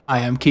I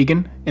am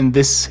Keegan, and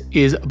this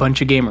is A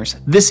Bunch of Gamers.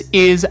 This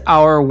is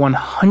our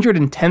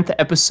 110th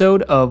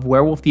episode of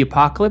Werewolf the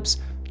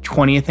Apocalypse,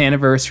 20th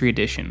Anniversary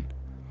Edition,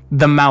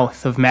 The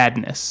Mouth of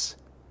Madness.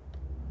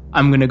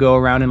 I'm going to go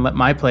around and let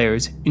my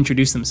players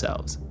introduce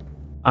themselves.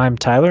 I'm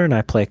Tyler, and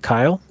I play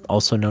Kyle,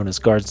 also known as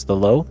Guards the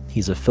Low.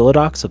 He's a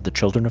Philodox of the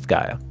Children of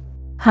Gaia.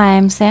 Hi,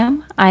 I'm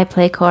Sam. I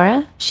play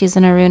Cora. She's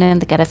an Aruna in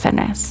the Geta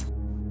Fenris.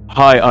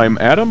 Hi, I'm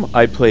Adam.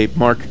 I play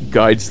Mark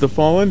Guides the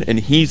Fallen, and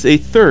he's a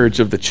Thurge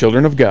of the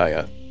Children of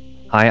Gaia.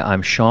 Hi,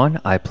 I'm Sean.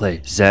 I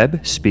play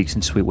Zeb, Speaks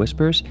in Sweet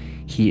Whispers.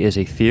 He is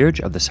a Theurge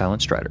of the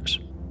Silent Striders.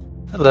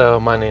 Hello,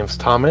 my name's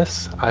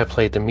Thomas. I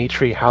play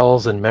Dimitri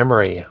Howells in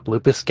Memory,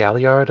 Lupus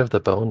Galliard of the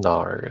Bone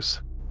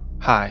Gnawers.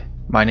 Hi,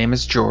 my name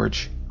is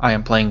George. I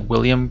am playing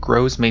William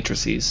Grows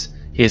Matrices.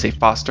 He is a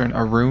Fostern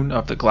Arun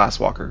of the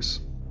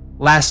Glasswalkers.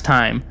 Last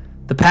time,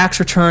 the Pax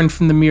returned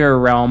from the Mirror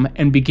Realm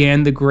and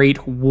began the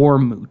Great War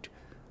Moot.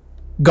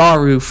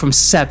 Garu from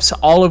Seps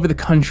all over the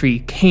country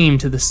came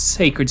to the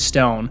Sacred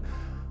Stone,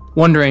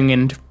 wondering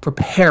and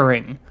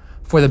preparing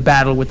for the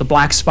battle with the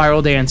Black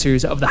Spiral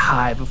Dancers of the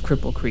Hive of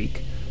Cripple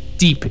Creek.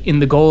 Deep in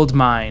the gold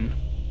mine,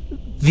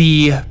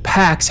 the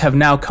Pax have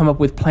now come up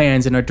with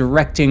plans and are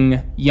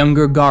directing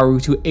younger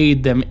Garu to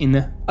aid them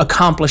in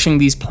accomplishing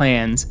these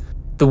plans.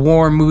 The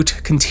war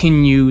moot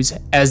continues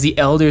as the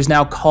elders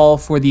now call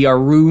for the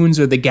Aruns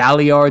or the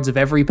Galliards of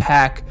every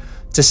pack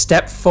to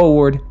step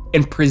forward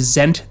and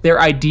present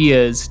their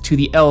ideas to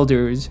the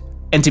elders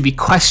and to be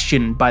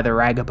questioned by the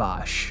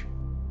Ragabash.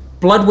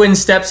 Bloodwind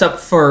steps up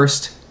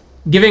first,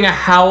 giving a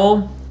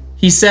howl.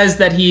 He says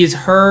that he has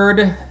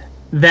heard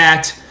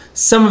that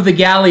some of the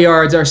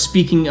Galliards are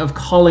speaking of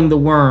calling the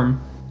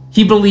worm.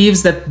 He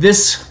believes that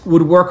this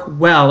would work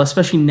well,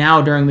 especially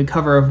now during the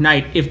cover of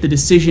night, if the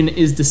decision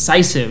is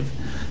decisive.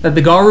 That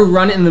the Garu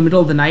run in the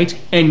middle of the night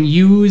and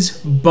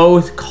use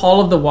both Call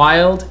of the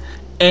Wild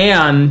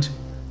and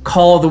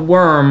Call the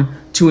Worm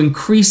to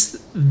increase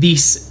the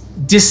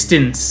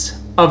distance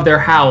of their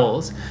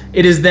howls.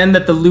 It is then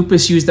that the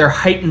Lupus use their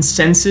heightened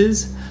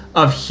senses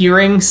of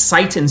hearing,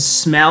 sight, and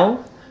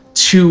smell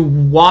to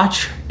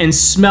watch and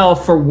smell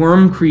for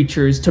worm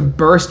creatures to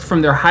burst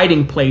from their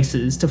hiding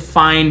places to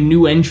find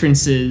new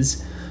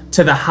entrances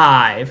to the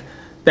hive.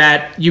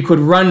 That you could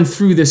run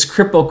through this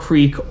Cripple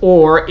Creek,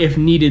 or, if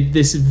needed,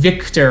 this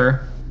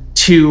Victor,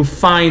 to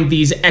find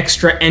these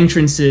extra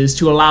entrances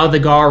to allow the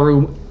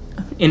Garu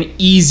an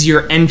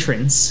easier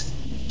entrance.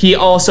 He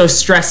also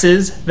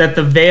stresses that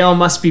the veil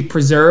must be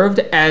preserved,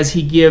 as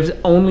he gives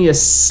only a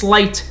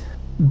slight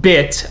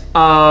bit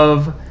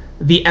of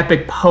the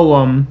epic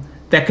poem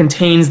that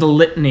contains the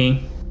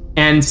litany,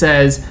 and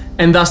says,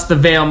 and thus the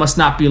veil must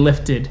not be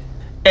lifted.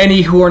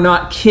 Any who are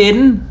not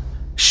kin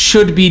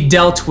should be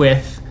dealt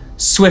with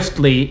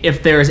swiftly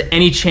if there is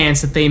any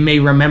chance that they may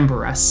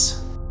remember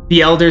us.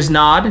 The elders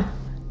nod,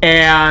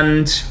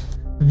 and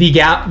the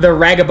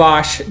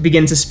Ragabash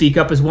begin to speak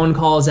up as one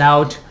calls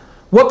out,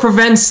 what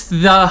prevents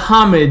the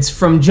Hamids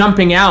from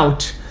jumping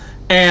out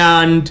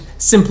and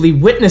simply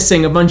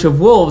witnessing a bunch of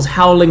wolves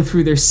howling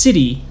through their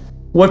city?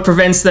 What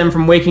prevents them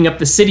from waking up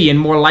the city and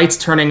more lights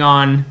turning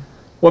on?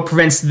 What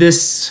prevents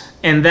this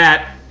and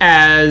that?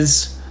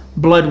 As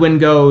Bloodwind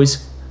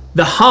goes,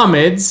 the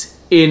Hamids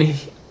in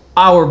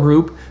our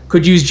group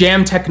could use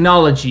jam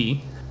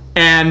technology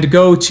and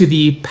go to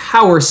the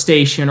power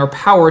station or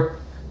power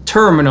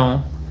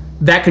terminal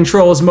that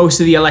controls most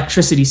of the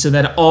electricity so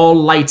that all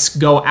lights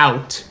go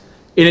out.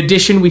 In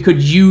addition, we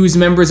could use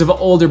members of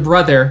Older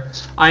Brother.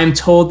 I am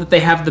told that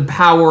they have the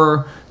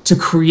power to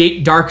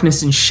create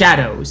darkness and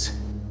shadows.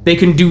 They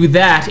can do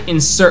that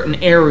in certain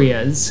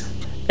areas,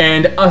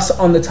 and us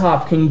on the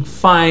top can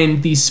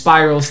find these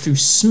spirals through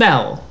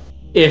smell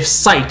if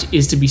sight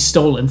is to be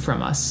stolen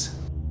from us.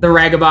 The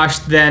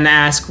Ragabash then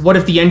ask, what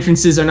if the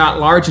entrances are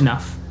not large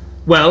enough?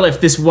 Well, if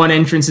this one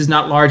entrance is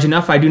not large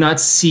enough, I do not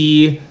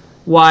see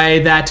why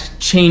that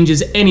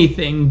changes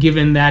anything,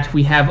 given that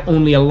we have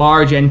only a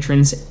large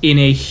entrance in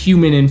a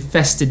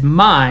human-infested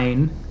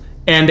mine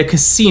and a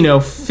casino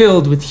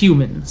filled with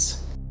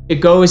humans. It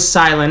goes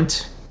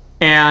silent,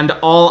 and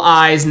all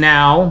eyes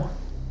now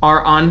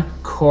are on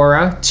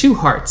Cora Two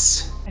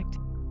Hearts.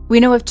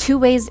 We know of two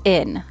ways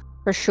in,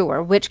 for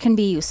sure, which can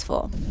be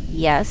useful.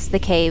 Yes, the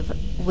cave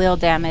will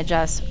damage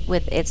us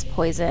with its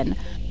poison.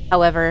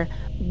 However,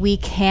 we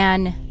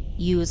can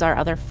use our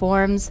other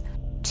forms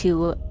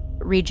to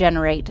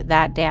regenerate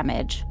that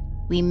damage.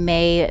 We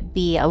may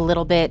be a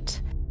little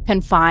bit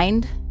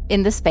confined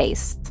in the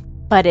space,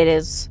 but it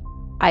is,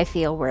 I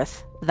feel,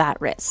 worth that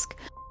risk.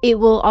 It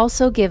will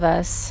also give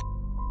us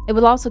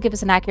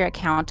an accurate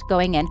count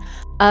going in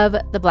of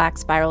the black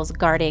spirals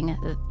guarding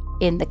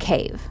in the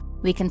cave.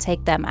 We can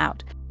take them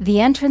out.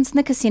 The entrance in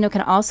the casino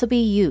can also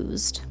be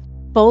used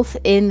both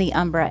in the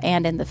Umbra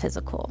and in the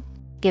physical,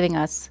 giving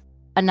us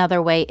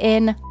another way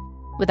in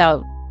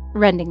without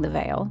rending the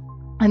veil.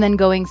 And then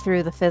going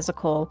through the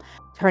physical,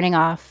 turning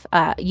off,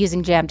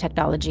 using jam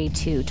technology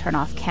to turn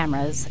off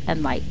cameras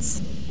and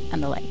lights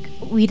and the like.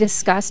 We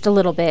discussed a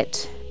little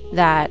bit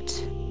that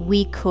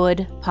we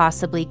could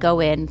possibly go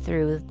in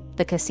through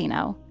the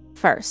casino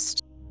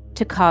first,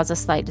 to cause a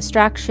slight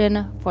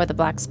distraction for the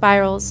black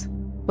spirals,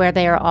 where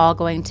they are all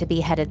going to be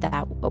headed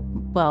a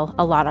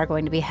lot are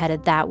going to be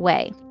headed that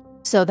way,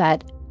 so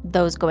that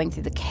those going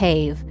through the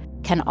cave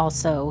can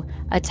also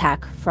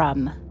attack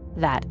from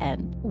that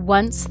end.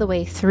 Once the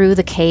way through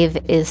the cave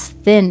is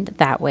thinned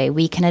that way,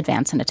 we can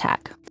advance and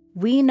attack.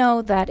 We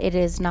know that it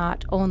is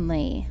not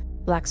only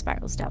black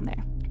spirals down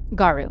there.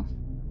 Garu.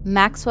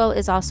 Maxwell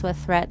is also a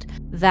threat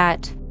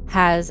that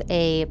has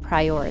a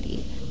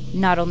priority,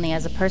 not only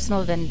as a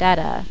personal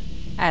vendetta,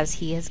 as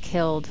he has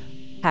killed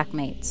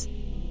packmates,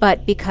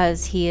 but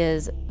because he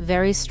is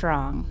very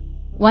strong.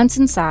 Once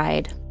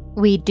inside,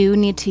 we do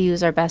need to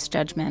use our best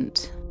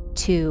judgment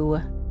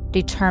to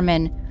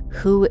determine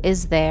who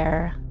is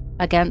there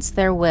against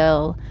their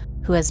will,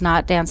 who has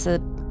not danced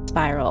the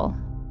spiral.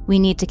 We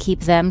need to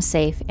keep them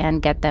safe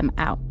and get them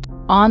out.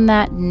 On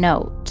that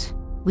note,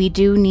 we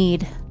do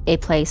need a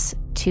place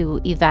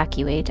to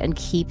evacuate and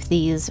keep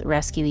these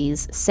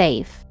rescuees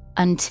safe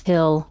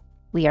until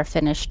we are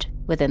finished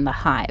within the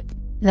hive.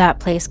 That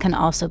place can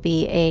also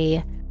be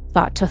a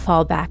spot to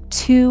fall back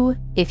to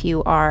if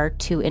you are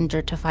too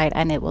injured to fight,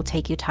 and it will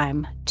take you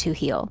time to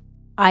heal.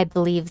 I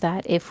believe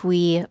that if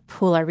we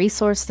pool our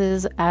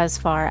resources as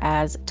far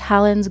as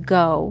talons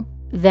go,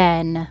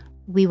 then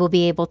we will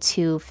be able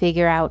to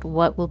figure out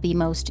what will be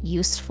most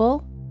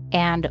useful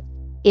and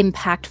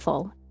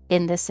impactful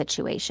in this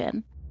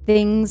situation.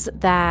 Things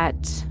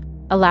that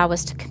allow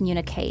us to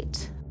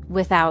communicate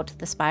without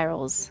the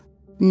spirals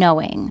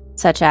knowing,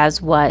 such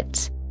as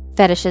what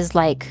fetishes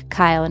like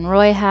Kyle and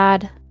Roy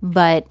had,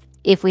 but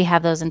if we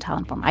have those in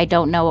talent form. I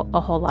don't know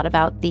a whole lot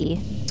about the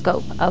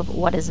scope of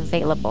what is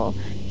available.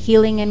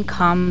 Healing in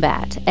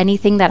combat,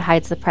 anything that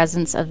hides the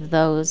presence of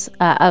those,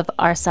 of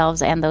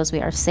ourselves and those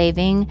we are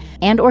saving,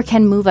 and or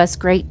can move us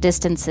great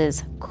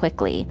distances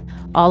quickly.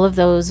 All of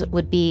those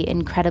would be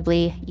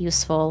incredibly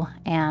useful,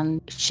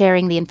 and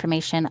sharing the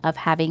information of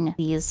having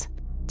these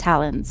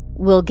talents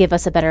will give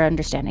us a better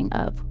understanding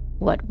of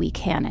what we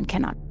can and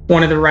cannot.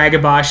 One of the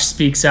Ragabosh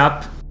speaks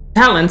up.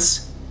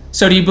 Talents?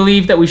 So do you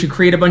believe that we should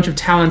create a bunch of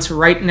talents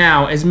right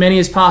now, as many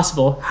as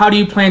possible? How do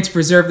you plan to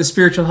preserve the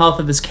spiritual health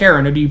of this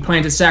Karen, or do you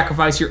plan to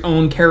sacrifice your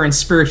own Karen's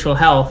spiritual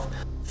health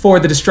for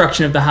the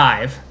destruction of the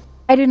hive?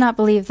 I do not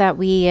believe that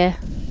we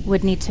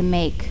would need to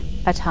make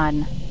a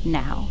ton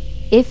now.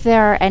 If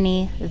there are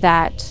any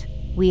that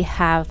we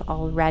have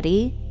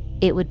already,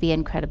 it would be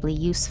incredibly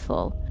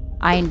useful.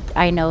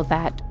 I know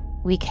that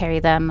we carry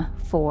them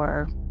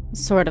for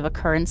sort of a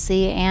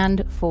currency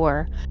and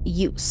for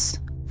use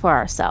for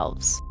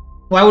ourselves.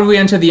 Why would we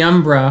enter the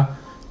Umbra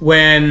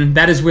when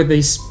that is where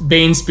the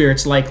Bane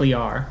spirits likely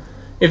are?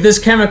 If this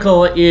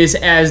chemical is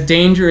as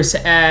dangerous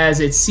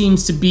as it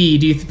seems to be,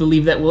 do you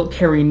believe that will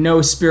carry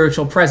no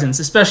spiritual presence,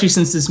 especially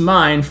since this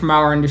mine, from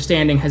our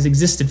understanding, has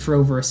existed for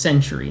over a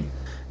century,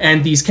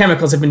 and these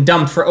chemicals have been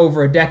dumped for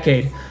over a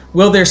decade?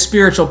 Will their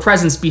spiritual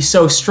presence be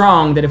so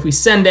strong that if we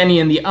send any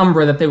in the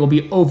Umbra that they will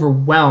be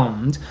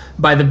overwhelmed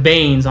by the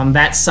Banes on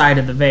that side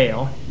of the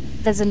veil?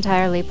 That's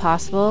entirely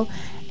possible,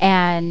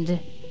 and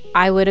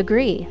I would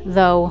agree,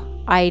 though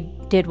I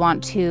did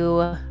want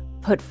to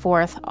put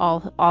forth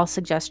all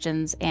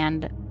suggestions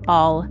and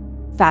all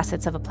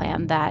facets of a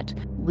plan that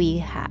we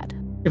had.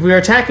 If we are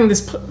attacking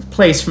this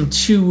place from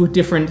two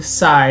different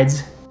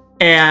sides,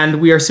 and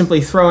we are simply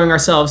throwing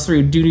ourselves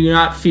through, do you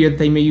not fear that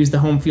they may use the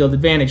home field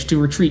advantage to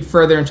retreat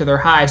further into their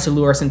hives to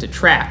lure us into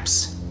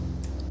traps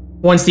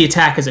once the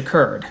attack has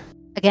occurred?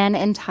 Again,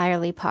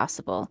 entirely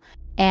possible,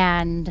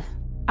 and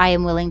I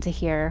am willing to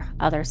hear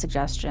other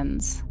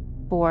suggestions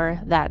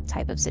for that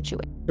type of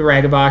situation. The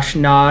Ragabosh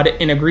nod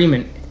in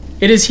agreement.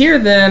 It is here,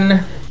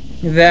 then,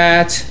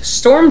 that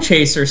Storm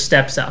Chaser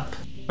steps up.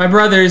 My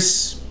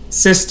brothers,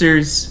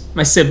 sisters,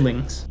 my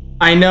siblings.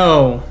 I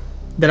know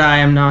that I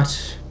am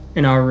not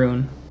an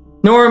Arun,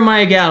 nor am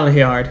I a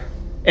Galahad,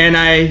 and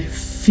I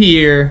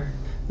fear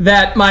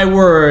that my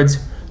words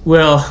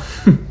will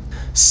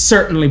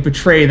certainly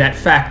betray that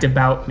fact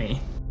about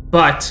me.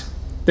 But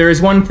there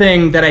is one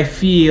thing that I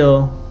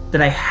feel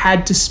that I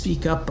had to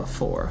speak up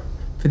before.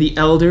 For the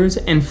elders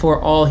and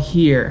for all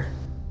here,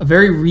 a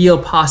very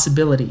real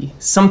possibility,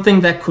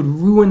 something that could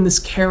ruin this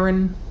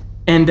Karen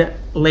and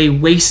lay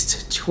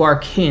waste to our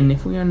kin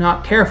if we are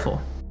not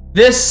careful.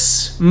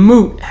 This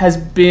moot has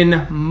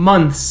been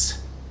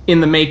months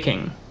in the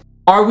making.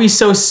 Are we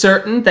so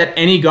certain that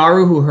any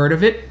Garu who heard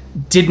of it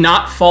did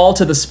not fall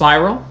to the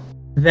spiral?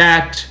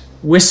 That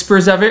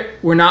whispers of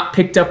it were not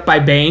picked up by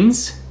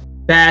Banes?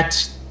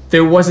 That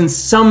there wasn't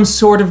some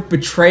sort of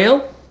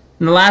betrayal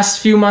in the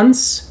last few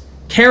months?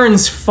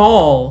 Karens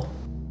fall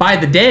by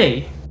the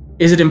day.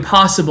 Is it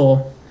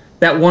impossible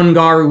that one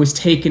Garu was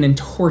taken and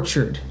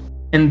tortured,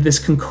 and this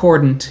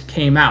concordant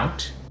came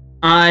out?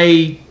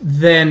 I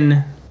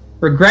then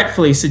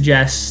regretfully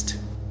suggest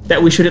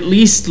that we should at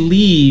least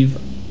leave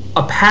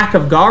a pack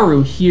of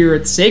Garu here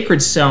at Sacred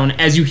Stone,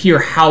 as you hear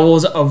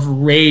howls of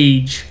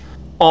rage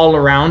all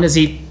around as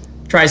he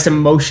tries to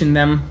motion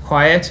them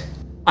quiet.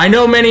 I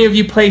know many of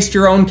you placed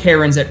your own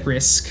Karens at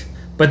risk,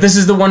 but this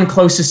is the one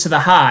closest to the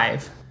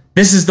hive.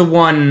 This is the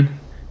one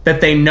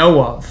that they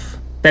know of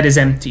that is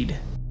emptied?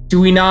 Do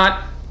we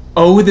not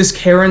owe this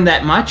cairn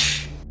that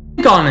much?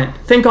 Think on it.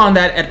 Think on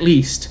that at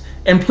least.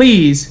 And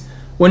please,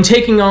 when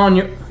taking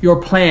on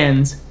your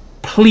plans,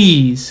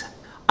 please,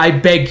 I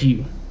beg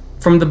you,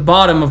 from the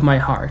bottom of my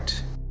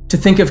heart, to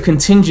think of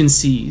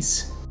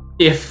contingencies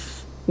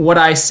if what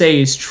I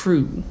say is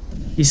true.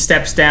 He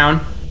steps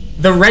down.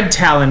 The Red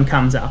Talon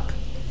comes up.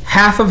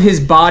 Half of his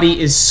body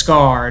is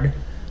scarred,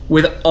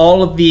 with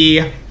all of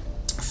the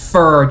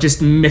fur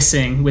just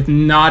missing, with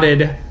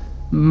knotted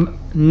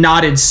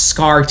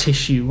scar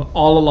tissue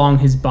all along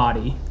his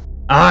body.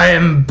 I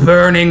am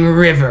Burning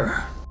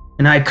River,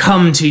 and I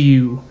come to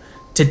you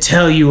to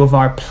tell you of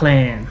our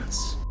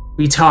plans.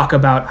 We talk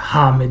about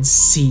Hamid's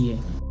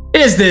seeing.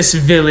 Is this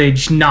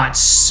village not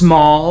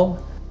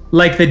small,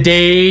 like the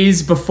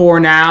days before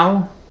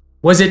now?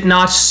 Was it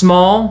not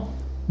small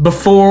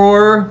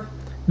before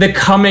the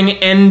coming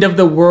end of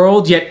the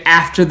world, yet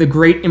after the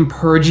great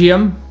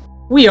Impergium?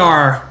 We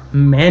are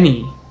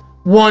many.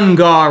 One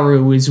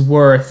Garu is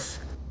worth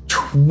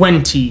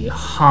 20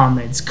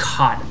 Hamids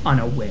caught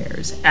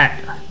unawares,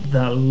 at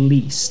the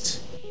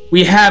least.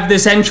 We have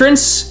this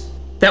entrance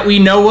that we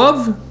know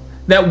of,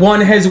 that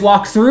one has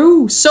walked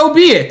through, so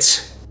be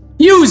it.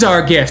 Use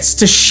our gifts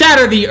to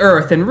shatter the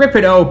earth and rip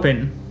it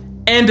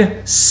open,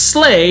 and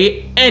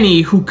slay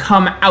any who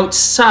come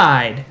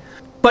outside.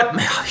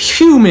 But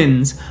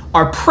humans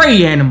are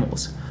prey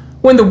animals.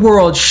 When the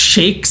world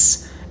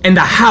shakes and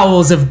the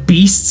howls of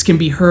beasts can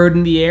be heard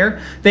in the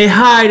air, they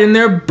hide in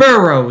their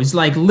burrows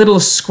like little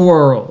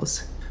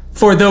squirrels.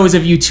 For those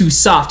of you too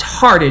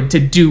soft-hearted to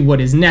do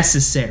what is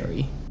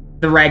necessary.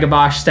 The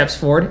Ragabosh steps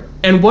forward,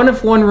 and what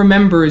if one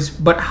remembers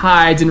but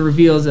hides and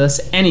reveals us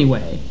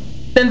anyway?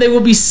 Then they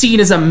will be seen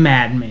as a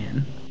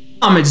madman.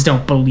 Hamids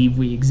don't believe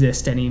we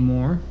exist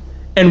anymore,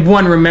 and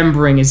one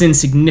remembering is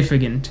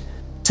insignificant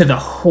to the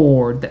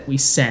horde that we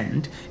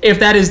send.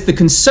 If that is the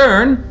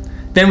concern,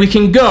 then we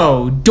can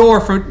go door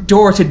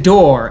to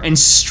door and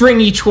string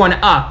each one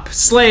up,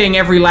 slaying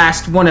every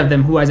last one of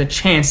them who has a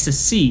chance to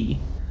see.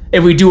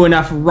 If we do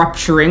enough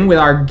rupturing with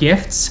our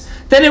gifts,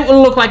 then it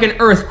will look like an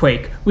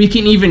earthquake. We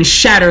can even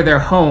shatter their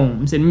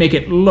homes and make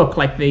it look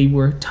like they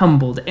were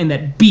tumbled and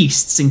that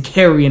beasts and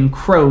carrion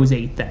crows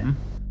ate them.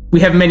 We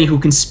have many who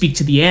can speak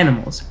to the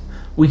animals.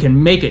 We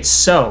can make it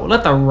so.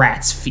 Let the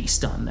rats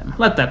feast on them.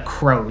 Let the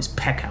crows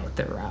peck out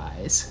their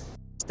eyes.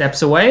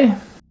 Steps away.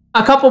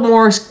 A couple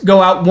more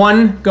go out.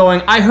 One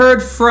going, I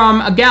heard from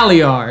a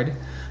Galliard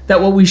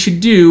that what we should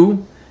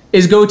do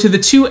is go to the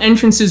two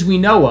entrances we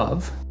know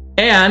of,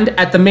 and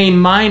at the main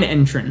mine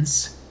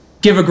entrance,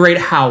 give a great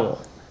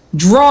howl.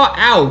 Draw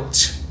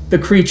out the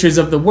creatures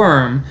of the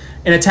worm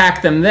and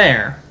attack them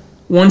there.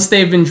 Once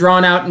they've been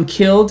drawn out and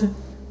killed,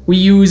 we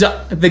use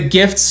the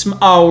gifts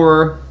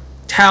our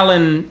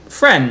Talon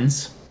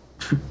friends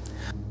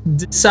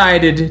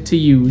decided to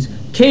use,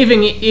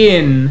 caving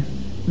in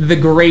the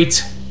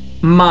great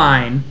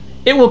mine.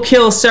 It will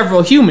kill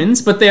several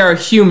humans, but they are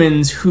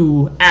humans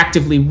who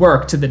actively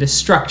work to the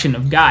destruction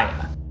of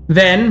Gaia.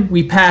 Then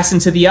we pass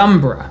into the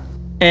Umbra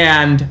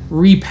and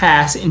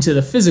repass into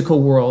the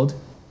physical world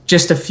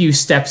just a few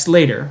steps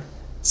later.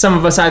 Some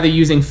of us either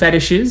using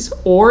fetishes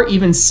or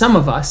even some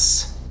of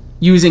us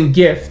using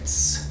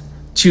gifts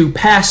to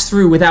pass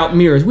through without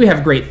mirrors. We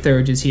have great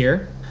thurges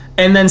here.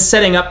 And then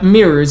setting up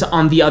mirrors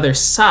on the other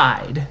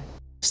side.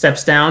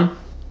 Steps down.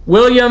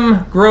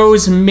 William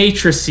grows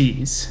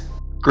matrices.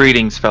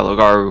 Greetings, fellow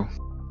Garu.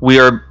 We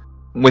are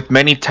with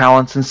many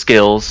talents and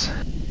skills,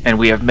 and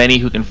we have many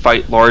who can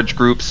fight large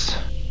groups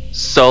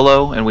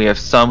solo, and we have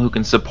some who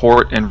can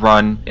support and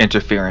run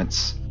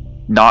interference.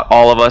 Not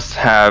all of us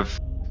have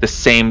the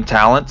same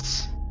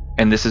talents,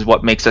 and this is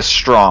what makes us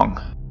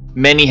strong.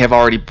 Many have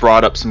already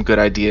brought up some good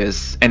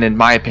ideas, and in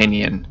my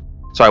opinion,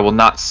 so I will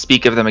not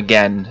speak of them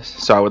again,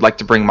 so I would like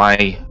to bring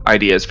my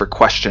ideas for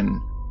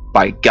question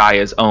by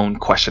Gaia's own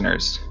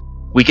questioners.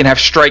 We can have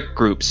strike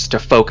groups to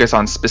focus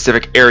on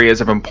specific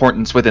areas of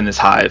importance within this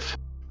hive,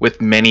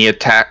 with many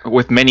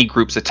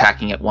groups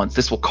attacking at once.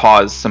 This will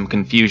cause some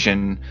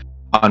confusion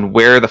on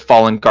where the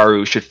fallen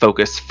Garu should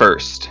focus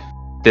first.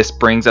 This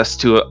brings us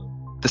to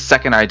the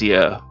second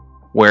idea,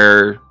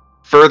 where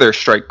further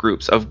strike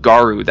groups of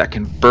Garu that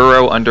can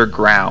burrow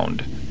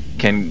underground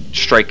can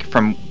strike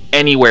from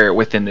anywhere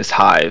within this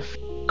hive,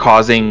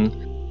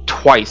 causing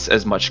twice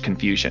as much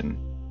confusion.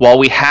 While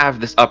we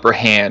have this upper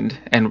hand,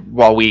 and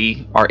while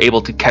we are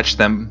able to catch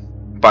them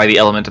by the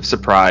element of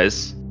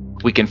surprise,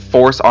 we can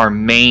force our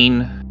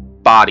main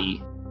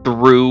body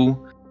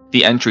through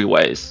the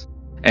entryways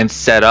and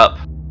set up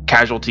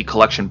casualty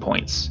collection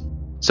points.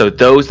 So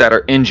those that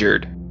are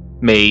injured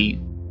may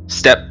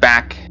step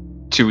back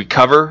to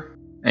recover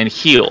and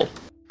heal,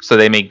 so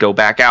they may go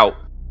back out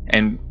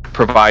and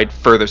provide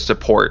further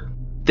support.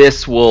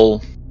 This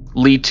will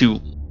lead to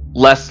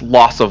less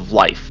loss of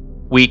life.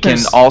 We can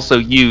also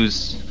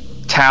use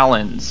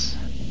talons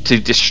to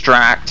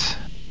distract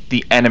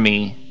the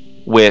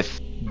enemy with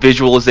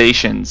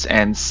visualizations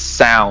and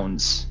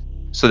sounds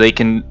so they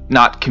can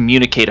not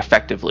communicate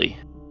effectively.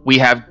 We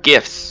have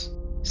gifts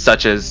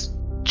such as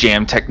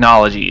jam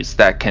technologies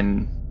that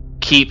can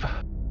keep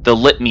the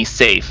litany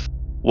safe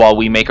while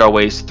we make our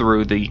ways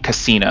through the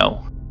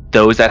casino.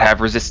 Those that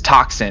have resist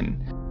toxin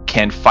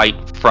can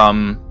fight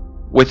from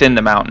within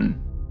the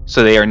mountain,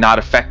 so they are not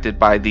affected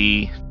by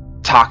the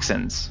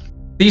toxins.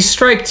 These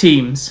strike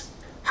teams,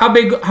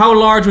 how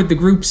large would the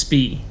groups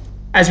be?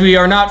 As we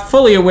are not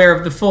fully aware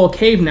of the full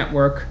cave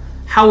network,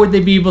 how would they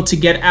be able to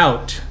get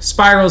out?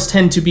 Spirals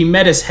tend to be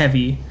metis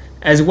heavy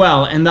as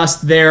well, and thus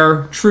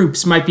their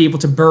troops might be able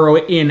to burrow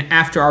in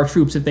after our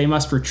troops if they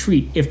must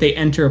retreat if they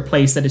enter a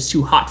place that is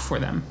too hot for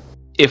them.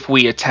 If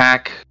we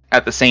attack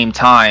at the same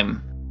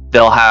time,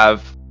 they'll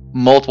have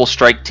multiple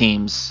strike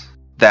teams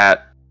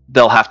that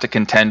they'll have to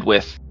contend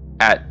with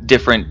at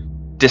different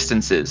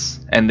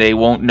distances, and they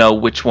won't know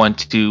which one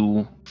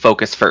to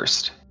focus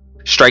first.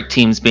 Strike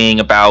teams being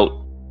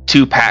about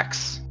 2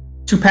 packs.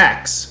 2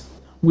 packs.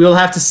 We'll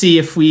have to see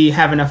if we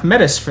have enough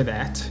metis for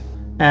that,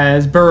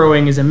 as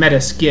burrowing is a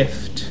metis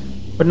gift,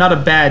 but not a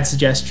bad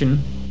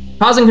suggestion.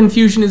 Causing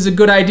confusion is a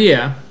good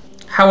idea.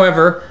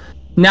 However,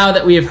 now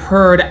that we have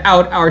heard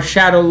out our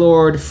Shadow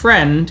Lord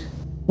friend,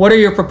 what are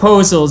your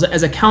proposals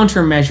as a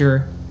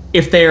countermeasure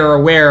if they are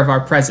aware of our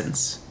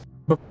presence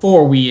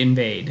before we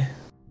invade?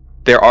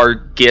 There are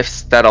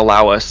gifts that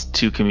allow us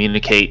to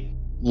communicate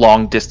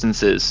long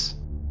distances,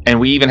 and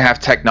we even have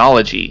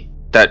technology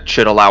that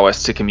should allow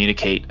us to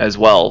communicate as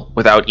well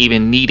without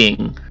even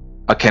needing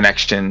a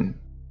connection.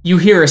 You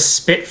hear a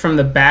spit from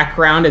the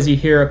background as you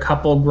hear a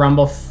couple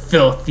grumble,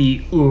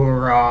 "Filthy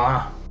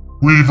Ura."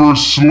 Weaver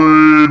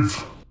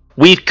slave!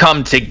 We've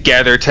come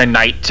together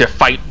tonight to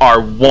fight our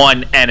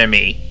one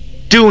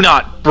enemy. Do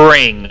not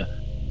bring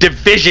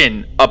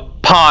division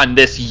upon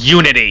this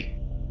unity.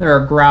 There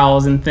are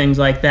growls and things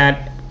like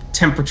that.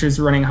 Temperatures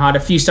running hot. A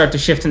few start to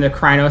shift into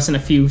Krynos and a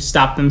few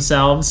stop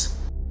themselves.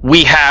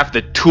 We have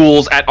the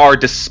tools at our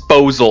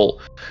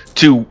disposal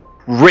to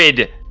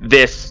rid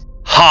this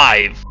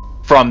hive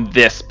from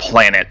this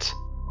planet,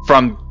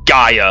 from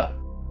Gaia.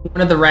 One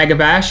of the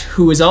Ragabash,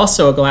 who is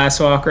also a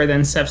glasswalker,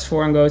 then steps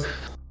forward and goes,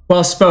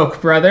 "Well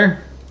spoke, brother.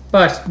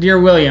 But, dear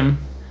William,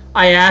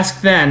 I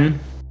ask then,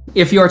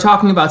 if you are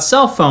talking about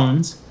cell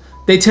phones,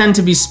 they tend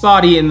to be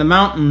spotty in the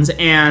mountains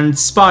and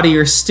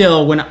spottier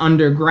still when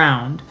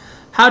underground.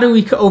 How do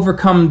we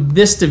overcome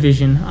this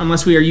division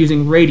unless we are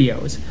using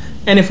radios?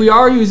 And if we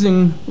are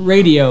using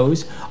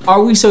radios,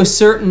 are we so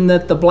certain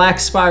that the Black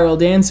Spiral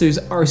Dancers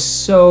are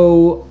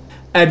so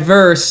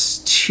adverse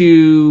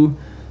to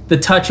the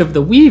touch of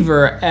the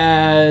Weaver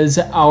as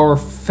our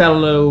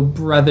fellow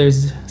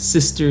brothers,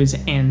 sisters,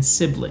 and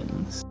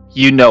siblings?"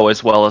 You know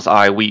as well as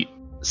I, we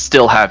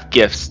still have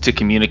gifts to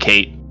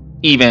communicate,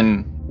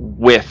 even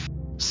with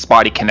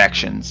spotty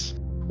connections.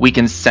 We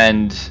can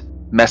send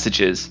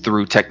messages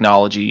through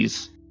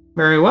technologies.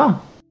 Very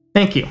well.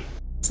 Thank you.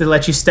 So they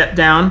let you step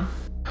down.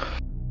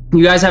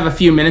 You guys have a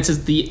few minutes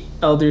as the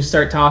elders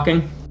start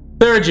talking.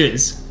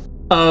 Surges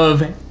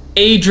of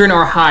Adrian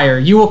or higher.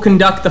 You will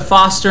conduct the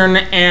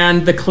Fostern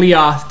and the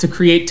Cleoth to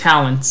create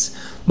talents,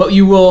 but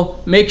you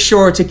will make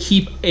sure to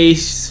keep a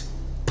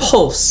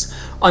pulse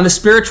on the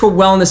spiritual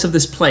wellness of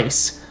this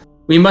place.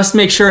 We must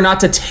make sure not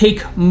to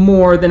take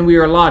more than we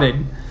are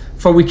allotted,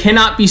 for we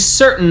cannot be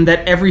certain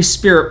that every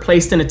spirit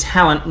placed in a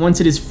talent,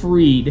 once it is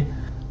freed,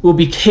 will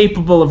be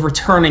capable of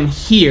returning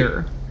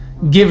here,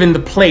 given the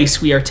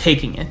place we are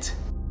taking it.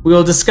 We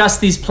will discuss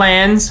these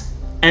plans,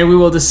 and we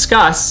will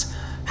discuss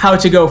how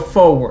to go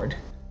forward.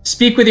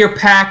 Speak with your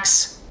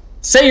packs,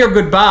 say your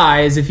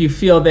goodbyes if you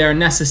feel they are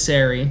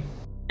necessary,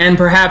 and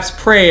perhaps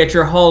pray at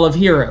your Hall of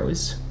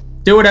Heroes.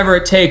 Do whatever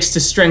it takes to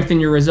strengthen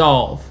your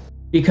resolve,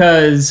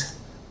 because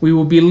we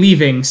will be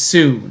leaving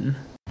soon.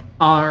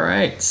 All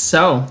right,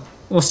 so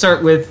we'll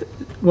start with,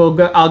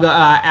 I'll go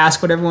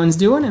ask what everyone's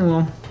doing, and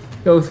we'll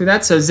go through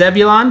that. So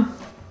Zebulon,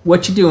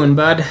 what you doing,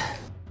 bud?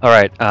 All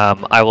right.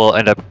 I will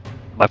end up.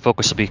 My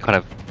focus will be kind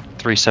of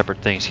 3 separate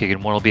things.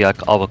 Keegan, one will be I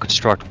will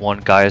construct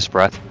 1 Gaia's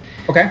Breath.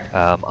 Okay.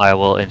 I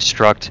will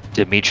instruct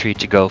Dimitri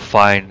to go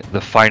find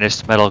the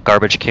finest metal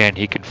garbage can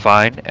he can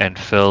find and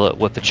fill it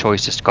with the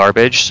choicest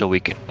garbage, so we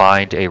can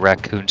bind a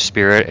raccoon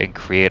spirit and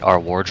create our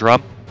war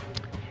drum.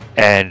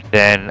 And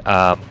then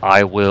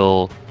I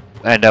will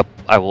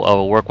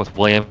work with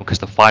William, because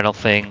the final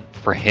thing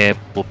for him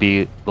will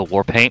be the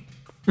war paint,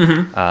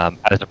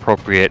 as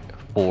appropriate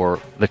for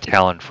the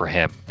talent for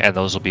him. And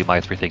those will be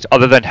my 3 things,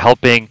 other than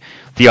helping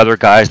the other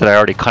guys that I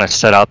already kind of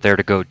set out there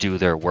to go do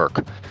their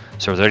work.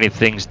 So if there are any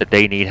things that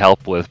they need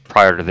help with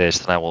prior to this,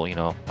 then I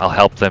will, I'll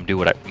help them do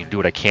what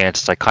I can,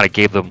 since I kind of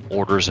gave them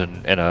orders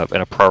and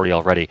a priority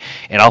already.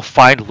 And I'll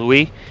find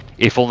Louis,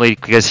 if only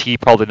because he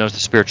probably knows the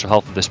spiritual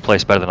health of this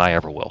place better than I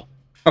ever will.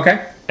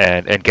 Okay.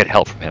 And get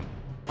help from him.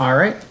 All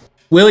right.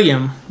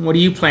 William, what do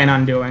you plan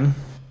on doing?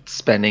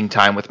 Spending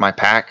time with my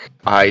pack.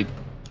 I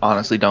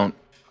honestly don't.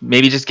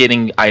 Maybe just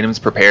getting items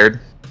prepared,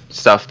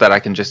 stuff that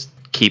I can just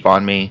keep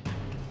on me.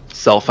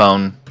 Cell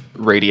phone,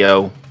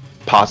 radio,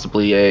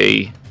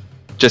 possibly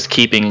just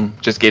getting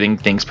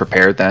things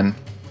prepared then,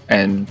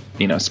 and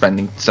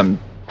spending some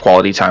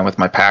quality time with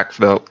my pack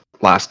for the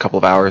last couple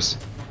of hours.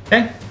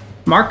 Okay.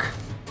 Mark?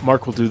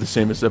 Mark will do the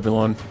same as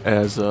Zebulon,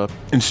 as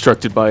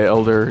instructed by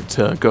Elder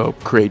to go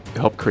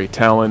help create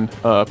Talon.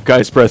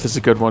 Guy's Breath is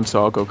a good one,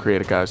 so I'll go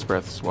create a Guy's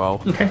Breath as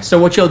well. Okay, so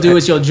what you'll do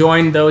is you'll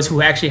join those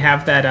who actually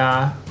have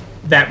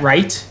that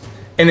right,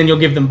 and then you'll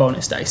give them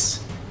bonus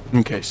dice.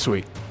 Okay,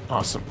 sweet.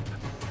 Awesome.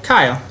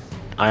 Kyle.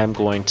 I'm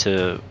going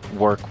to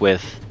work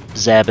with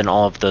Zeb and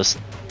all of those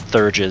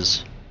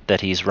Thurges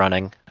that he's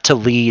running to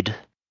lead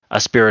a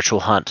spiritual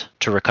hunt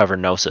to recover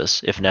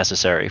Gnosis, if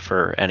necessary,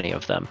 for any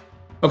of them.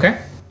 Okay,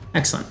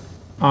 excellent.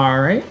 All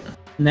right,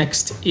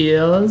 next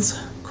is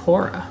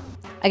Cora.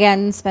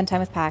 Again, spend time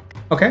with Pack.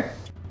 Okay.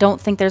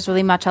 Don't think there's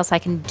really much else I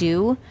can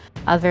do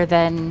other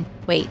than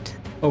wait.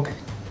 Okay.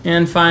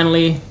 And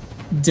finally,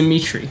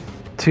 Dimitri.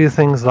 Two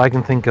things that I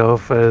can think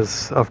of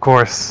is, of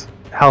course,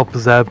 help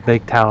Zeb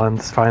make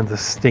talents, find the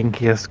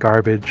stinkiest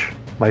garbage.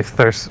 My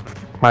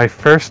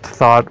first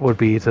thought would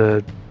be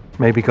to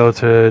maybe go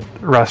to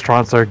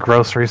restaurants or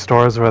grocery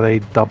stores where they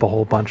dump a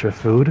whole bunch of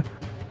food,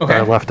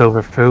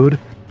 leftover food,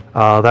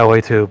 that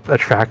way to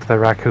attract the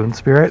raccoon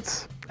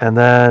spirits. And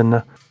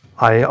then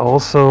I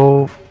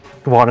also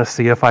want to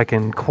see if I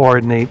can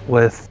coordinate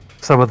with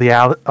some of the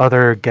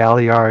other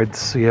Galliards,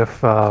 see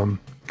if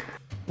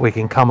we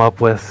can come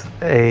up with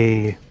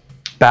a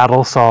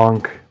battle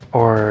song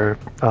or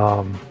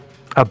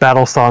a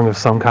battle song of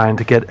some kind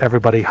to get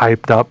everybody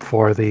hyped up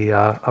for the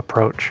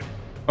approach.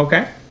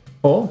 Okay,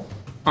 cool.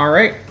 All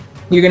right.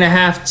 You're going to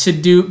have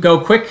to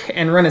go quick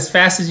and run as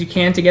fast as you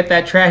can to get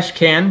that trash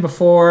can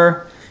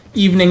before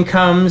evening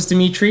comes,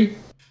 Dimitri.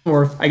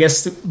 Or I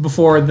guess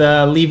before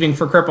the leaving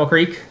for Cripple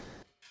Creek.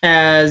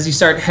 As you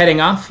start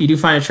heading off, you do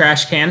find a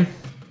trash can,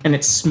 and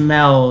it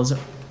smells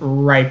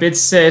ripe.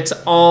 It's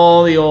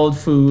all the old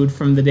food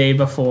from the day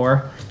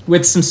before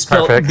with some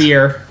spilt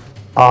beer.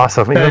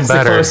 Awesome, even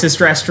better. The closest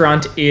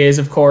restaurant is,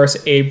 of course,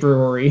 a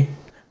brewery.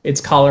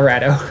 It's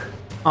Colorado.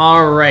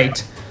 All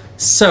right.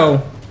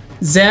 So,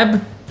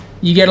 Zeb,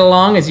 you get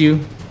along as you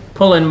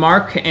pull in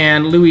Mark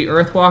and Louis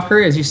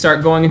Earthwalker as you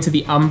start going into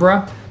the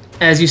Umbra,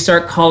 as you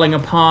start calling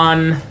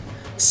upon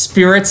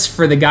spirits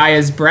for the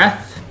Gaia's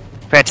Breath.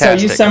 Fantastic.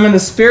 So you summon the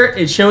spirit,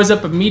 it shows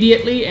up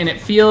immediately, and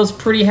it feels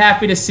pretty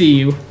happy to see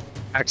you.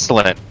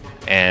 Excellent.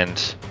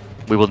 And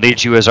we will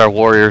need you as our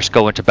warriors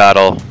go into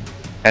battle.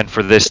 And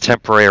for this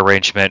temporary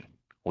arrangement,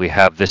 we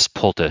have this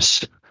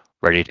poultice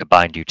ready to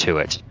bind you to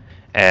it.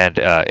 And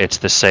it's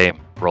the same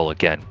roll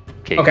again,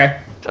 Kate.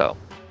 Okay.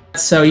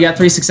 So you got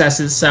 3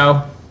 successes,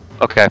 so...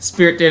 Okay.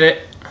 Spirit did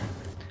it.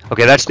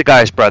 Okay, that's the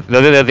Guy's Breath. The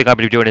other thing I'm going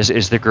to be doing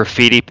is the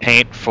graffiti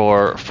paint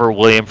for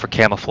William for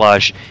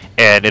camouflage,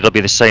 and it'll be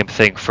the same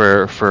thing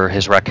for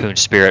his raccoon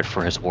spirit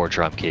for his war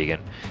drum,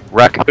 Keegan.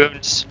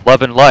 Raccoons,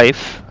 love and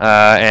life,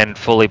 and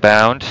fully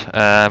bound,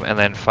 and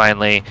then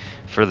finally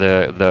for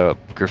the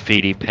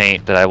graffiti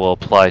paint that I will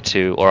apply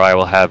to, or I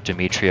will have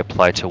Dimitri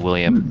apply to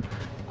William.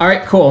 All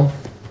right, cool.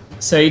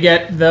 So you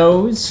get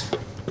those.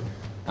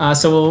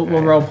 So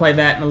we'll role play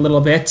that in a little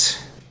bit.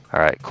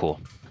 All right, cool.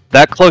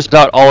 That closed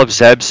out all of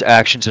Zeb's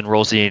actions and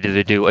roles he needed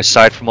to do,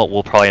 aside from what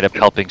will probably end up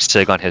helping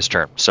Sig on his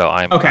turn. So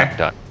I'm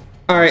done.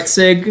 All right,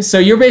 Sig. So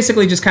you're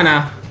basically just kind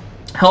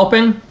of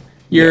helping.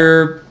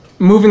 You're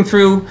moving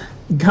through,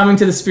 coming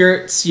to the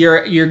spirits.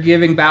 You're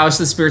giving bows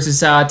to the spirits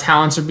as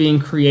talents are being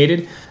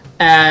created.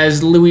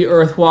 As Louis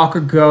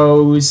Earthwalker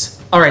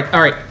goes, all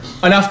right.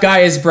 Enough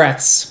Gaia's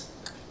breaths.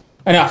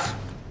 Enough.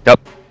 Yep.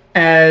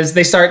 As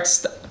they start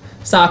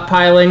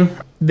stockpiling,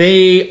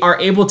 they are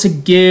able to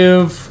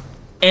give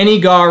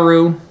any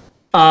Garu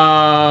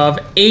of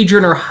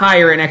Adrian or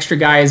higher an extra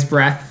Gaia's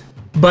breath.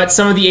 But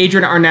some of the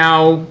Adrian are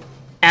now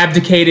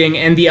abdicating,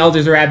 and the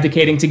elders are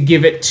abdicating to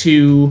give it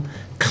to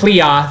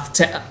Cleoth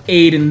to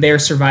aid in their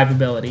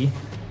survivability.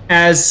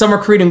 As some are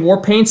creating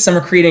war paints, some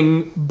are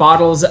creating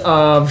bottles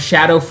of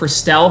shadow for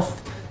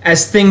stealth.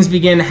 As things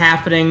begin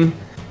happening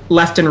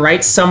left and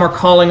right, some are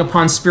calling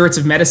upon spirits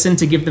of medicine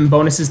to give them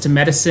bonuses to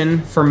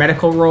medicine for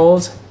medical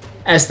rolls.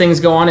 As things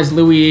go on, as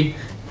Louis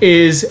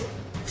is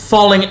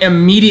falling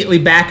immediately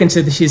back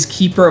into his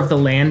Keeper of the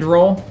Land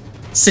role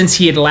since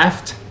he had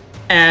left.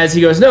 As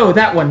he goes, no,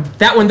 that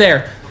one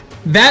there.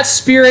 That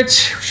spirit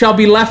shall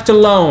be left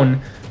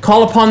alone.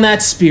 Call upon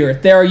that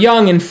spirit. They are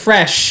young and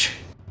fresh,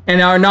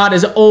 and are not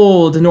as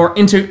old nor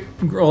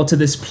integral to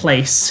this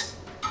place.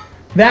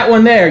 That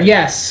one there,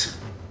 yes.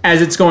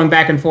 As it's going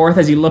back and forth,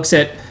 as he looks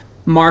at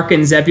Mark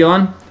and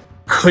Zebulon,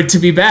 good to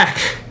be back.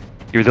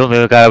 You're the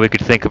only guy we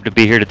could think of to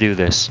be here to do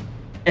this.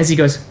 As he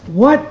goes,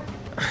 what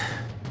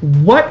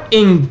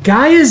in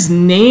Gaia's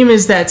name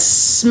is that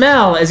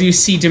smell? As you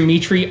see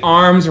Dimitri,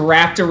 arms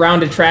wrapped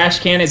around a trash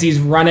can as he's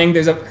running.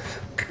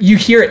 You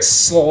hear it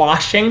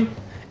sloshing,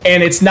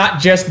 and it's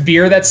not just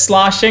beer that's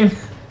sloshing.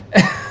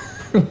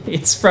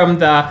 It's from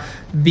the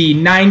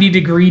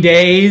 90-degree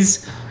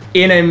days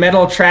in a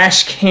metal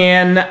trash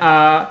can,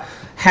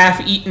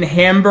 half-eaten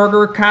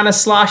hamburger kind of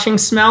sloshing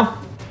smell.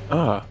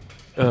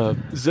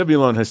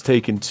 Zebulon has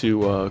taken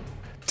to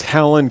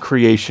Talon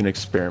creation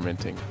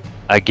experimenting.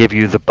 I give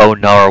you the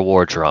Bonar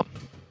war drum.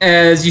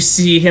 As you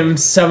see him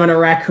summon a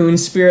raccoon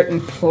spirit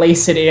and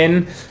place it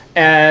in,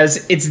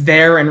 as it's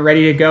there and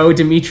ready to go.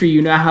 Dimitri,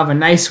 you now have a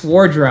nice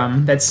war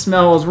drum that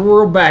smells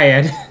real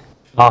bad.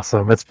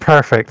 Awesome. It's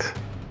perfect.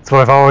 It's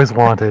what I've always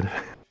wanted.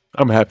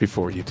 I'm happy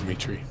for you,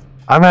 Dimitri.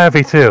 I'm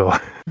happy too.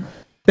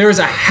 There is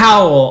a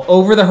howl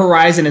over the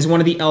horizon as one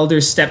of the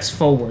elders steps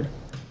forward.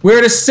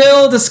 We're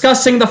still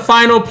discussing the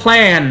final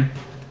plan,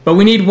 but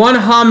we need one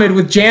Hamid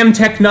with jam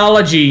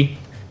technology,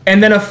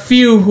 and then a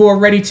few who are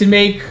ready to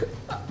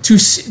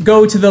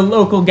go to the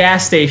local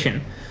gas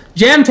station.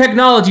 Jam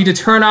technology to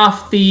turn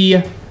off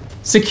the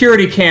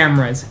security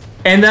cameras,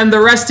 and then the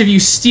rest of you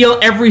steal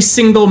every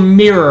single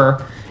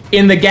mirror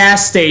in the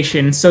gas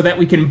station so that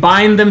we can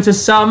bind them to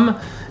some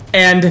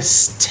and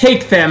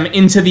take them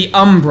into the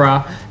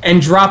Umbra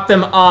and drop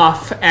them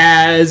off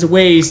as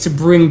ways to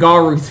bring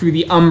Garu through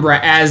the Umbra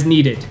as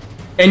needed.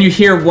 And you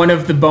hear one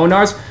of the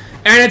Bonars,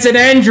 and it's an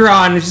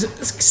Endron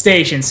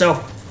station, so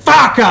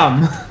fuck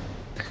them!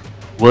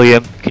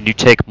 William, can you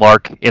take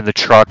Mark in the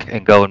truck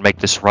and go and make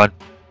this run?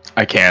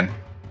 I can.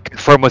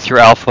 Confirm with your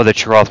Alpha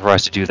that you're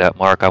authorized to do that,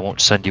 Mark. I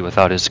won't send you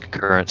without his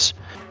concurrence.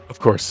 Of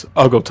course.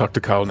 I'll go talk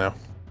to Kyle now.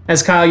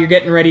 As Kyle, you're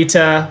getting ready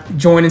to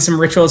join in some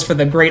rituals for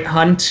the Great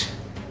Hunt,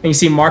 and you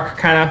see Mark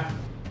kind of...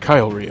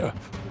 Kyle, Rhea.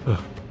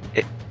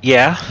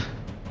 Yeah?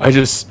 I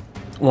just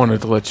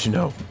wanted to let you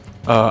know.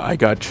 I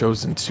got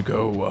chosen to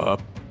go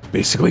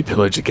basically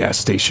pillage a gas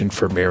station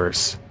for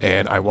mirrors,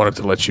 and I wanted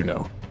to let you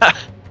know.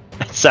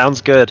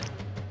 Sounds good.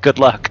 Good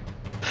luck.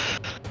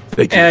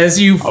 Thank you. As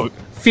you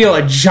feel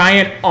a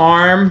giant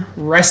arm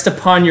rest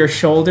upon your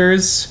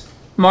shoulders,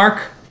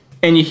 Mark,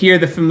 and you hear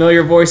the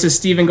familiar voice of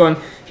Steven going,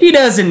 he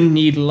doesn't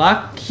need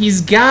luck,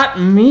 he's got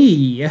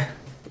me.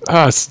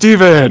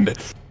 Steven!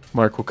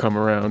 Mark will come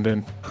around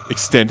and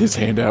extend his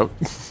hand out.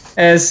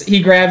 As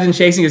he grabs and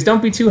shakes and goes,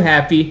 don't be too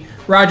happy,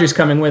 Roger's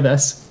coming with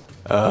us.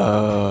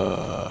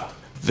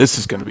 This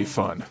is gonna be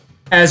fun.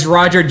 As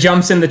Roger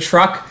jumps in the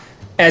truck,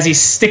 as he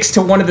sticks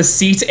to one of the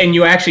seats, and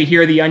you actually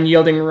hear the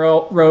unyielding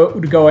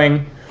road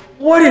going,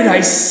 what did I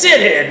sit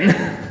in?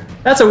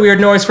 That's a weird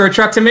noise for a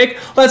truck to make.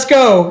 Let's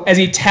go! As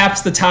he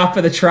taps the top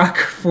of the truck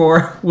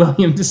for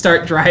William to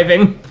start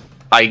driving.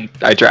 I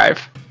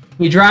drive.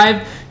 You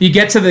drive, you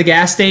get to the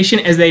gas station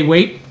as they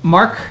wait.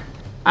 Mark,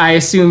 I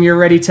assume you're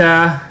ready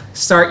to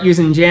start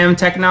using jam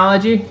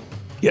technology?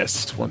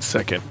 Yes, 1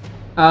 second.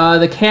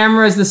 The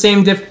camera is the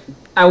same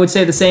I would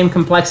say the same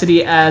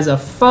complexity as a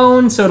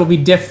phone, so it'll be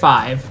diff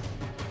 5.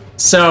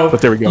 So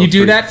But there we go. You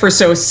do 3. that for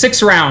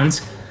 6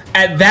 rounds.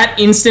 At that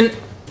instant,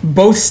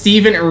 both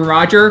Steven and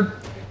Roger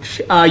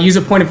use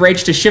a point of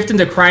rage to shift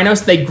into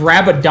Krynos. They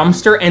grab a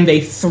dumpster and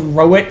they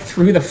throw it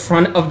through the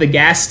front of the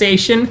gas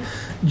station,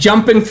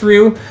 jumping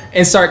through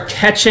and start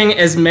catching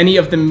as many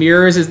of the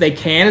mirrors as they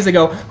can as they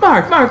go,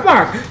 Mark, Mark,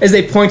 Mark, as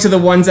they point to the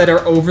ones that are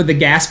over the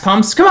gas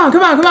pumps. Come on,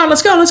 come on, come on,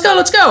 let's go, let's go,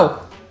 let's go.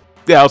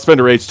 Yeah, I'll spend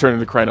a rage, turn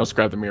into Krynos,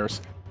 grab the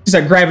mirrors. You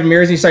start grabbing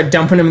mirrors and you start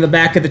dumping them in the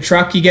back of the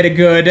truck. You get a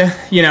good,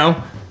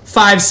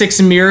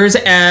 5-6 mirrors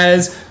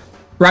as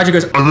Roger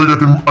goes, I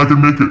think I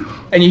can make it.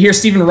 and you hear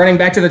Steven running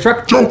back to the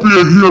truck. Don't be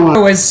a hero.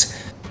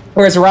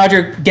 Whereas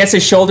Roger gets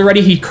his shoulder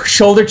ready, he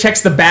shoulder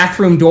checks the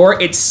bathroom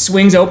door, it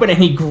swings open, and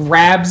he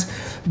grabs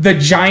the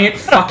giant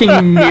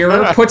fucking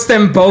mirror, puts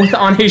them both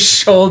on his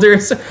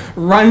shoulders,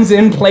 runs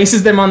in,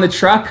 places them on the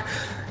truck,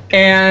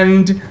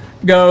 and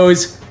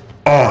goes,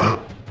 Damn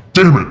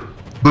it.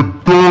 The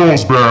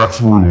girls'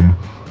 bathroom.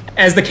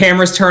 as the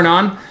cameras turn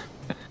on,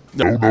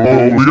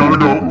 Oh, we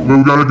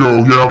gotta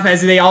go, yeah.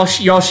 as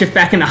you all shift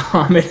back into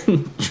Hamid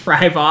and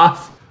drive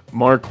off.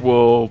 Mark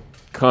will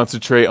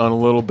concentrate on a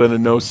little bit of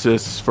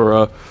Gnosis for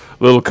a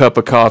little cup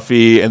of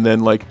coffee, and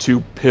then 2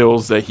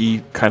 pills that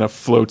he kind of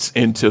floats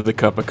into the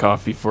cup of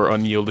coffee for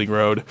Unyielding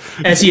Road.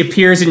 As he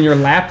appears in your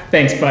lap,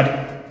 thanks,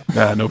 bud.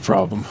 Nah, no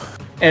problem.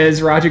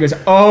 As Roger goes,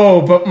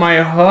 oh, but my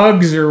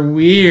hugs are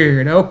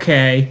weird.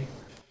 Okay.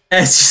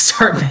 As you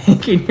start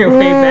making your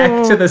way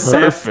back to the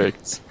sept.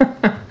 Perfect.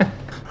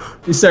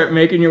 You start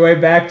making your way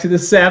back to the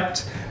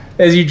sept.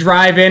 As you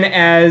drive in,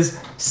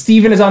 as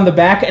Steven is on the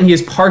back, and he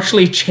has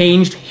partially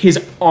changed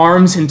his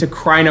arms into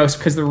Krynos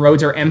because the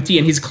roads are empty,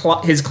 and his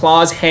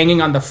claws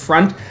hanging on the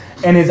front,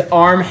 and his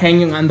arm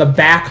hanging on the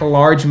back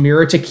large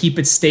mirror to keep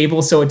it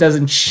stable so it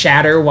doesn't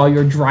shatter while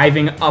you're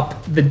driving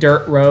up the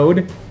dirt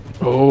road.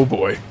 Oh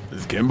boy,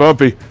 it's getting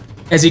bumpy.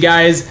 As you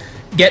guys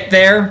get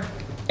there,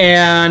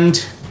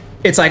 and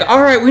it's like,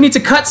 all right, we need to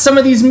cut some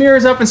of these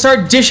mirrors up and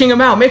start dishing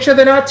them out. Make sure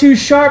they're not too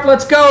sharp.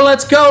 Let's go,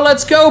 let's go,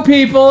 let's go,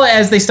 people.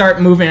 As they start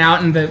moving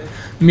out and the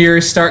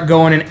mirrors start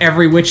going in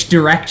every which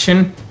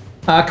direction.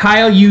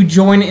 Kyle, you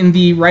join in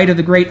the Rite of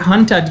the Great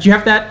Hunt. Did you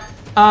have that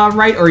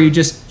right, or are you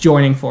just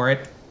joining for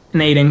it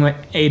and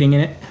aiding in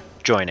it?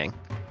 Joining.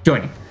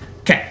 Joining.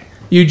 Okay.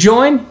 You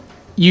join.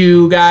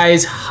 You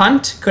guys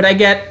hunt. Could I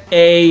get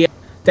a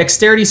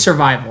dexterity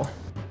survival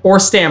or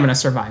stamina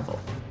survival?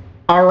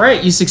 All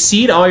right, you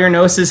succeed. All your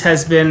gnosis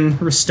has been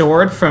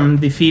restored from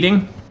the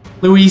feeding.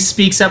 Louis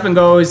speaks up and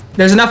goes,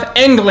 there's enough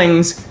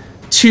Englings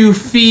to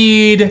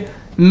feed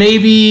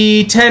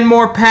maybe 10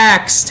 more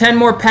packs. 10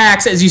 more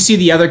packs, as you see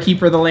the other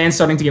keeper of the land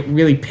starting to get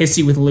really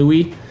pissy with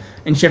Louis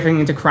and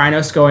shifting into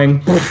Krynos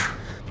going,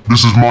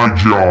 This is my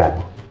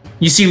job.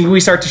 You see Louis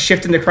start to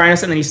shift into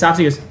Krynos, and then he stops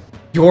and he goes,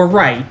 "You're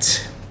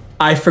right.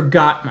 I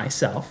forgot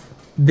myself.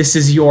 This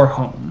is your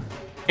home."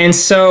 And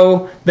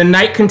so the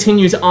night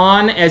continues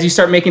on as you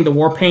start making the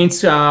war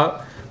paints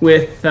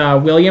with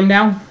William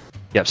now.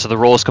 Yep, so the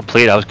roll is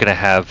complete. I was going to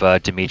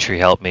have Dimitri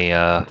help me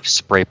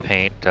spray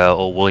paint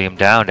old William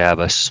down to have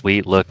a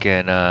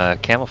sweet-looking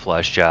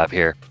camouflage job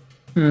here.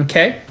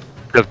 Okay.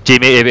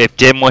 If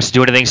Dim wants to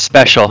do anything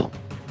special,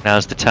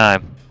 now's the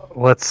time.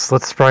 Let's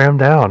spray him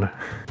down.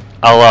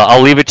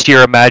 I'll leave it to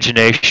your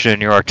imagination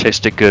and your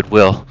artistic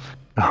goodwill.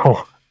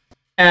 Oh.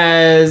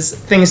 As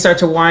things start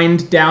to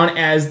wind down,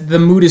 as the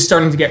mood is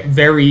starting to get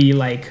very,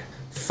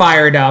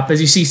 fired up, as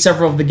you see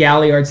several of the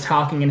Galliards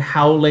talking and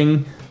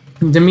howling.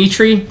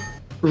 Dimitri,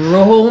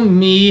 roll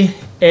me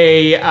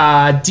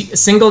a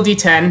single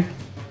D10.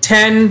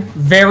 10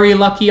 very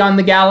lucky on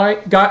the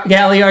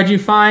Galliard you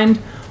find.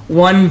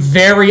 1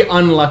 very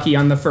unlucky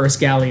on the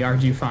first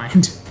Galliard you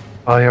find.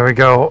 Oh, here we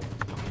go.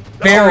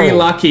 Very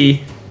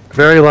lucky.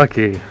 Very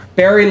lucky.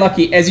 Very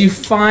lucky. As you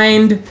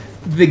find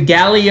the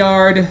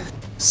Galliard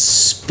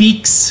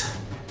speaks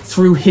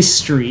through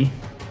history.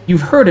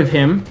 You've heard of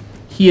him.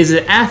 He is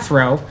an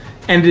Athro,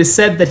 and it is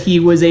said that he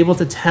was able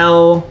to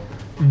tell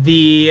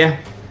the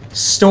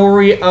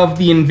story of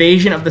the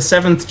invasion of the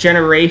 7th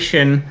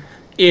generation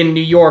in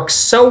New York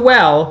so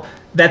well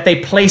that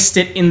they placed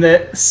it in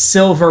the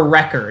silver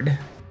record.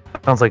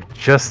 Sounds like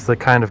just the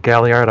kind of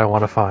Galliard I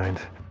want to find.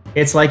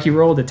 It's like you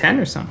rolled a 10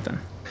 or something.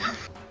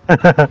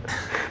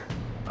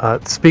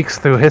 It speaks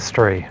through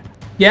history.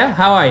 Yeah,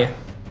 how are you?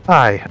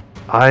 Hi.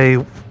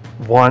 I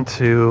want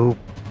to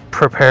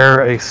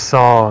prepare a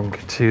song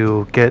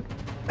to get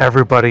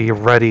everybody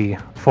ready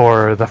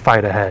for the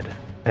fight ahead,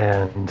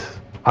 and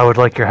I would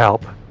like your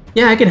help.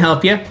 Yeah, I can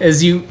help you.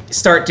 As you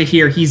start to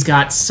hear, he's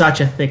got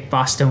such a thick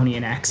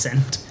Bostonian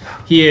accent.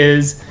 He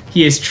is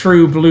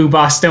true blue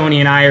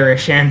Bostonian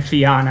Irish and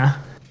Fianna.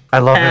 I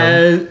love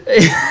him.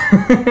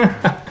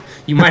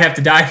 You might have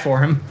to die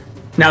for him,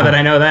 now that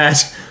I know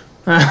that.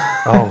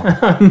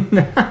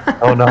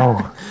 Oh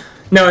no.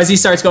 No, as he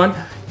starts going,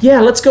 yeah,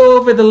 let's go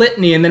over the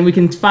litany and then we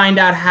can find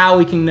out how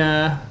we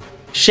can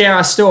share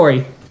our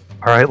story.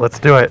 All right, let's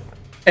do it.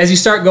 As you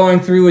start going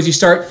through, as you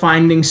start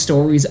finding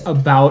stories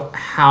about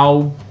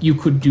how you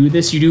could do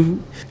this,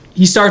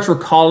 he starts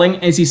recalling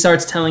as he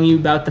starts telling you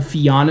about the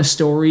Fianna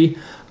story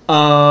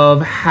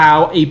of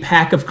how a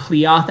pack of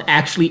Cleoth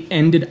actually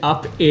ended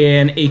up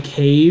in a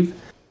cave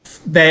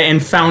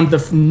and found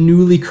the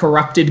newly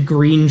corrupted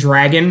green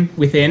dragon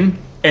within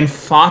and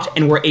fought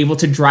and were able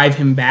to drive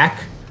him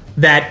back.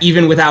 That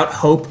even without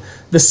hope,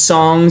 the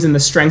songs and the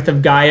strength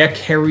of Gaia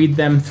carried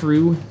them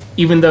through.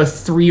 Even though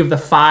 3 of the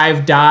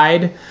 5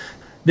 died,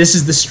 this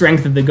is the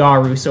strength of the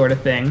Garu sort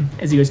of thing.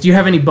 As he goes, do you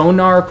have any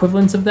Bonar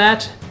equivalents of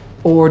that?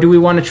 Or do we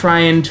want to try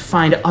and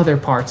find other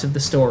parts of the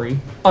story?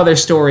 Other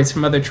stories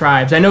from other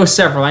tribes? I know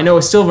several. I know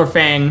a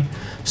Silverfang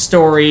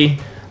story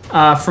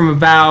from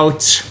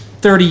about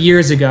 30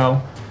 years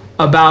ago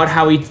about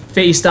how he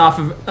faced off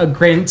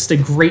against a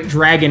great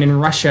dragon in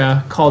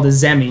Russia called a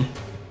Zemi.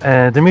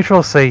 And Dimitri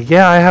will say,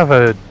 yeah, I have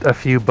a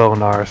few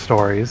Bonar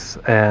stories,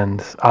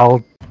 and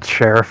I'll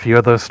share a few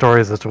of those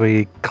stories as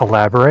we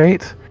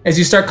collaborate. As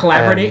you start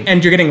collaborating,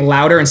 and you're getting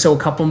louder, and so a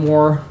couple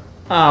more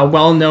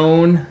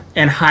well-known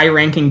and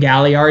high-ranking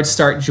Galliards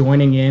start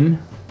joining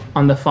in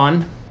on the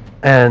fun.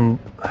 And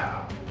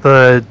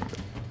the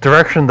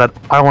direction that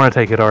I want to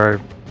take it,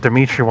 or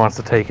Dimitri wants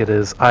to take it,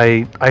 is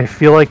I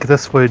feel like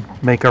this would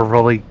make a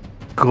really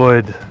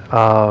good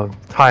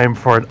time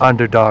for an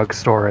underdog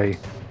story,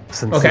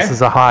 since this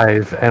is a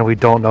hive and we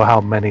don't know how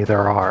many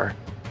there are.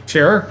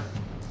 Sure.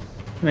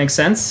 Makes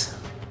sense.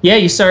 Yeah,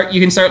 you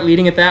can start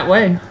leading it that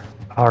way.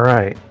 All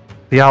right.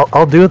 Yeah,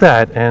 I'll do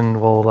that, and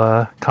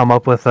we'll come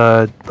up with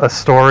a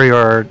story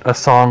or a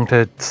song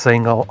to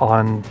sing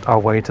on our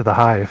way to the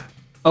hive.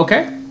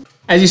 Okay.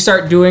 As you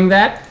start doing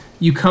that,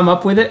 you come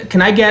up with it.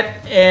 Can I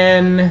get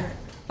a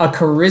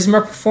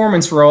charisma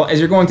performance roll as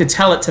you're going to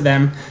tell it to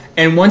them?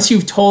 And once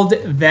you've told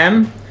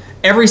them,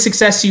 every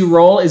success you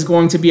roll is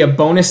going to be a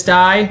bonus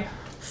die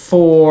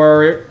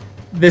for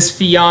this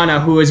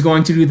Fianna who is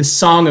going to do the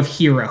Song of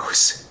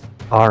Heroes.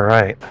 All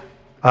right.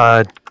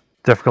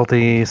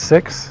 Difficulty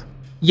 6?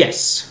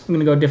 Yes, I'm going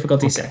to go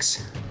difficulty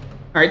 6.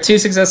 All right, 2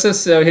 successes,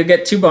 so he'll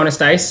get 2 bonus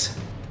dice.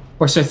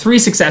 Or so 3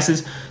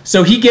 successes.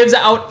 So he gives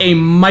out a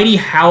mighty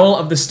howl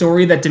of the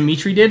story that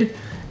Dimitri did,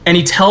 and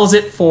he tells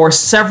it for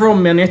several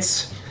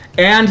minutes,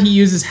 and he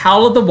uses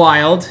Howl of the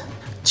Wild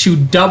to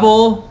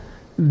double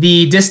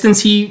the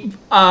distance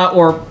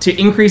or to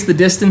increase the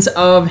distance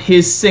of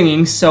his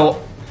singing, so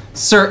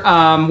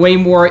way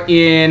more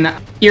in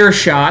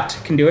earshot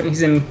can do it, and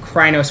he's in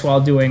Krynos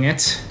while doing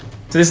it.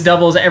 So this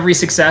doubles every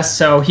success,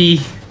 so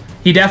he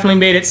definitely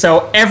made it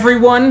so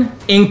everyone,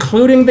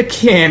 including the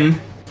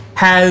kin,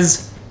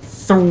 has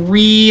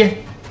 3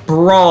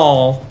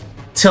 brawl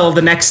till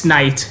the next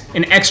night,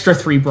 an extra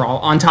 3 brawl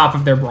on top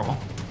of their brawl.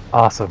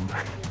 Awesome.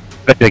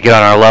 Better get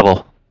on our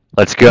level.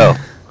 Let's go.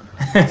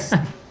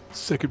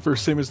 Second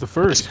verse, same as the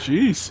first.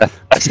 Jeez.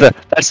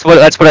 That's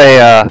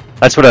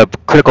what a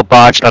critical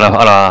botch on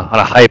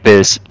a hype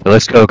is.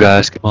 Let's go,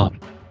 guys. Come on.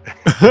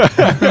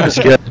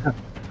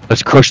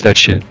 Let's crush that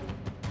shit.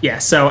 Yeah,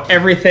 so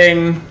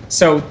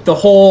the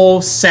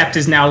whole sept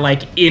is now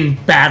like in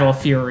battle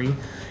fury.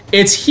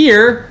 It's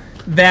here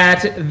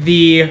that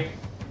the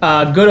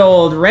good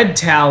old Red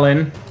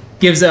Talon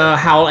gives a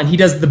howl, and he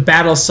does the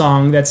battle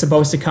song that's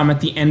supposed to come at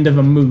the end of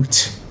a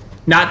moot,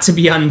 not to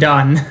be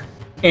undone.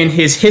 In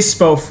his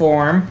Hispo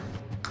form,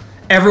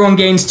 everyone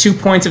gains 2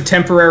 points of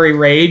temporary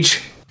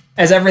rage.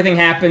 As everything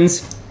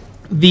happens,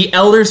 the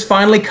elders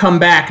finally come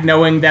back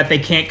knowing that they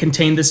can't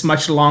contain this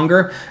much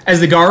longer, as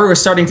the Garu is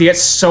starting to get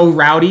so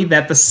rowdy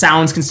that the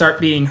sounds can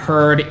start being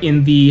heard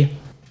in the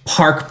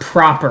park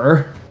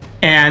proper.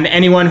 And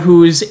anyone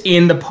who's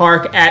in the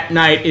park at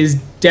night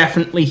is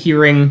definitely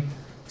hearing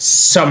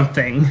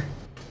something.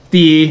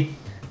 The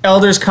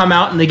elders come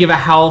out and they give a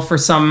howl for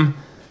some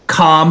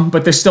calm,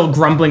 but they're still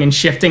grumbling and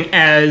shifting,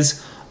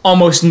 as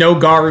almost no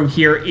Garu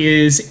here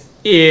is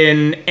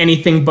in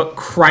anything but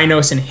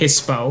Krynos and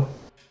Hispo,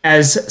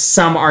 as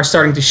some are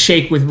starting to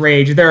shake with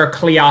rage. There are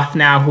Cleoth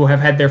now who have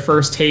had their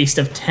first taste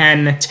of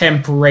 10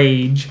 temp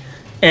rage,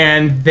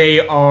 and they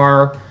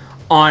are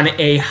on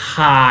a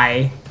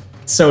high,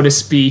 so to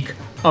speak,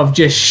 of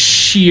just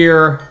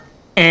sheer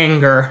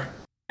anger.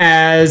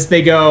 As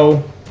they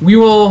go, we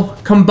will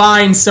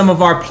combine some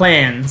of our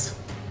plans.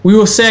 We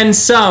will send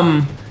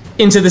some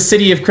into the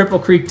city of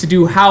Cripple Creek to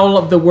do Howl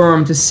of the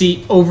Worm to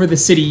see over the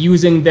city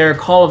using their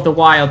Call of the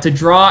Wild to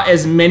draw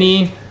as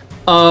many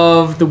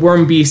of the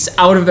worm beasts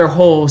out of their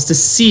holes to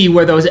see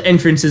where those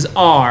entrances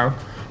are.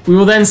 We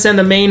will then send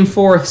the main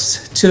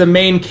force to the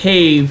main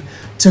cave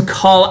to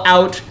call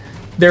out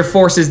their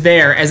forces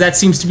there, as that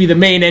seems to be the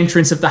main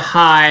entrance of the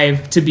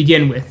hive to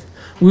begin with.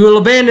 We will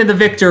abandon the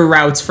Victor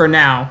routes for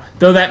now,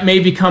 though that may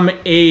become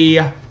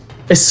a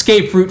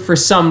escape route for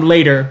some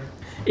later.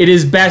 It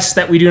is best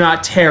that we do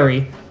not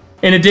tarry.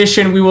 In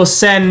addition, we will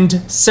send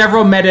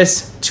several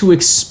metis to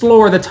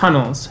explore the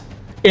tunnels,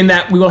 in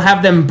that we will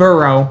have them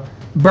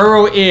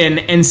burrow in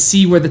and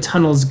see where the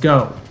tunnels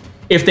go.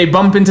 If they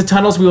bump into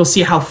tunnels, we will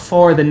see how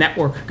far the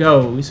network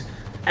goes,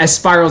 as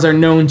spirals are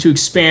known to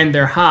expand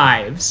their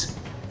hives.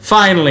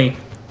 Finally,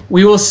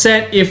 we will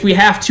set, if we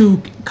have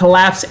to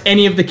collapse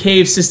any of the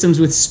cave systems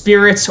with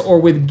spirits or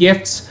with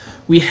gifts,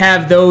 we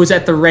have those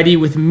at the ready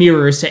with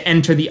mirrors to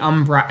enter the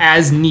Umbra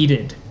as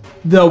needed.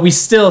 Though we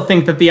still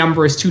think that the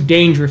Umbra is too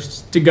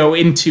dangerous to go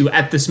into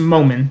at this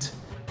moment,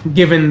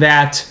 given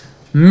that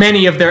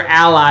many of their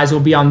allies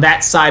will be on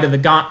that side of the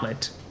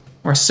gauntlet,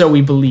 or so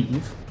we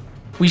believe.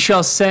 We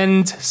shall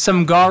send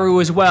some Garu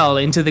as well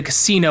into the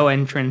casino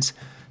entrance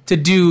to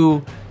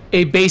do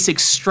a basic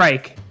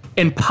strike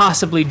and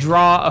possibly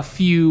draw a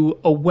few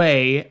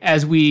away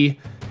as we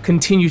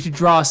continue to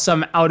draw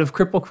some out of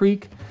Cripple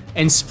Creek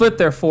and split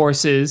their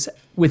forces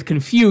with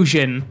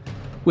confusion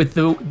with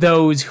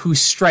those who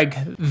strike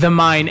the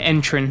mine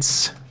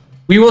entrance.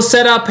 We will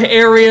set up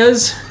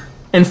areas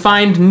and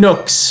find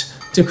nooks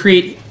to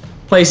create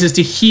places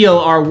to heal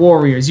our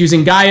warriors,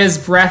 using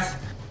Gaia's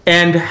breath,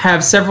 and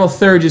have several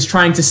Thurges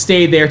trying to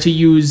stay there to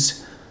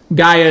use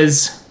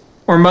Gaia's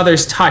or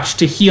Mother's touch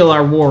to heal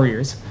our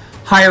warriors.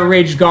 Higher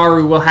Rage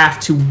Garu will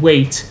have to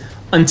wait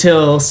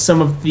until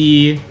some of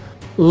the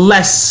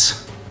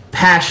less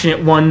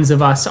passionate ones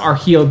of us are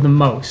healed the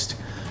most.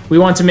 We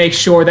want to make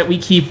sure that we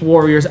keep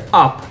warriors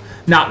up,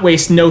 not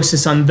waste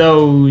Gnosis on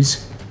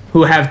those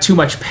who have too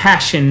much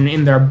passion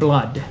in their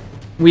blood.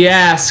 We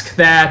ask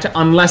that,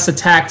 unless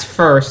attacked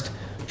first,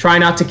 try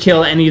not to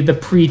kill any of the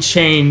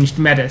pre-changed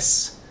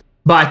metis.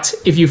 But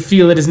if you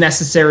feel it is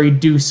necessary,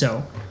 do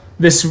so.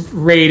 This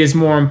raid is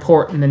more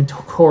important than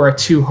Cora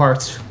Two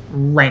Hearts'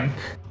 rank.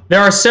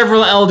 There are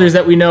several elders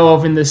that we know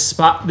of in this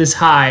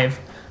hive.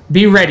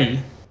 Be ready.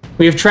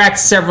 We have tracked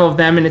several of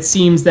them, and it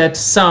seems that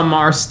some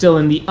are still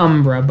in the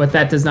Umbra, but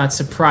that does not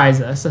surprise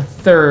us. A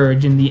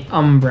Thurge in the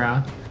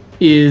Umbra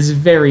is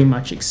very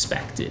much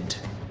expected.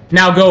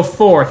 Now go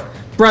forth,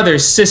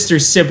 brothers,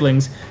 sisters,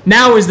 siblings.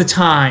 Now is the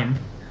time.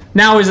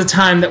 Now is the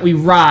time that we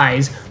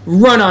rise.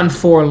 Run on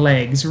 4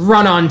 legs.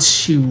 Run on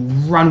 2.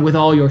 Run with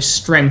all your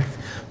strength.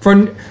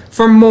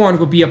 For morn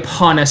will be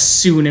upon us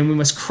soon, and we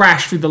must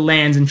crash through the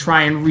lands and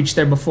try and reach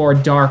there before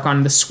dark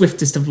on the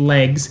swiftest of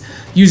legs,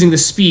 using the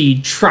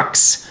speed,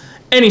 trucks,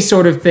 any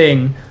sort of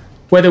thing,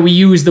 whether we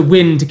use the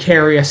wind to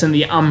carry us in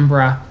the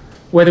Umbra,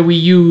 whether we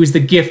use the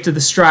gift of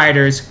the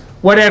Striders,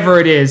 whatever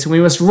it is,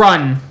 we must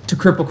run to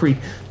Cripple Creek,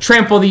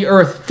 trample the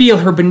earth, feel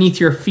her beneath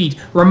your feet,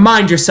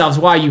 remind yourselves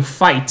why you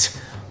fight,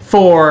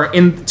 for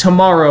in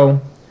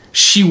tomorrow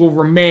she will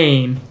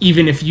remain,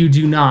 even if you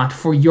do not,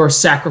 for your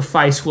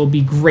sacrifice will be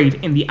great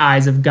in the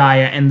eyes of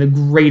Gaia, and the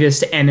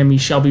greatest enemy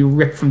shall be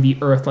ripped from the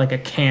earth like a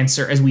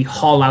cancer as we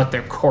haul out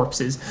their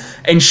corpses,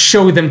 and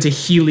show them to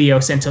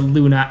Helios and to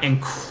Luna,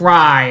 and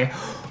cry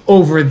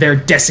over their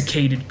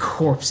desiccated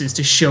corpses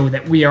to show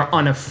that we are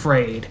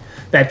unafraid,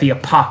 that the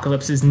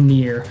apocalypse is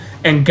near,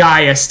 and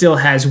Gaia still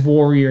has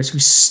warriors who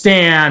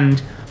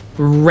stand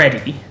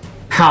ready.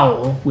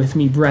 Howl with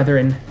me,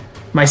 brethren.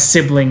 my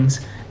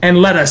siblings,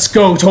 and let us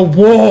go to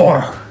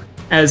war.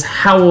 As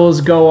howls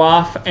go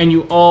off and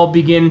you all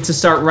begin to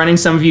start running,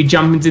 some of you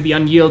jump into the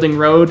unyielding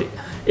road.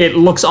 It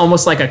looks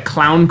almost like a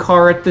clown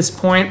car at this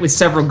point, with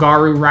several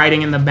Garu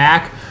riding in the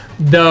back,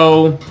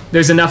 though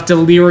there's enough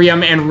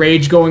delirium and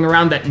rage going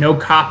around that no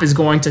cop is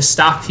going to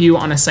stop you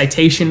on a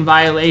citation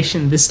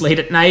violation this late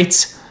at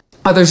night.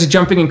 Others are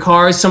jumping in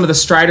cars. Some of the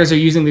Striders are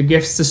using the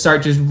gifts to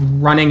start just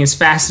running as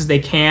fast as they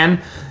can.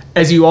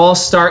 As you all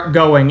start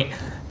going,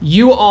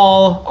 you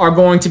all are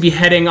going to be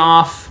heading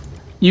off.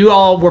 You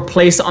all were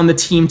placed on the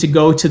team to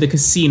go to the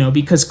casino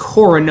because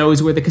Cora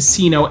knows where the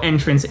casino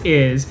entrance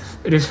is.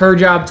 It is her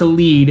job to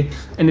lead,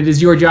 and it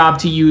is your job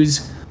to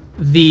use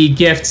the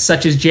gifts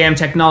such as jam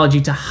technology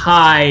to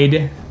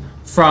hide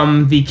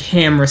from the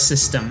camera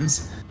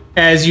systems.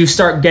 As you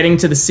start getting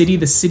to the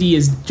city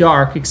is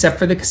dark except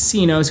for the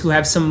casinos who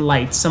have some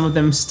lights, some of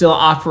them still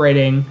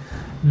operating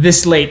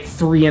this late,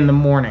 3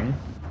 in.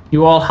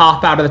 You all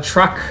hop out of the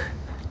truck,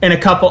 and a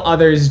couple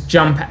others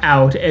jump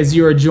out as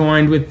you are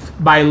joined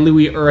by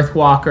Louis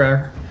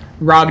Earthwalker,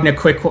 Ragna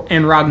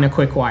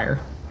Quickwire,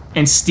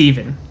 and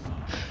Steven.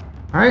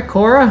 All right,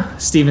 Cora,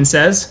 Steven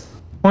says.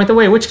 Point the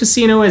way. Which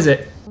casino is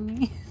it?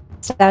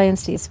 Stallion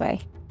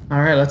Steesway. All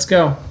right, let's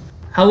go.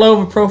 How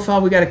low of a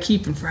profile we got to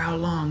keep and for how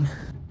long?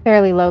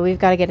 Fairly low. We've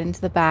got to get into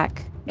the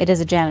back. It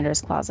is a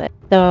janitor's closet.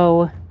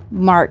 Though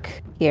Mark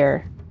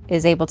here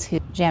is able to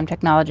jam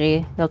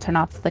technology, he'll turn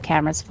off the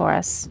cameras for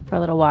us for a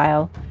little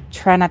while.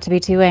 Try not to be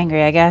too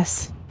angry, I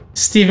guess.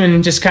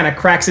 Steven just kind of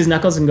cracks his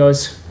knuckles and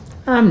goes,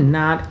 I'm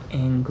not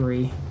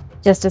angry.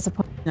 Just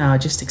disappointed. No,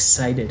 just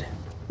excited.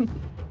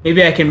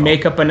 Maybe I can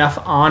make up enough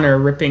honor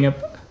ripping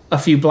up a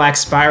few black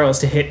spirals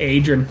to hit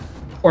Adrian.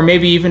 Or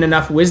maybe even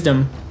enough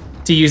wisdom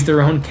to use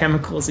their own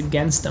chemicals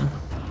against him.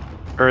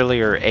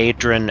 Earlier,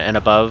 Adrian and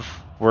above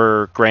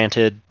were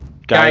granted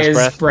Gaia's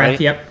breath, right?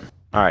 Yep.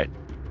 All right.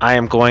 I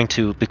am going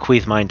to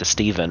bequeath mine to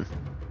Steven.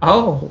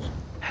 Oh.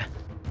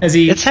 As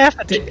he... It's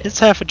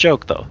half a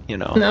joke, though, you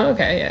know. No,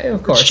 okay, yeah,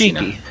 of course. It's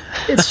cheeky. You know.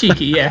 It's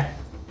cheeky, yeah.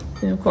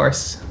 Yeah, of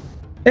course.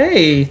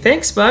 Hey,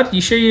 thanks, bud.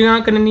 You sure you're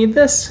not going to need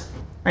this?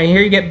 I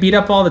hear you get beat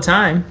up all the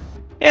time.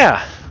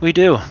 Yeah, we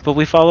do, but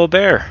we follow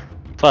Bear.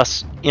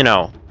 Plus, you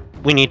know,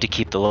 we need to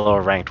keep the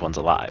lower-ranked ones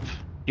alive.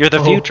 You're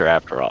the future,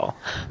 after all.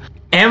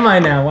 Am I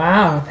now?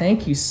 Wow,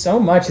 thank you so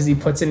much, as he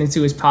puts it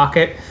into his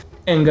pocket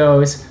and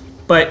goes,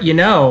 but, you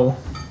know,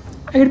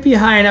 I could be a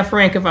high enough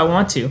rank if I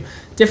want to.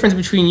 Difference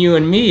between you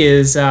and me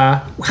is,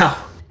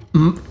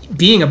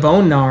 being a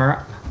bone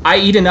gnar, I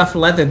eat enough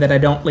leather that I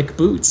don't lick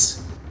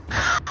boots.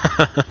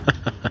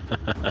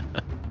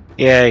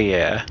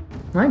 Yeah.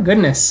 My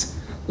goodness.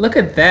 Look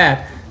at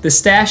that. The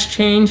stash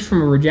changed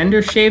from a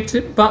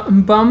Regender-shaped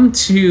bum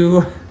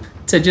to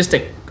just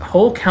a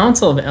whole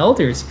council of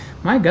elders.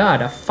 My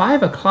god, a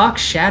 5 o'clock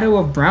shadow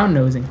of brown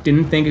nosing.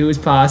 Didn't think it was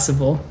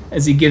possible,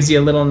 as he gives you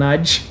a little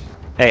nudge.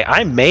 Hey,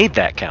 I made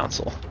that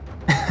council.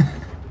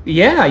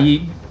 Yeah,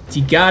 you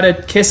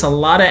gotta kiss a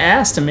lot of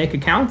ass to make a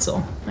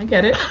council. I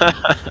get it.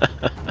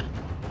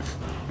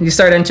 You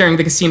start entering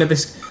the casino.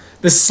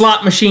 The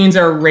slot machines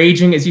are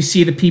raging as you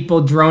see the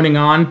people droning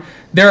on.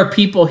 There are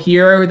people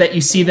here that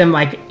you see them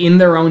like in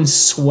their own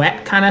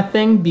sweat kind of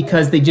thing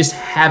because they just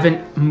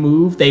haven't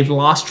moved. They've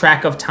lost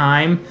track of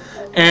time.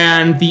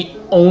 And the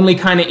only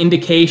kind of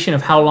indication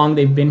of how long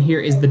they've been here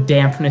is the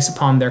dampness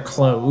upon their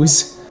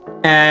clothes.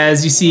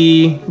 As you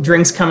see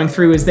drinks coming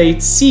through, as they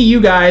see you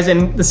guys,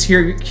 and the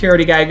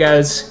security guy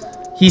goes,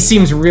 he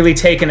seems really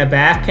taken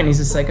aback, and he's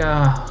just like,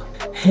 oh,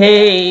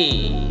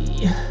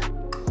 hey,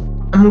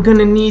 I'm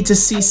gonna need to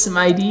see some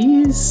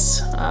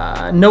IDs.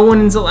 No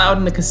one's allowed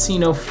in the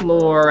casino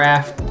floor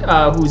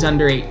who's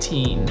under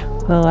 18.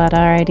 Pull out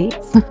our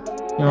IDs.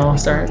 You know,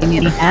 start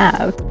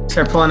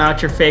pulling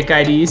out your fake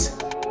IDs.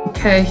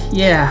 Okay,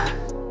 yeah.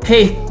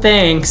 Hey,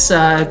 thanks.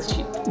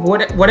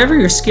 Whatever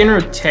your skin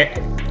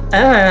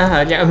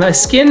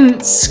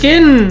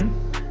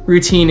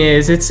routine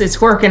is,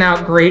 it's working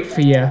out great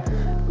for you.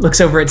 Looks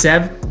over at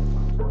Zeb.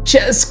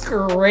 Just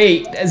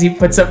great, as he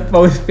puts up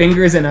both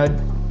fingers in a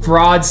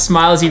broad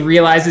smile as he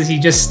realizes he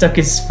just stuck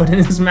his foot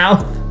in his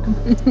mouth.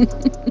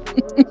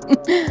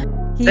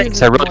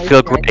 Thanks, I really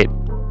feel great.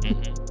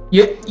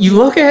 You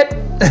look at...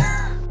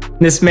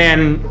 This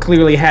man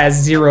clearly has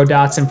 0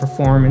 dots in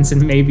performance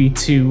and maybe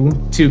 2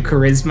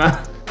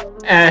 charisma.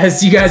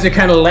 As you guys are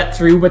kind of let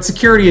through, but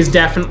security is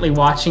definitely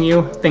watching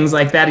you. Things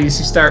like that as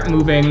you start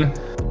moving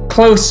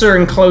closer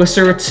and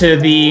closer to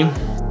the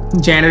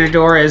janitor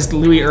door as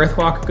Louis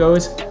Earthwalker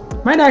goes.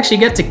 Might actually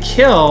get to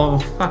kill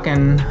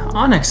fucking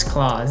Onyx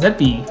Claws. That'd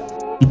be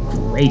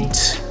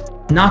great.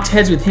 Knocked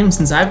heads with him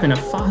since I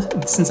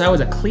was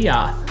a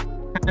Cleoth.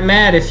 Kinda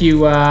mad if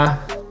you,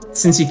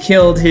 since you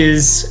killed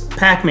his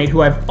packmate,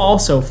 who I've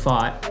also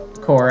fought,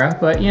 Cora,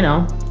 but you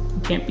know,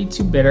 you can't be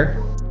too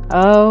bitter.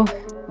 Oh,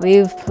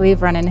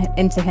 we've run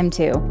into him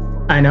too.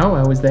 I know,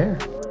 I was there.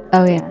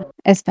 Oh yeah,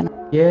 it's been...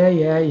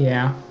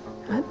 Yeah.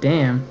 God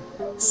damn.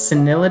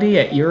 Senility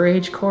at your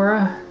age,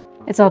 Cora?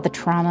 It's all the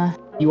trauma.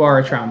 You are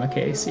a trauma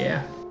case,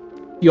 yeah.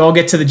 You all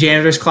get to the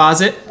janitor's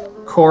closet.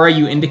 Cora,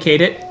 you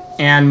indicate it,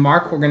 And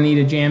Mark, we're gonna need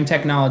a jam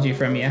technology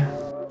from you.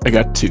 I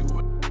got 2.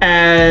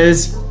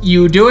 As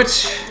you do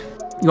it,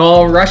 you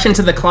all rush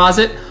into the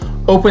closet,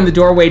 open the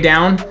doorway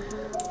down,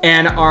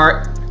 and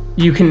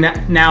you can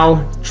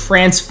now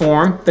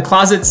transform. The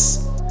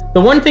closet's... The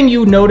one thing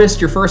you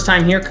noticed your first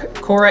time here,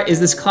 Cora, is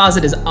this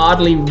closet is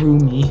oddly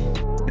roomy.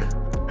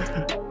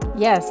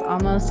 Yes,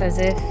 almost as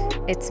if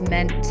it's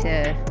meant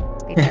to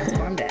be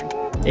transformed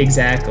in.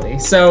 Exactly.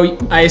 So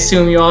I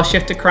assume you all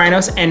shift to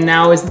Krynos, and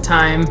now is the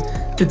time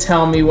to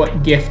tell me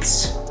what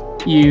gifts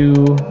you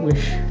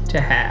wish to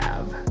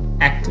have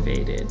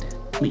activated,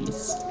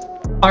 please.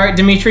 All right,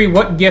 Dimitri,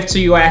 what gifts are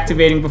you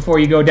activating before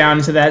you go down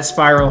into that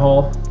spiral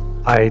hole?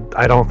 I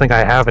don't think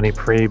I have any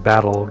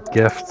pre-battle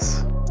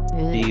gifts.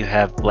 Do you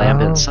have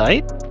Lambent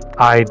Sight?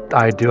 I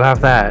do have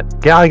that.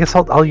 Yeah, I guess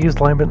I'll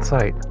use Lambent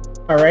Sight.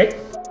 All right,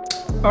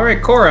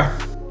 Cora.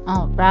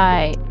 All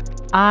right.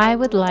 I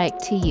would like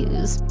to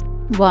use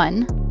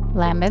 1,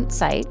 Lambent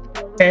Sight.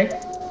 Okay.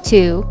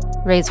 2,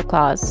 Razor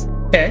Claws.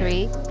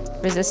 Okay.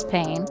 3, Resist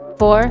Pain.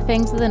 4,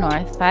 Fangs of the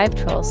North. 5,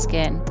 Troll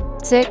Skin.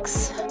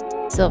 6,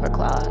 Silver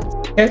Claws.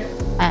 Okay.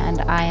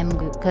 And I am,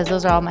 because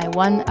those are all my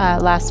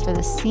last for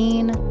the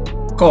scene.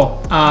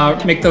 Cool.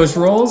 Make those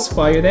rolls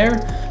while you're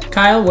there.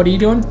 Kyle, what are you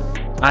doing?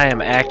 I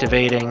am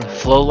activating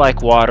Flow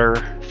Like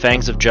Water,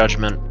 Fangs of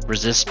Judgment,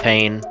 Resist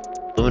Pain,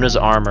 Luna's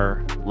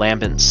Armor,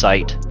 Lambent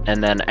Sight,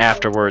 and then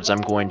afterwards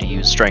I'm going to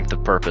use Strength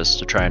of Purpose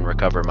to try and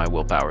recover my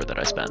willpower that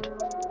I spent.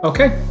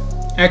 Okay.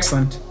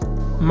 Excellent.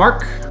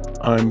 Mark?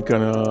 I'm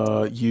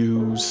gonna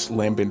use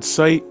Lambent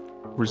Sight,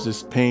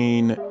 Resist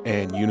Pain,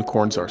 and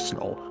Unicorn's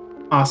Arsenal.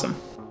 Awesome.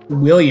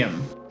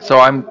 William? So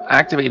I'm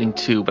activating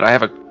 2, but I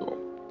have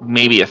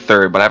maybe a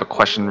third, but I have a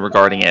question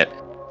regarding it.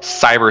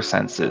 Cyber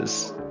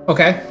senses.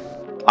 Okay.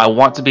 I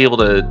want to be able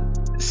to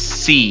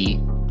see,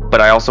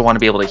 but I also want to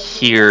be able to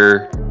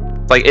hear.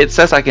 Like, it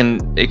says I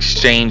can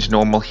exchange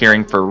normal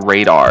hearing for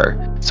radar,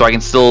 so I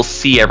can still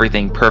see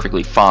everything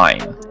perfectly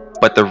fine.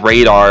 But the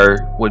radar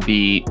would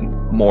be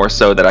more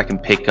so that I can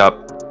pick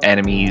up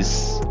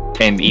enemies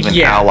and even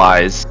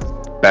allies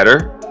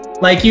better.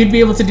 Like, you'd be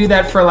able to do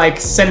that for, like,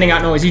 sending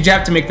out noise. You'd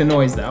have to make the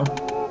noise, though.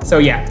 So,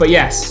 yeah. But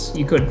yes,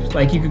 you could.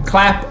 Like, you could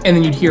clap, and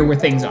then you'd hear where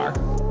things are.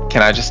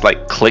 Can I just,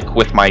 like, click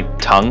with my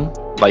tongue?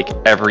 Like,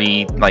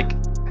 every, like,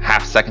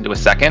 half second to a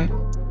second?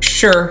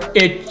 Sure.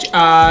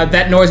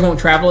 That noise won't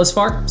travel as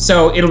far,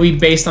 so it'll be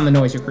based on the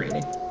noise you're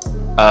creating.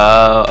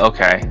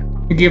 Okay.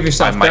 You give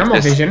yourself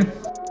thermal vision.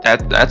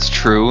 That's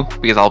true,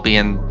 because I'll be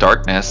in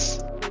darkness.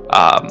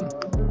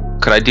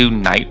 Could I do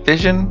night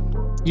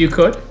vision? You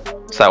could.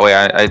 So that way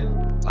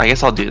I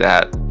guess I'll do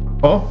that.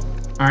 Cool.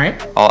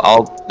 Alright.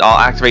 I'll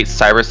activate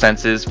cyber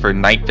senses for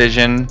night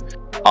vision.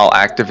 I'll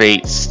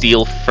activate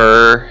steel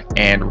fur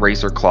and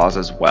razor claws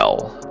as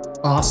well.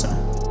 Awesome.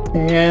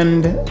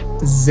 And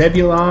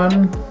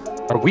Zebulon?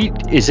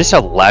 Is this a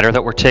ladder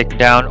that we're taking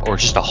down, or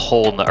just a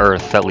hole in the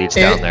earth that leads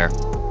down there?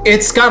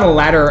 It's got a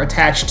ladder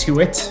attached to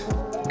it,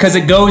 because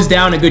it goes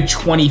down a good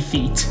 20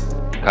 feet.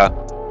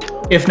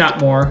 If not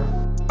more.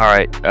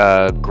 Alright,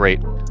 great.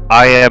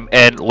 I am,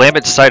 and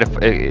Lambent Sight,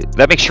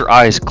 that makes your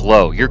eyes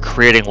glow. You're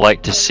creating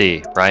light to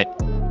see, right?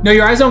 No,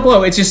 your eyes don't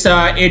glow. It's just,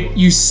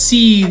 you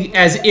see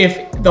as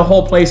if the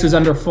whole place was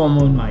under full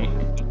moonlight.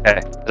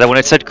 Okay. Then when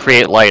it said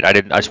create light, I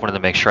just wanted to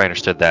make sure I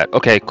understood that.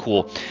 Okay,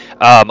 cool.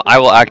 I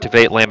will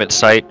activate Lambent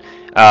Sight.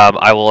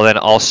 I will then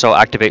also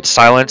activate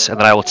Silence, and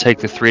then I will take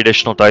the 3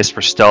 additional dice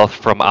for stealth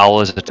from Owl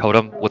as a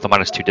totem with a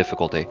 -2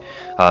 difficulty.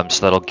 So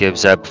that'll give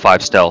Zeb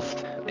 5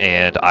 stealth,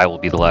 and I will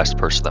be the last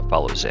person that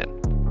follows in.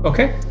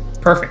 Okay,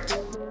 perfect.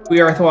 We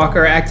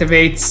Earthwalker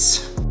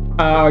activates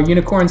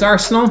Unicorn's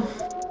Arsenal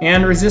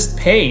and Resist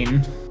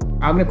Pain.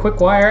 Agna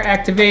Quickwire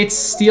activates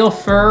Steel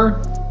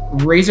Fur,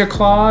 Razor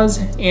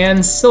Claws,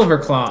 and Silver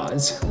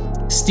Claws.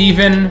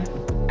 Steven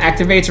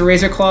activates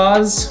Razor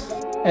Claws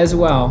as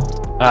well.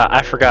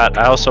 I forgot.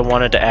 I also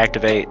wanted to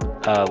activate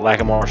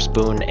Lackamorph's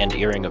Boon and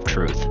Earring of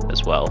Truth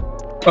as well.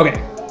 Okay.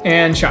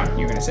 And Sean,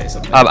 you're going to say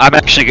something.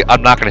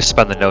 I'm not going to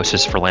spend the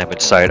Gnosis for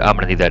Lambent Sight. I'm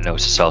going to need that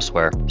Gnosis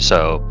elsewhere.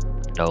 So,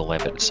 no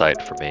Lambent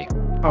Sight for me.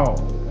 Oh.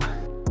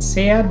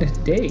 Sad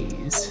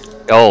days.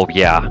 Oh,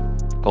 yeah.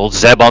 Old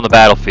Zeb on the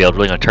battlefield,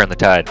 really going to turn the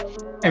tide.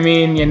 I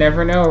mean, you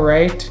never know,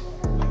 right?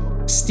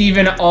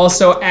 Steven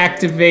also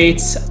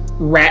activates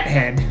Rat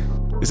Head.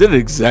 Is it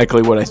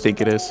exactly what I think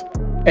it is?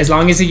 As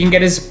long as he can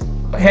get his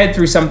head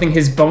through something,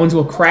 his bones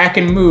will crack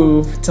and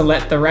move to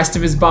let the rest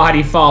of his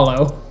body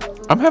follow.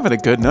 I'm having a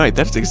good night.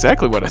 That's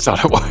exactly what I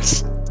thought it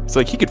was. It's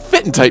like he could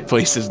fit in tight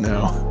places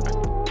now.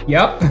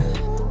 Yep.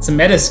 It's a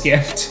Metis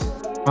gift.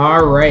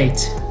 All right.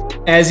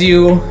 As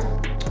you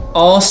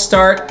all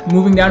start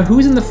moving down,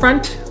 who's in the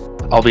front?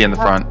 I'll be in the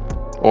front.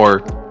 Or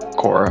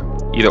Cora.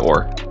 Either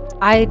or.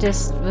 I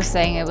just was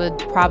saying it would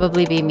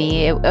probably be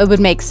me. It would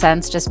make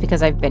sense just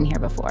because I've been here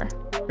before.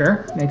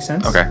 Sure, makes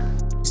sense. Okay.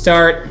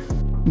 Start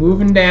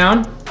moving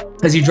down.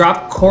 As you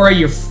drop Cora,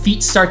 your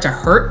feet start to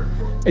hurt.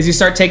 As you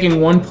start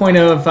taking 1 point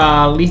of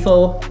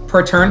lethal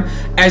per turn,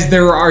 as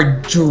there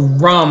are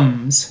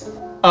drums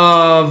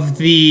of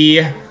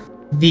the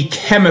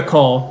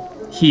chemical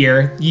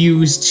here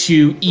used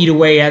to eat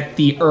away at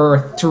the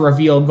earth to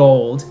reveal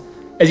gold,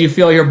 as you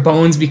feel your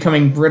bones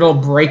becoming brittle,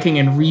 breaking,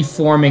 and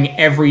reforming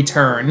every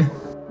turn.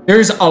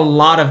 There's a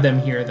lot of them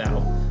here,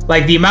 though.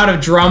 Like, the amount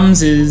of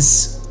drums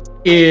is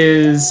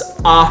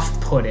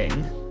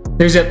off-putting.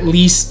 There's at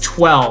least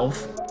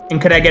 12.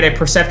 And could I get a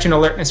perception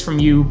alertness from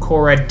you,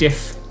 Cora,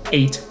 diff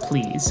 8,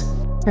 please?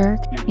 Sure.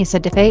 You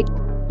said diff 8?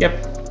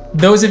 Yep.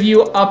 Those of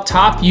you up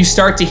top, you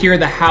start to hear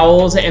the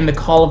howls and the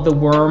call of the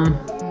worm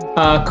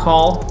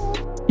call.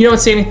 You don't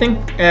see anything,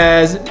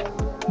 as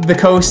the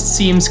coast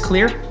seems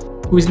clear.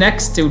 Who's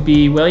next? It would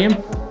be William,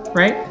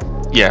 right?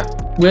 Yeah.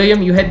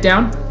 William, you head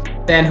down.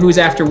 Then who's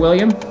after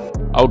William?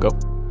 I'll go.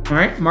 All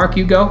right, Mark,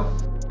 you go.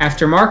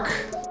 After Mark,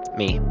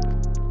 Me.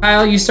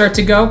 Kyle, you start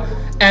to go.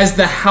 As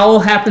the howl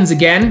happens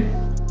again,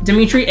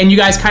 Dimitri, and you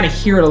guys kind of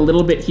hear it a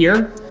little bit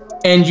here,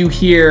 and you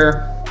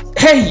hear,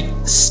 "Hey,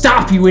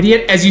 stop, you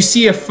idiot," as you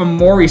see a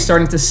Fomori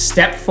starting to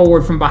step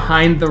forward from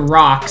behind the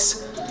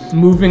rocks,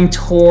 moving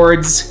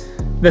towards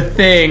the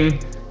thing,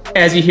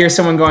 as you hear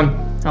someone going,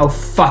 "Oh,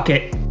 fuck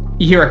it."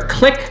 You hear a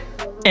click,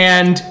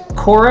 and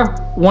Cora,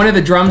 one of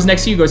the drums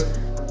next to you goes,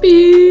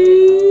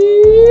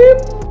 beep,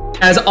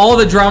 as all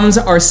the drums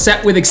are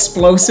set with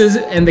explosives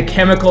and the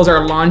chemicals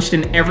are launched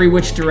in every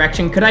which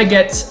direction. Could I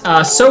get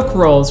soak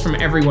rolls from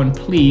everyone,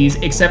 please,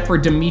 except for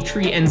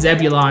Dimitri and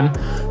Zebulon,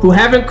 who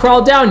haven't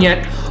crawled down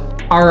yet?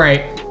 All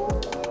right,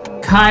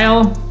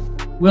 Kyle,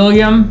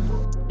 William,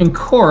 and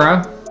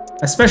Cora,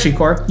 especially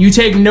Cora, you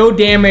take no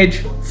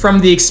damage from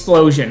the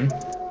explosion,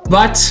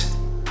 but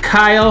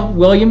Kyle,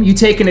 William, you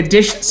take an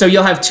addition, so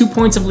you'll have 2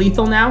 points of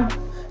lethal now,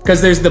 because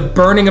there's the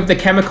burning of the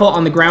chemical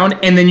on the ground,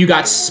 and then you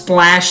got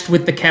splashed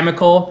with the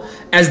chemical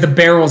as the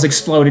barrels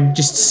exploded,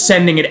 just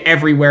sending it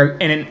everywhere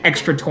in an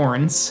extra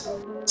torrents.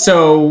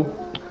 So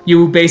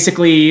you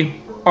basically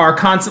are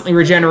constantly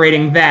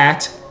regenerating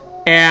that,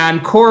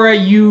 and Cora,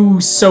 you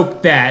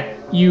soaked that.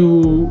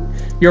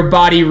 Your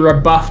body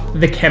rebuffed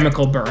the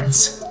chemical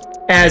burns.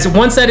 As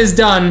once that is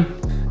done,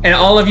 and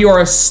all of you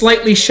are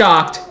slightly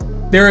shocked,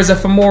 there is a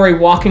Fomori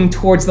walking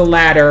towards the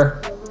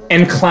ladder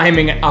and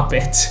climbing up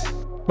it.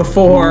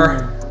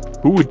 Before...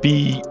 Who would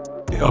be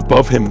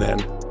above him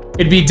then?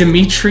 It'd be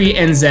Dimitri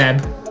and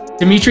Zeb.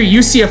 Dimitri,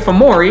 you see a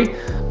Fomori,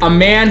 a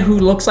man who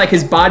looks like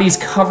his body's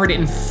covered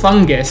in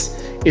fungus,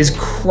 is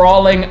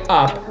crawling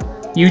up.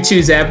 You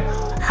too, Zeb.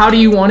 How do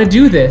you want to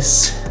do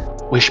this?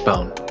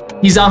 Wishbone.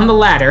 He's on the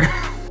ladder.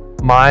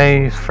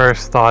 My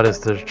first thought is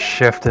to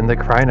shift into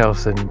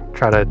Krynos and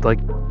try to,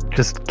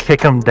 just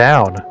kick him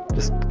down.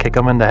 Just kick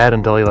him in the head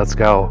until he lets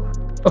go.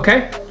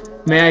 Okay.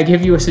 May I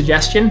give you a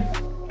suggestion?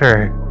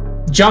 Sure.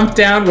 Jump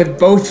down with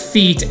both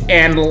feet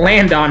and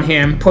land on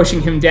him,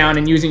 pushing him down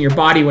and using your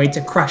body weight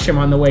to crush him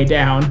on the way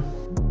down.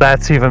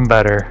 That's even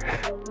better.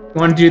 You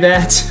want to do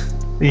that?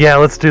 Yeah,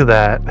 let's do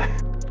that.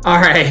 All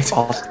right.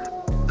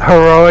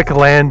 Heroic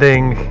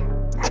landing,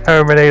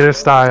 Terminator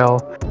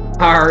style.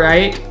 All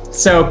right.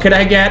 So could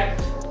I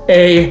get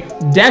a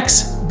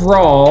Dex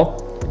Brawl,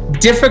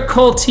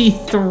 difficulty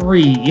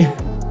 3?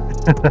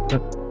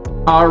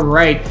 All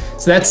right.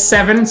 So that's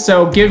 7.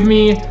 So give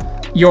me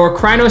your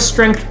Krynos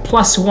strength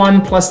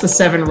 +1 plus the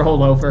 7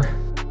 rollover,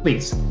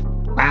 please.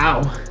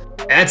 Wow.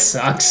 That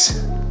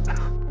sucks.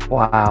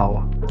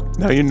 Wow.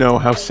 Now you know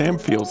how Sam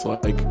feels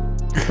like.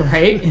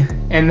 Right?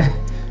 And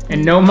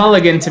no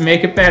mulligan to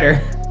make it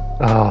better.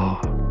 Oh.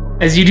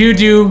 As you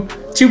do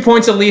 2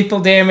 points of lethal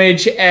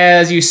damage,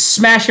 as you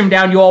smash him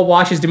down, you all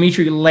watch as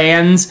Dimitri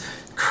lands,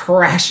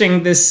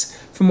 crashing this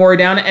Fomori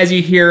down, as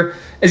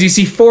you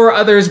see 4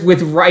 others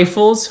with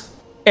rifles,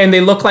 and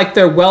they look like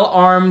they're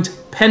well-armed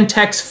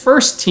Pentek's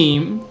first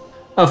team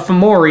of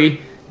Fomori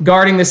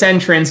guarding this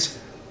entrance.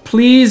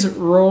 Please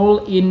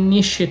roll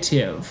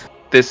initiative.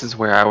 This is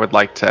where I would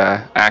like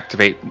to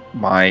activate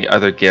my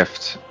other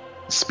gift,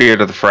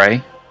 Spirit of the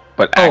Fray.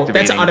 But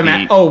That's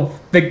automatic.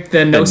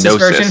 The Gnosis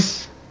version?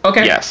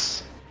 Okay.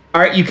 Yes.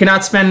 All right, you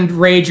cannot spend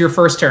Rage your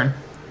first turn.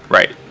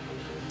 Right.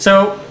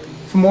 So,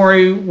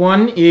 Fomori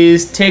 1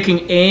 is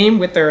taking aim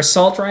with their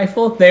assault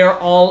rifle. They are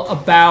all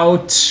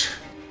about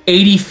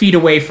 80 feet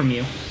away from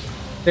you.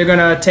 They're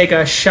gonna take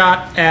a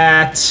shot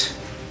at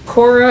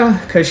Cora,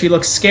 because she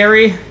looks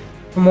scary.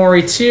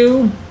 Fomori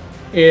 2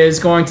 is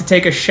going to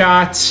take a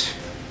shot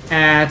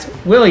at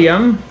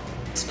William.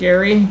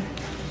 Scary.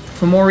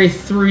 Fomori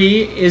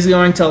 3 is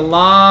going to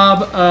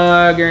lob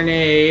a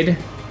grenade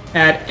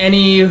at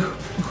any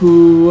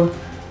who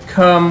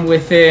come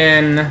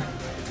within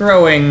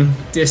throwing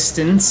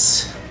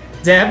distance.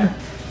 Zeb? Can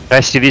I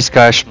see these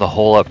guys from the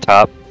hole up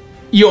top?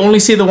 You only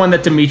see the one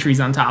that Dimitri's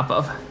on top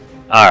of.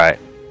 Alright.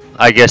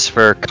 I guess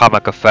for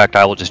comic effect,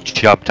 I will just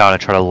jump down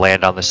and try to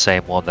land on the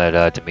same one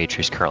that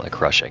Dimitri's currently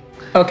crushing.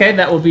 Okay,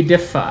 that will be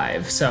diff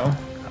 5, so...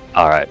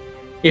 Alright.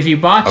 If you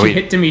botch, you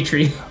hit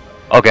Dimitri.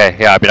 Okay,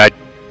 yeah,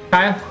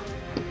 Kyle?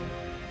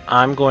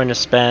 I'm going to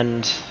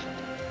spend...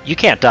 You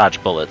can't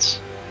dodge bullets,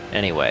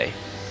 anyway.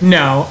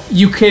 No,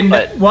 you can...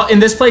 Well, in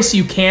this place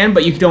you can,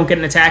 but you don't get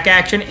an attack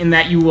action in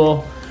that you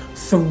will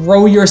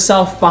throw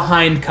yourself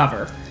behind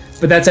cover.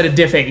 But that's at a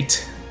diff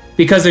 8.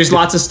 Because there's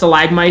lots of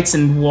stalagmites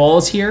and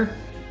walls here,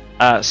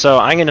 So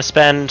I'm going to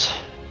spend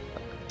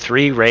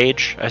 3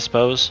 rage, I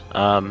suppose,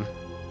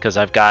 because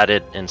I've got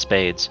it in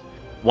spades.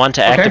 1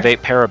 to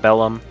activate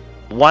Parabellum,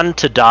 1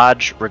 to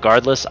dodge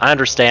regardless. I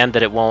understand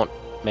that it won't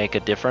make a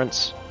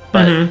difference,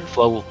 but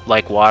flow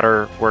like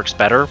water works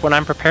better when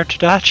I'm prepared to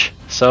dodge.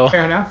 So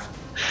Fair enough.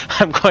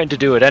 I'm going to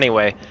do it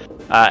anyway.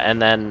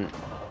 And then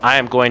I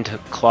am going to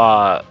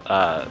claw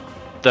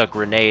the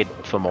grenade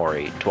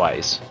Fomori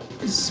twice.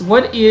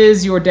 What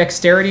is your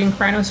dexterity in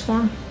Krynos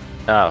form?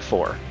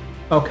 4.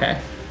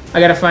 Okay. I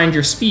gotta find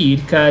your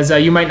speed, because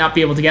you might not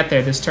be able to get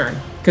there this turn,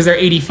 because they're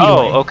 80 feet away.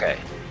 Oh, okay.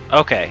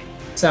 Okay.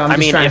 So I'm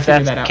just trying to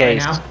figure that out right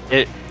now.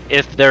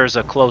 If there's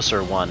a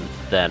closer one,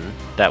 then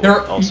that would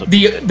also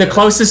be good. The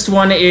closest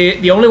one,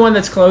 the only one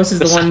that's close is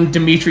the one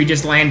Dimitri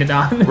just landed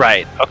on.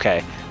 Right,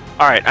 okay.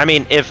 Alright, I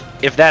mean, if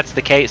that's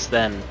the case,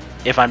 then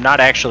if I'm not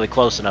actually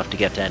close enough to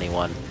get to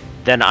anyone,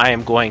 then I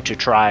am going to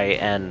try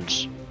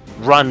and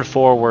run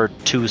forward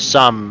to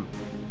some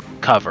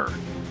cover,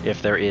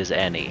 if there is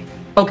any.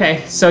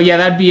 Okay, so yeah,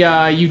 that'd be,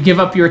 you give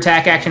up your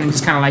attack action and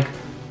just kind of like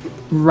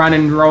run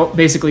and roll,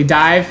 basically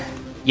dive?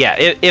 Yeah,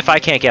 if I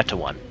can't get to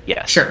one,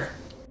 yes. Sure.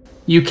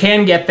 You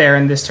can get there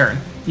in this turn.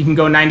 You can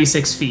go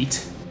 96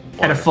 feet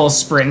at a full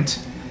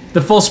sprint.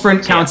 The full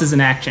sprint counts as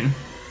an action.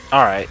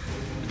 Alright,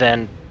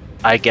 then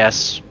I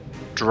guess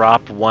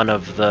drop one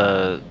of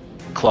the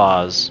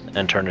claws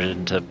and turn it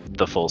into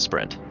the full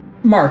sprint.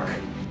 Mark.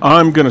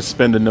 I'm going to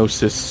spend a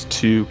Gnosis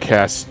to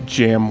cast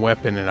Jam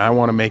Weapon, and I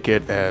want to make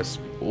it as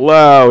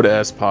loud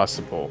as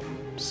possible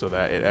so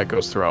that it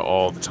echoes throughout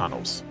all the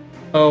tunnels.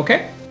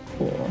 Okay.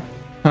 Cool.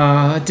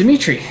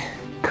 Dimitri.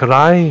 Could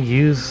I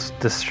use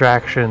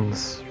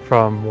distractions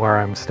from where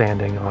I'm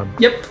standing on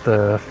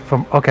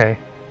okay.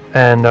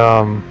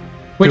 And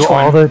Which do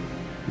one? all the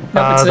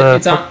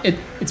No,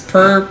 it's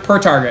per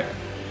target.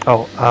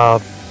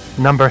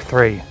 Number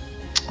 3.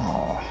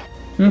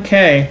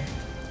 Okay.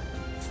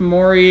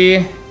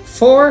 Fomori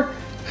 4.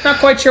 Not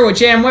quite sure what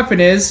jam weapon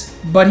is,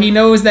 but he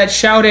knows that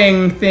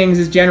shouting things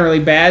is generally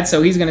bad,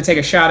 so he's going to take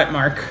a shot at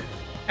Mark.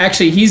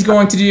 Actually, he's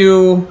going to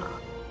do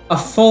a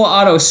full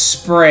auto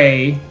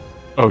spray.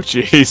 Oh,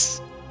 jeez.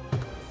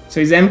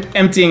 So he's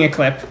emptying a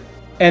clip.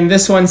 And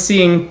this one,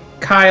 seeing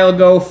Kyle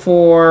go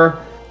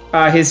for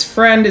his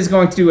friend, is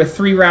going to do a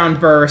 3-round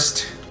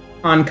burst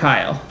on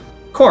Kyle.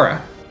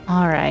 Cora.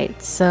 All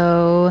right,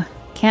 so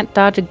can't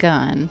dodge a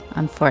gun,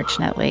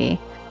 unfortunately.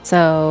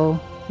 So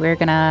we're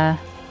gonna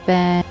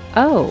spend...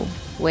 Oh,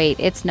 wait,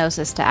 it's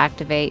Gnosis to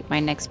activate my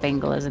next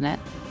bangle, isn't it?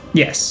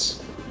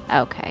 Yes.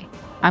 Okay.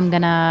 I'm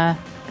gonna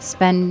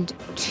spend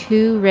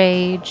 2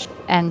 rage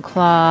and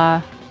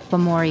claw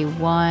Fomori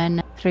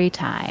 1 3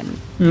 times.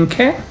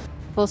 Okay.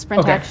 Full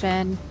sprint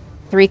action,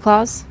 3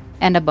 claws,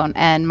 and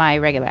and my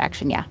regular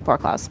action, 4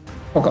 claws.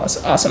 4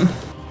 claws, awesome.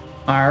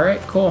 All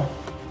right, cool.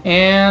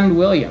 And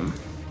William.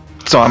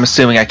 So I'm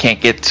assuming I can't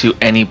get to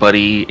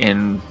anybody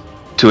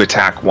to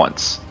attack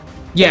once.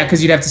 Yeah,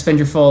 because you'd have to spend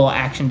your full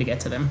action to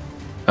get to them.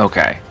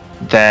 Okay.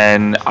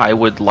 Then I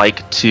would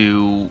like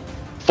to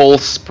full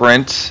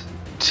sprint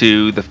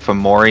to the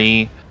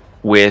Fomori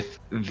with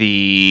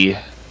the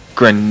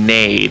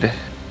grenade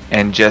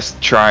and just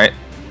try...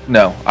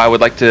 No, I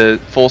would like to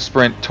full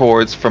sprint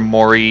towards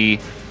Fomori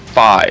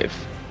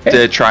 5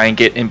 to try and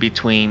get in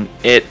between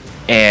it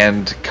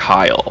and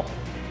Kyle.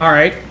 All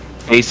right.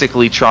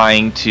 Basically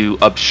trying to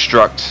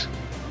obstruct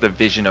the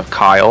vision of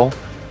Kyle,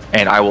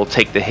 and I will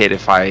take the hit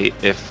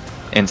if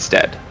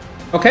instead.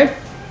 Okay.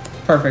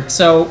 Perfect.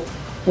 So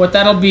what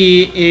that'll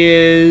be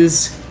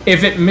is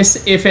if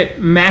it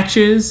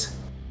matches,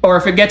 or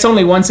if it gets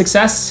only 1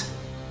 success,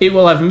 it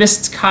will have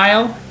missed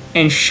Kyle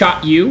and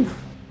shot you.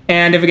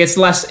 And if it gets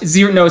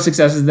no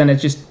successes, then it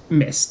just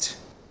missed.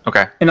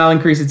 Okay. And I'll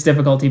increase its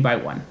difficulty by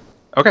 1.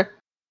 Okay.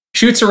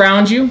 Shoots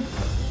around you.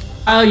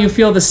 You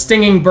feel the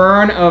stinging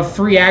burn of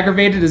 3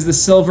 aggravated as the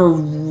silver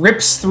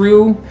rips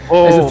through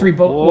as the 3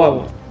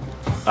 Whoa.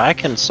 I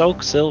can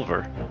soak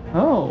silver.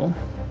 Oh.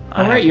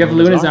 All right, you have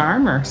Luna's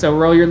armor, so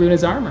roll your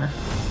Luna's armor.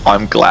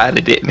 I'm glad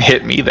it didn't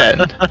hit me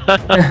then.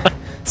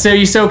 So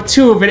you soak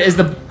 2 of it as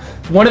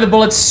one of the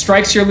bullets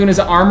strikes your Luna's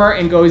armor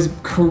and goes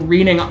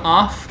careening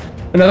off.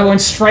 Another one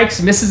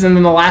strikes, misses, and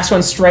then the last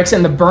one strikes,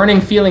 and the burning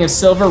feeling of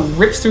silver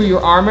rips through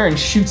your armor and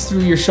shoots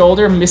through your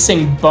shoulder,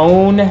 missing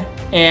bone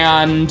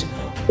and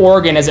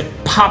organ as it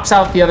pops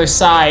out the other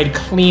side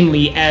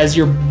cleanly as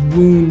your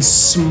wound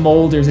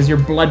smolders, as your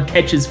blood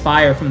catches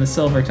fire from the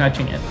silver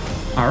touching it.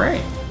 All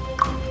right.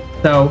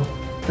 So,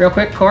 real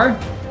quick, Cora,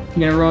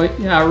 you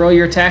gonna roll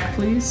your attack,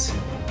 please,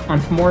 on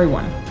Fomori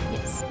 1.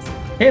 Yes.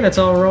 Okay, that's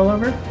all roll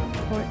over.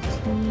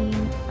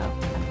 14. Oh,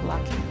 I'm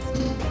blocking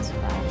as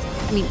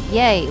well. I mean,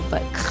 yay,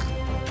 but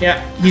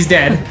Yeah, he's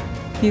dead.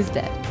 he's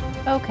dead.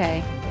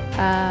 Okay.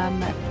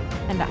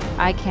 And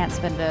I can't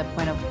spend a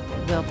point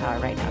of willpower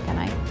right now, can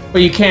I?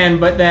 Well, you can,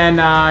 but then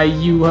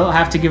you will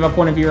have to give up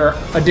one of your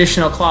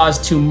additional claws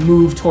to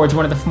move towards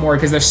one of the Fomori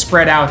because they're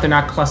spread out. They're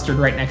not clustered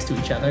right next to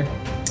each other.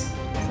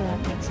 So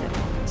that makes it.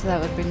 So that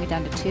would bring me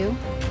down to 2.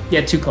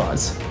 Yeah, 2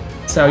 claws.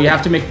 So you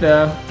have to make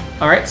the...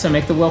 All right, so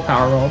make the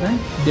willpower roll then.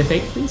 Diff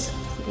 8, please.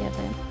 Yeah,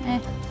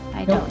 then. I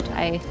I don't.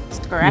 I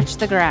scratch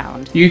the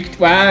ground.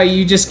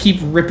 You just keep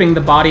ripping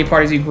the body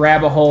apart as you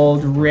grab a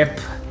hold, rip.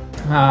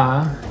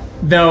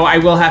 Though I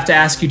will have to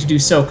ask you to do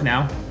soak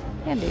now.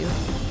 Can do.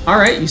 All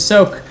right, you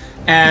soak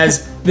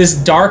as this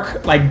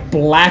dark, like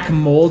black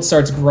mold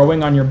starts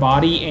growing on your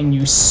body, and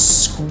you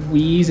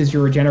squeeze as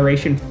your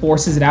regeneration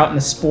forces it out, and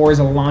the spores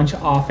will launch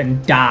off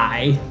and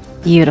die.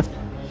 Beautiful.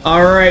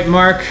 All right,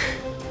 Mark,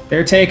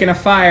 they're taking a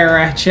fire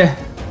at you.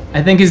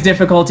 I think his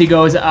difficulty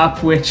goes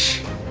up,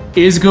 which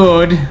is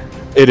good.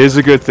 It is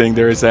a good thing.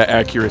 There is that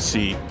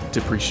accuracy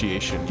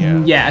depreciation.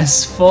 Yeah.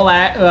 Yes,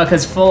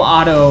 because full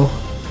auto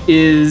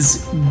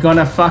is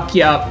gonna fuck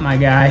you up, my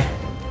guy.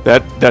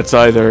 That's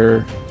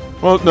either.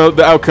 Well, no,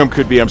 the outcome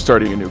could be I'm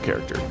starting a new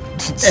character.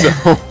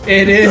 So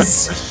It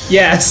is,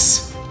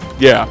 yes.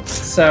 yeah.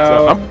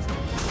 So I'm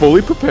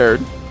fully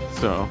prepared.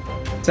 So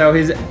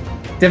his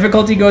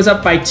difficulty goes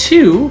up by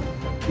 2.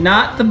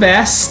 Not the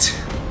best.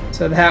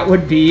 So that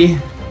would be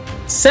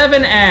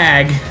 7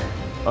 ag.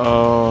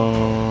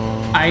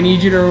 I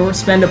need you to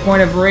spend a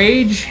point of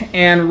rage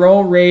and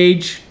roll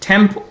rage,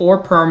 temp or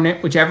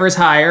permanent, whichever is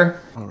higher.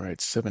 All right,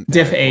 7.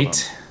 Diff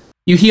 8.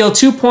 You heal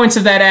 2 points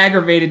of that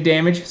aggravated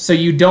damage, so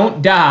you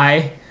don't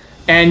die,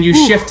 and you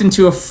shift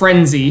into a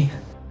frenzy.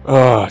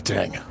 Oh,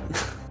 dang.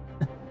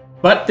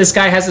 But this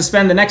guy has to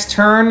spend the next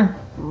turn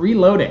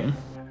reloading.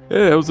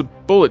 Yeah, it was a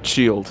bullet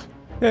shield.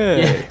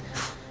 Hey.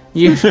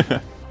 You.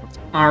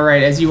 All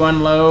right, as you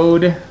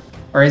unload,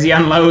 or as he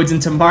unloads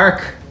into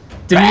Mark,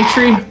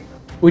 Dimitri,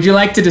 would you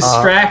like to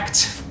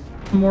distract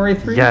Mori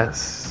 3?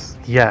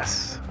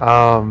 Yes.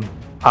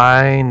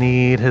 I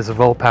need his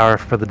willpower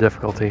for the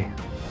difficulty.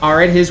 All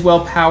right, his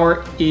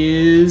willpower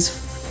is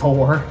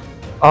 4.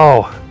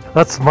 Oh,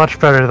 that's much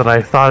better than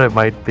I thought it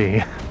might be.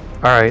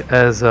 All right,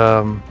 as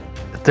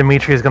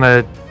Dimitri is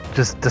gonna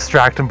just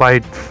distract him by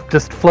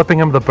just flipping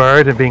him the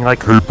bird and being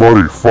like, Hey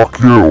buddy, fuck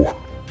you.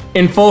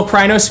 In full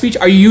Kryno speech,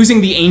 are you using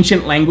the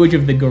ancient language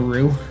of the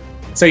Guru?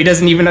 So he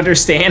doesn't even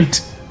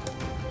understand?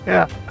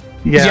 yeah.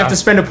 Because you have to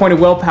spend a point of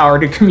willpower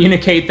to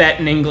communicate that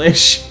in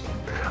English.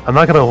 I'm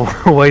not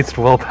gonna waste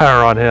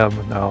willpower on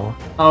him, no.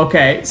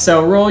 Okay,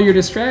 so roll your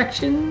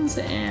distractions,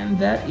 and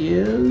that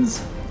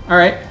is...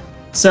 Alright,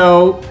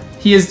 so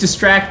he is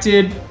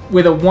distracted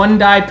with a 1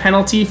 die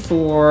penalty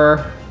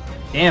for...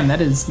 Damn,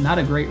 that is not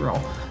a great roll.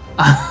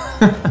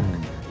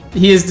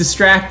 He is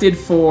distracted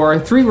for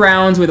 3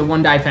 rounds with a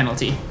 1 die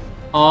penalty.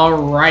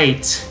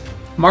 Alright.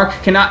 Mark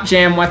cannot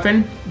jam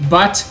weapon,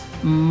 but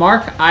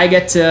Mark, I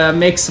get to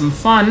make some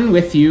fun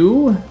with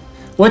you.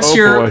 What's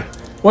your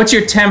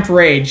temp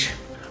rage?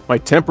 My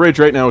temp rage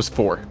right now is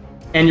 4.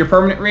 And your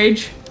permanent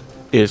rage?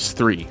 Is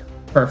 3.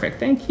 Perfect,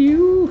 thank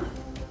you.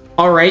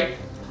 All right,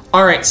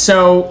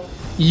 so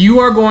you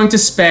are going to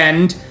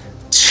spend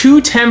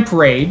 2 temp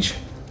rage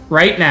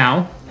right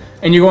now,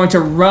 and you're going to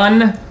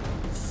run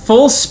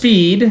full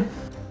speed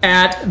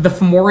at the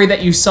Fomori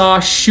that you saw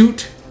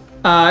shoot,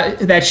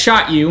 that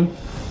shot you,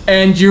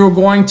 and you're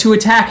going to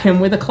attack him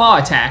with a claw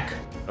attack.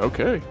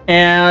 Okay.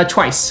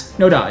 Twice,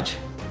 no dodge.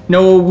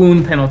 No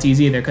wound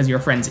penalties either, because you're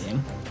frenzying.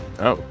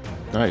 Oh,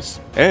 nice.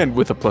 And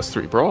with a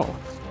 +3 brawl.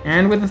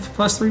 And with a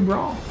 +3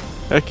 brawl.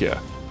 Heck yeah.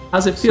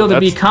 How's it feel to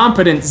be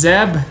competent,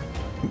 Zeb?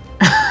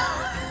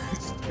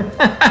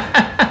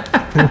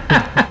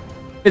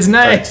 It's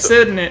nice,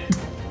 isn't it?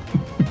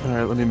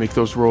 Alright, let me make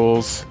those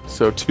rolls.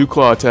 So 2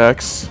 claw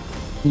attacks.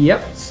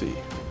 Yep. Let's see.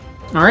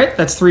 Alright,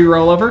 that's 3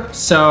 rollover.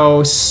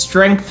 So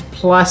strength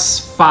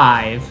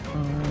 +5.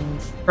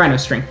 Rhino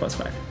strength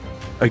 +5.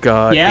 I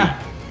got 8.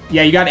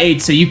 Yeah, you got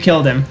 8, so you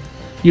killed him.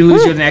 You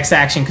lose your next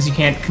action because you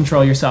can't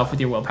control yourself with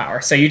your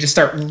willpower. So you just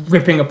start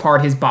ripping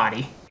apart his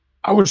body.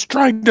 I was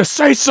trying to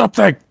say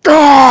something!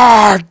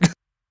 God!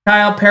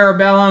 Kyle,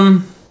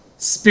 Parabellum,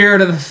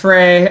 Spirit of the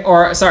Fray,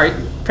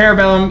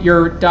 Parabellum,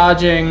 you're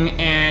dodging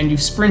and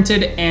you've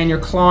sprinted and you're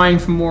clawing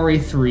from Mori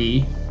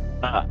 3.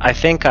 I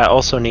think I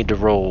also need to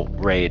roll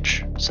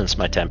Rage since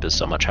my temp is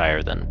so much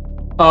higher than...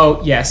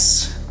 Oh,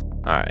 yes.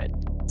 Alright.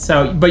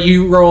 So, but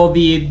you roll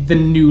the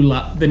new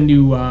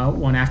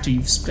one after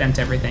you've spent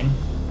everything.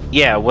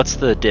 Yeah, what's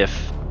the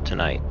diff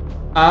tonight?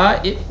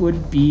 It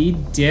would be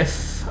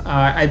diff.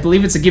 I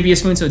believe it's a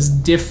Gibeus moon, so it's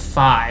diff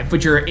 5.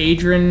 But you're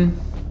Adrian.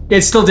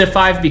 It's still diff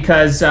 5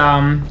 because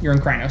you're in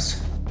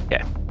Krynos.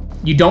 Yeah.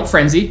 You don't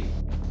frenzy.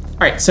 All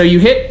right, so you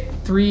hit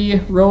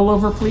 3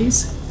 rollover,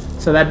 please.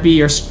 So that'd be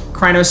your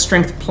Krynos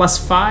strength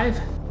 +5.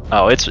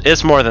 Oh,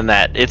 it's more than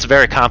that. It's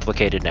very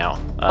complicated now.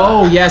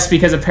 Oh yes,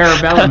 because of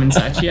Parabellum and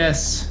such.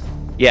 Yes.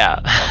 Yeah.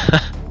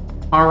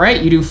 All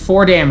right, you do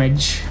 4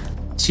 damage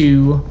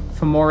to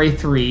Fomori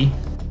 3.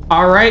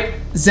 All right,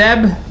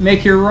 Zeb,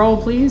 make your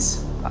roll,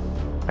 please.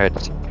 I had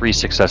 3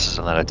 successes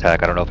on that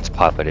attack. I don't know if it's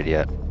populated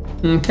yet.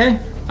 Okay.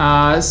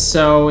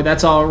 So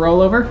that's all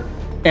rollover,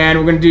 and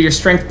we're gonna do your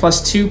strength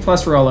 +2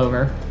 plus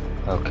rollover.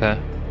 Okay.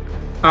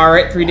 All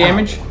right, 3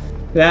 damage.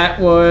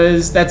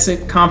 That's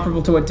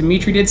comparable to what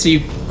Dimitri did. So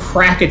you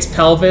crack its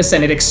pelvis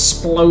and it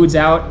explodes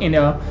out in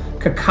a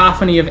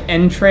cacophony of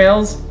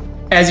entrails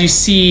as you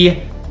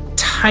see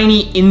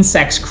tiny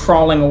insects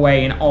crawling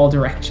away in all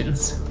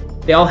directions.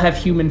 They all have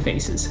human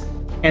faces,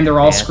 and they're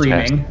all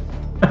Fantastic. screaming.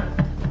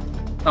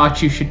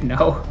 Thought you should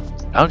know.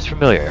 Sounds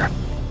familiar.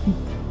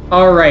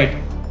 All right,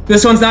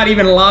 this one's not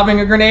even lobbing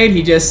a grenade.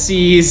 He just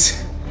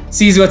sees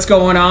what's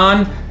going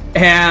on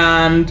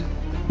and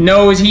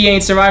knows he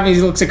ain't surviving.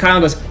 He looks at Kyle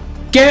and goes,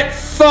 "Get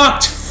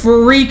fucked,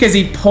 freak!" as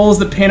he pulls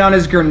the pin on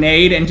his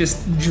grenade and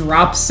just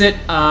drops it.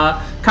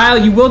 Kyle,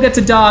 you will get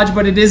to dodge,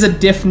 but it is a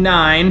diff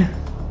 9.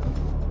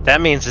 That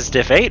means it's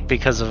diff 8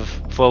 because of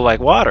flow like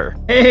water.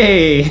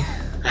 Hey,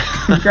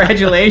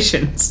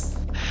 congratulations.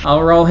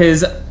 I'll roll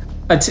his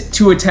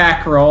 2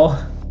 attack roll,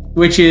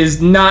 which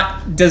does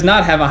not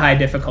have a high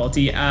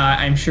difficulty.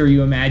 I'm sure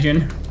you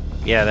imagine.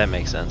 Yeah, that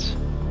makes sense.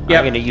 Yep.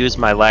 I'm going to use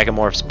my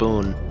Lagomorph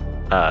spoon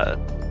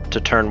to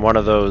turn one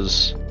of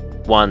those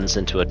 1s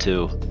into a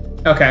 2.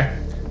 Okay,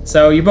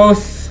 so you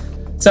both.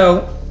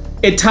 So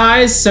it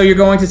ties, so you're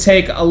going to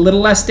take a little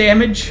less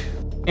damage,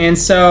 and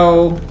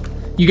so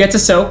you get to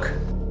soak.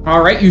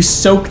 All right, you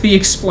soak the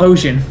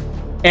explosion,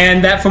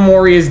 and that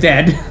Fomori is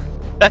dead.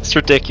 That's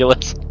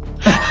ridiculous.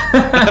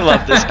 I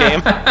love this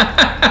game.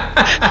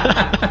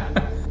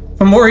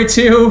 Fomori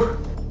 2,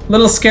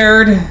 little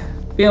scared,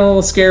 feeling a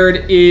little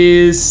scared,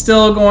 is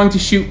still going to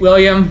shoot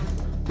William,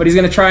 but he's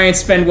going to try and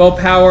spend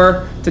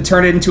willpower to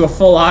turn it into a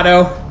full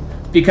auto,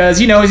 because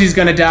he knows he's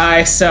going to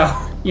die, so,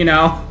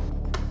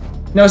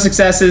 no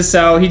successes,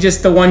 so he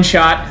just the one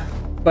shot,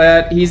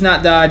 but he's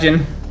not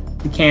dodging.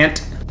 He can't.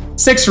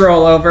 6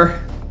 rollover,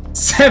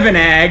 7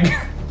 ag,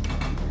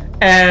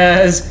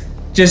 as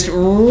just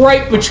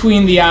right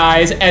between the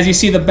eyes, as you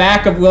see the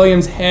back of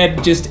William's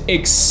head just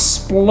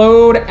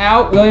explode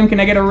out. William, can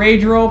I get a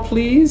rage roll,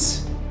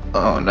 please?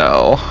 Oh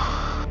no.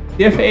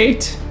 Diff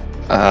 8.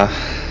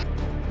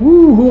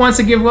 Woo, who wants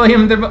to give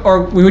William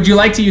or would you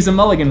like to use a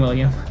mulligan,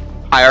 William?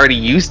 I already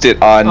used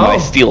it on my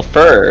steel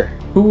fur.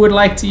 Who would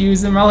like to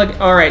use the mulligan?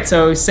 All right,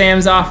 so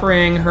Sam's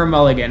offering her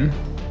mulligan.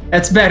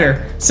 That's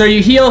better. So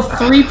you heal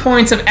 3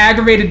 points of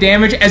aggravated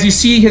damage as you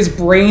see his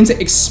brains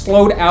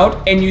explode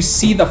out, and you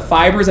see the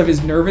fibers of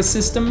his nervous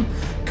system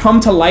come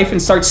to life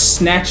and start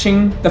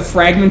snatching the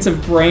fragments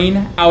of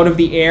brain out of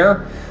the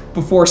air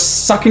before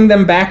sucking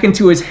them back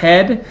into his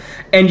head.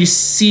 And you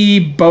see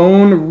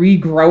bone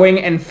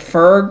regrowing and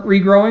fur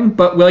regrowing.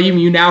 But William,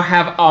 you now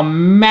have a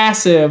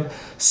massive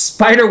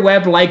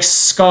spiderweb-like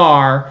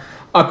scar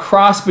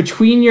across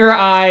between your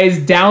eyes,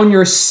 down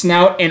your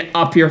snout, and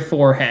up your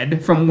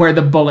forehead from where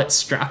the bullet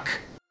struck.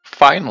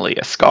 Finally,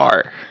 a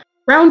scar.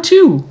 Round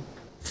 2.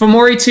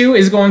 Fomori 2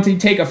 is going to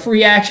take a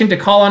free action to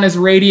call on his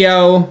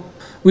radio.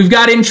 We've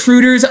got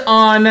intruders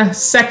on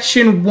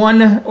section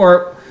 1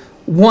 or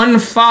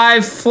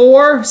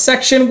 154.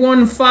 Section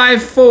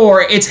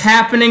 154. It's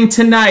happening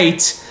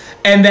tonight.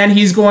 And then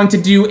he's going to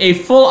do a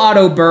full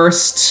auto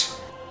burst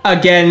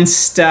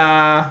against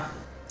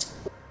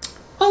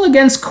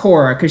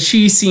Cora, because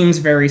she seems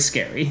very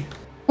scary.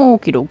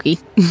 Okie dokie.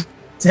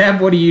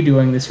 Zeb, what are you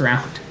doing this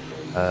round?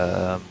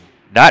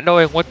 Not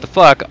knowing what the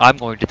fuck, I'm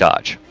going to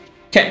dodge.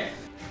 Okay.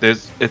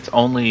 It's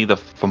only the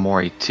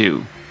Fomori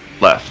 2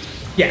 left.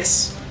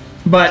 Yes.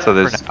 But So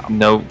there's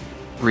no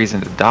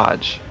reason to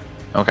dodge.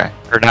 Okay.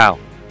 For now.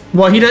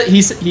 well,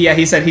 he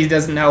said he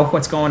doesn't know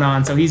what's going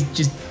on, so he's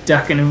just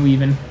ducking and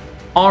weaving.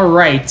 All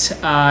right.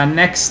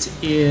 Next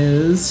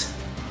is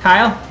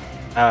Kyle.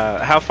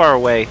 How far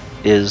away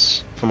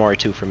is Fomori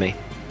 2 from me?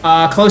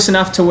 Close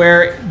enough to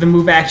where the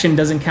move action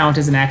doesn't count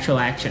as an actual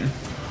action.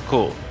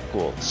 Cool.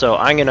 So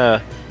I'm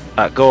gonna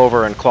go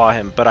over and claw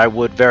him, but I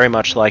would very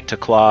much like to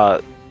claw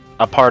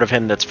a part of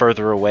him that's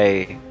further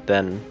away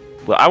than...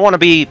 Well, I want to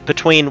be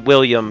between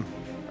William...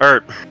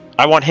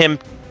 I want him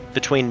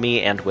between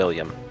me and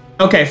William.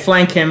 Okay,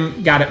 flank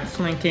him. Got it.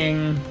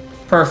 Flanking.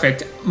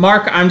 Perfect.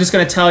 Mark, I'm just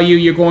going to tell you,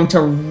 you're going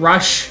to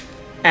rush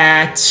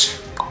at...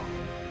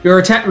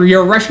 You're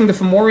rushing the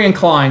Fomori and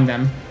clawing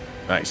them.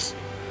 Nice.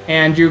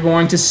 And you're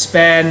going to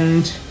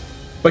spend...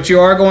 But you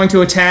are going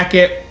to attack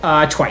it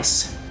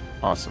twice.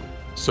 Awesome.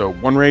 So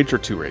 1 rage or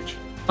 2 rage?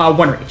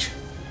 1 rage.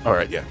 All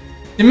right, yeah.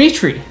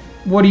 Dimitri,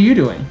 what are you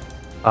doing?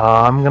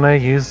 I'm gonna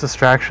use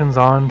distractions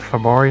on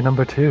Fomori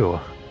number 2.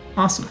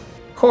 Awesome.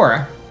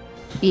 Cora.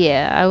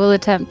 Yeah, I will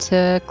attempt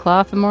to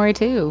claw Fomori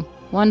too.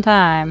 1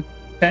 time.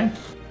 Okay.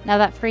 Now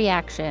that free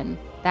action,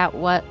 that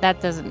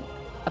doesn't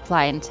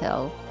apply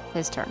until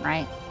his turn,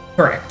 right?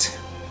 Correct.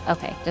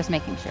 Okay, just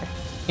making sure.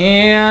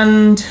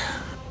 And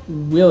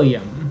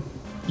William,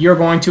 you're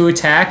going to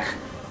attack,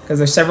 because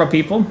there's several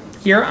people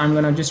here. I'm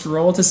going to just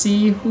roll to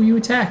see who you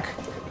attack,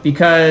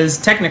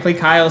 because technically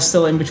Kyle's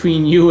still in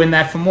between you and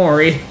that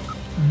Fomori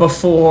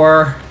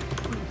before...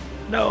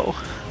 No.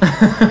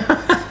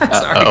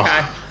 Sorry,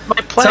 Kyle.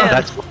 My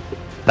plan.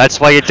 That's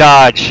why you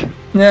dodge.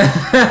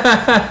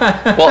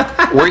 Well,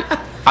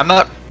 I'm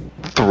not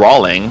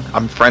thralling.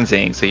 I'm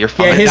frenzying, so you're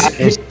fine.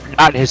 Yeah,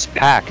 Not his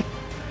pack.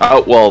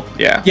 Oh, well,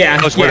 yeah.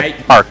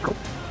 Mark.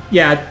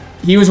 Yeah,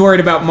 he was worried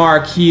about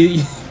Mark.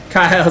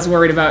 Kyle's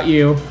worried about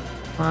you.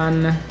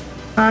 1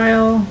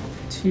 Kyle,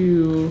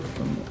 2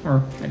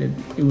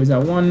 it was a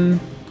 1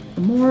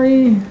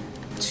 Fomori,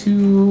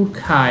 2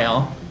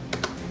 Kyle.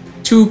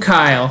 2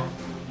 Kyle.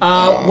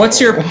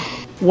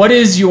 What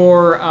is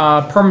your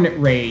permanent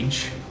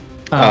rage,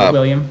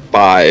 William?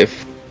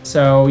 5.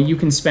 So you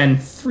can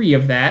spend 3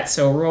 of that.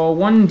 So roll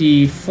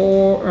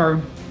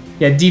 1d4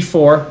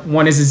 d4.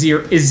 1 is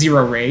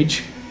 0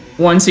 rage.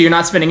 1, so you're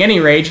not spending any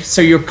rage.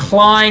 So you're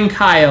clawing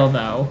Kyle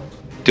though.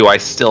 Do I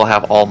still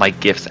have all my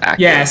gifts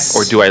active? Yes.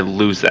 Or do I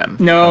lose them?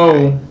 No.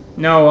 Okay.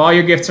 No, all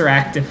your gifts are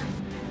active.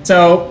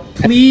 So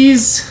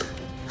please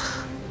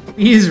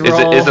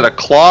roll. Is it a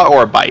claw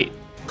or a bite?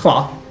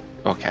 Claw.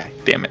 Okay,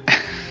 damn it.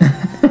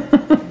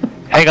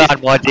 Hang on,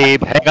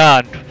 Muad'Dib, hang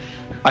on.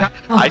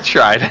 I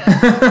tried.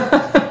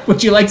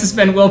 Would you like to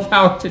spend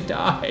willpower to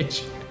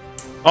dodge?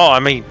 Oh, I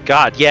mean,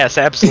 God, yes,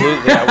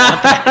 absolutely. I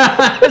want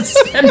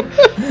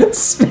that.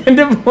 spend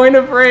a point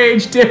of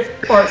rage,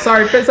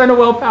 spend a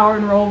willpower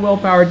and roll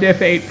willpower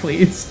diff 8,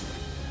 please.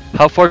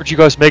 How far did you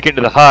guys make it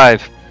into the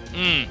hive?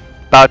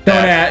 About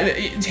that.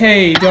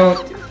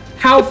 Don't.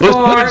 How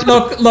far?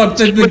 Look.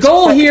 The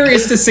goal here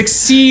is to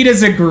succeed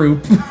as a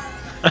group.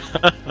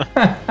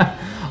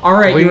 All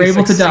right, you're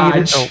able to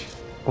dodge.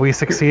 We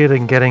succeeded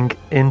in getting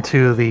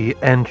into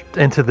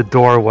the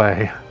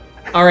doorway.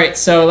 All right,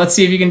 so let's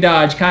see if you can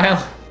dodge,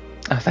 Kyle.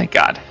 Oh, thank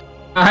God.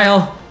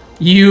 Kyle,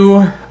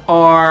 you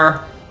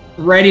are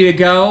ready to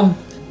go.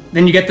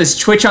 Then you get this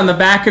twitch on the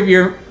back of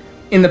your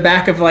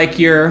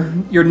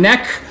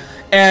neck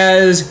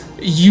as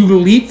you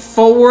leap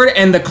forward,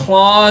 and the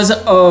claws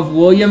of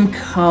William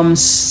come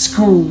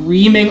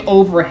screaming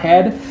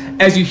overhead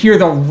as you hear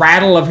the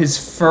rattle of his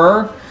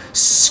fur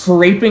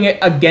scraping it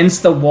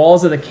against the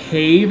walls of the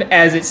cave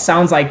as it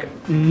sounds like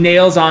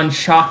nails on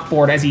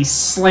chalkboard as he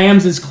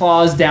slams his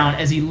claws down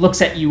as he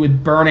looks at you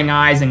with burning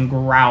eyes and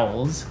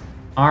growls.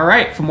 All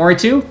right, Fomori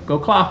 2, go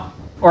claw.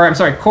 Or I'm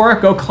sorry,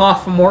 Cora, go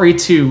claw Fomori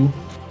 2.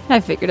 I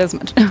figured as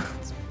much.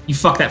 You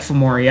fuck that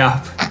Fomori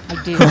up. I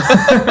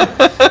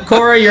do.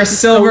 Cora, your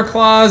silver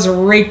claws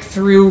rake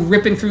through,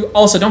 ripping through.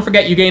 Also, don't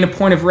forget you gain a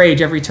point of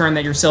rage every turn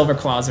that your silver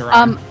claws are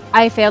on.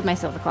 I failed my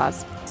silver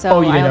claws.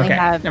 So you did? I only Okay.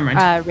 have Never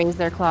mind. raise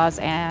their claws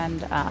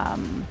and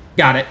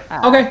Got it.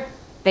 Okay.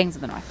 things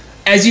in the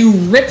north. As you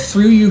rip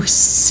through, you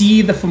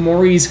see the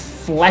Fomori's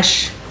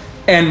flesh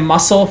and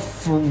muscle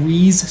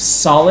freeze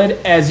solid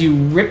as you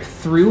rip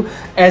through.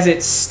 As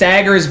it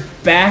staggers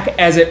back,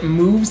 as it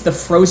moves, the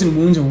frozen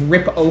wounds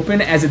rip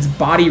open as its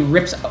body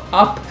rips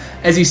up.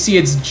 As you see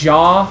its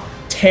jaw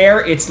tear,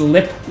 its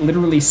lip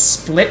literally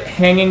split,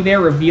 hanging there,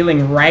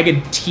 revealing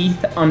ragged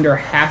teeth under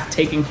half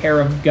taken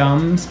care of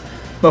gums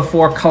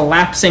before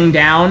collapsing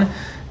down.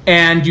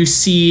 And you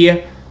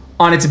see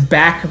on its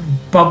back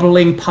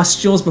bubbling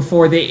pustules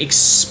before they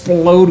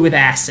explode with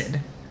acid.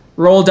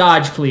 Roll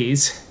dodge,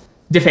 please.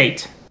 Diff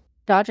 8.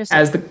 Dodge or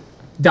As the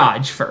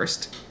dodge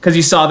first, because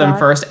you saw them Dodge.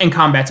 first, and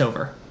combat's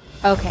over.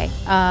 Okay.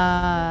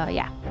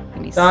 Yeah.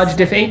 Give me Dodge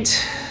diff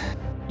 8.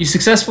 You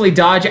successfully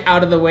dodge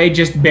out of the way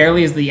just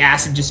barely as the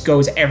acid just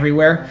goes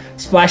everywhere,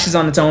 splashes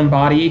on its own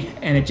body,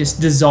 and it just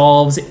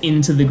dissolves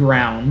into the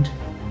ground.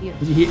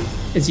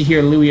 As you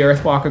hear Louis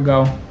Earthwalker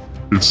go.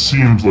 It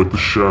seems like the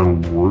Shadow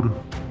Lord,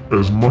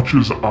 as much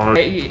as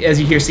As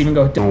you hear Steven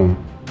go.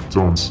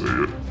 don't say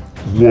it.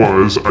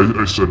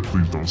 I said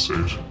please don't say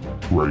it.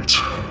 Right.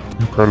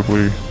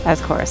 Incredibly.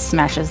 As Cora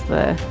smashes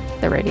the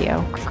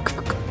radio.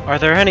 Are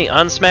there any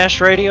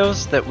unsmashed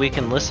radios that we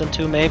can listen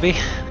to, maybe?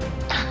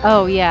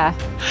 Oh yeah.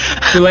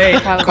 Too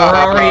late. Probably. Cora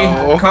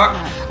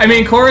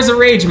already. Cora's a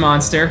rage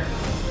monster.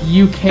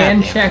 You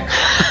can check.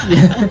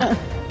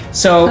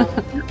 So,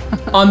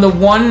 on the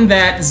one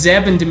that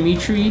Zeb and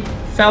Dimitri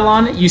fell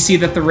on, you see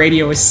that the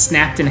radio is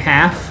snapped in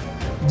half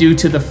due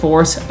to the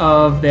force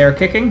of their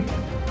kicking.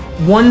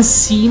 One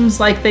seems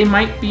like they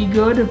might be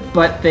good,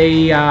 but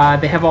they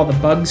have all the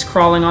bugs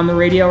crawling on the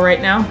radio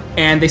right now,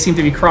 and they seem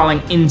to be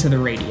crawling into the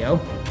radio.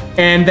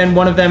 And then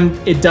one of them,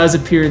 it does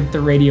appear that the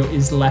radio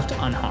is left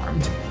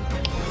unharmed.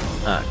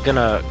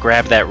 Gonna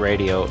grab that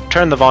radio,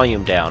 turn the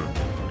volume down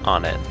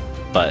on it,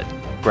 but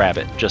grab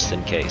it just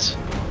in case.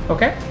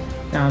 Okay,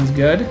 sounds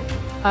good.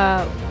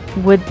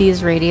 Would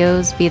these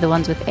radios be the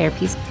ones with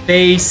earpiece?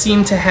 They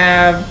seem to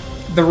have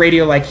the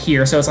radio like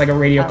here, so it's like a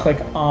radio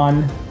click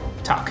on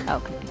tuck.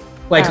 Okay.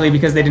 Likely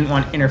because they didn't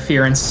want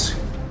interference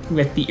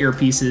with the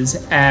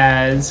earpieces,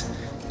 as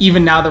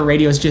even now the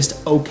radio is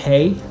just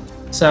okay.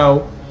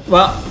 So,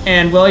 well,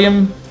 and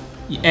William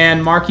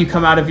and Mark, you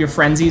come out of your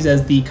frenzies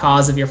as the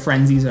cause of your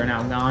frenzies are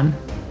now gone.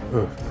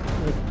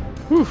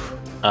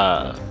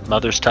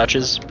 Mother's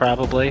touches,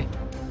 probably.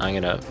 I'm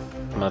gonna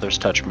Mother's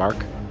touch Mark.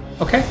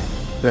 Okay.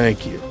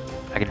 Thank you.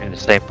 I can do the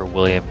same for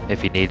William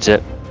if he needs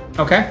it.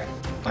 Okay.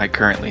 I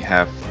currently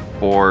have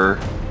 4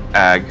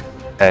 ag.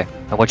 Okay.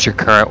 And what's your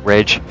current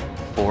rage?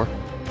 4?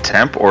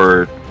 Temp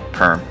or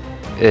perm?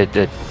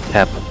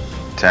 Temp.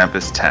 Temp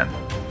is 10.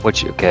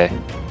 Okay.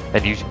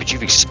 And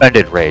you've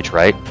expended rage,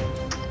 right?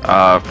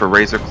 For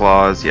Razor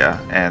Claws,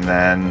 yeah. And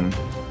then...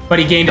 But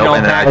he gained it Nope, all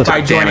and then I back took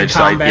by joining damage,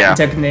 combat yeah. and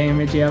took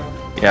damage, yep.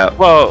 Yeah.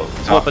 Whoa,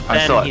 So but I'm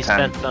still then at he 10.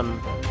 spent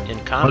them in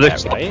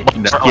combat, right?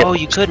 No. Oh,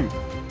 you couldn't.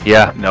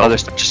 Yeah. No.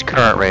 Mother's touch is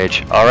current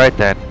rage. All right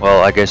then.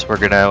 Well, I guess we're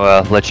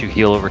gonna let you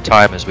heal over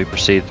time as we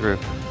proceed through.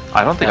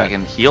 I don't think I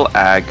can heal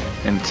Ag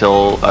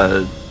until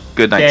a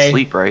good night's Day.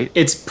 sleep, right?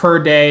 It's per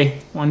day,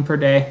 1 per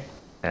day.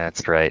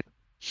 That's right.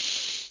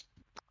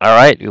 All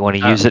right, you want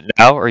to use it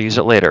now or use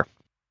it later?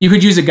 You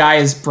could use a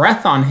guy's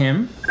breath on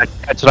him.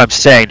 That's what I'm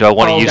saying. Do I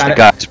want to use got the it.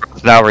 guy's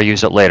breath now or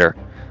use it later?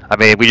 I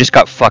mean, we just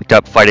got fucked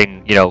up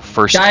fighting,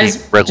 first Guys,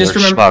 team regular just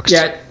remember,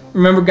 schmucks.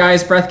 remember,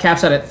 guy's breath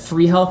caps out at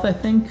 3 health, I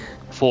think.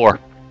 4.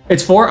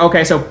 It's 4.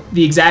 Okay, so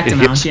the exact It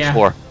amount. heals Yeah.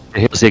 4. It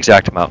heals the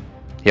exact amount.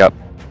 Yep.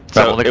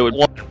 So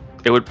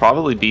it would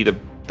probably be the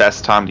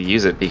best time to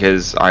use it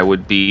because I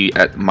would be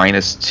at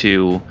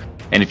 -2,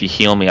 and if you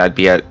heal me, I'd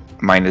be at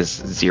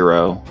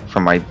 -0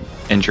 from my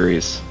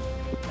injuries.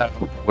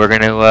 We're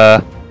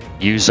gonna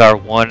use our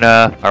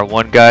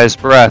one guy's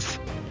breath.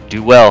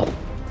 Do well.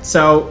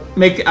 So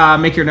make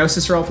your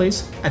gnosis roll,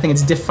 please. I think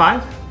it's diff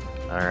 5.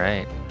 All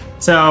right.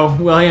 So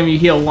William, you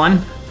heal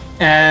 1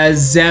 as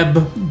Zeb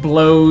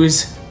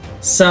blows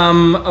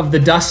some of the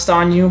dust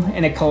on you,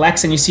 and it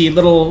collects, and you see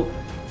little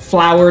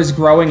flowers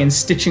growing and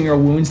stitching your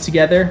wounds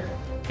together,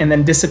 and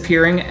then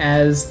disappearing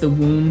as the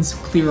wounds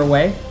clear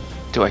away.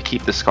 Do I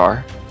keep the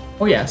scar?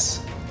 Oh yes,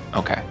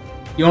 Okay.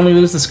 you only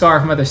lose the scar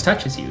if Mother's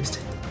Touch is used.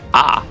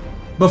 Ah.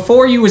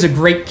 Before you was a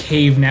great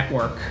cave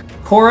network.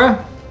 Cora,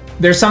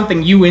 there's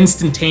something you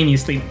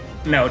instantaneously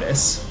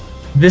notice.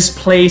 This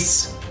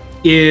place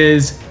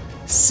is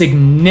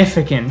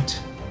significant,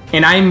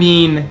 and I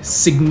mean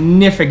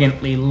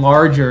significantly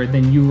larger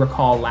than you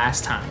recall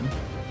last time.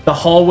 The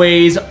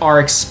hallways are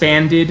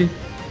expanded,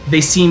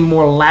 they seem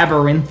more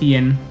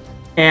labyrinthian,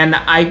 and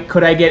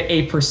could I get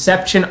a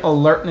perception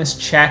alertness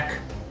check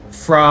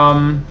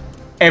from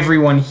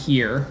everyone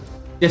here?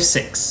 Diff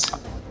 6.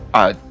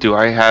 Do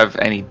I have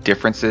any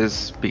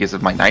differences because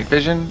of my night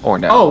vision or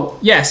no? Oh,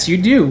 yes, you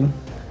do.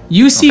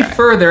 You see Okay.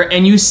 further,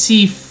 and you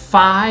see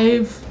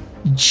 5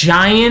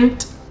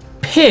 giant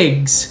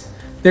pigs.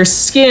 Their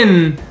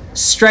skin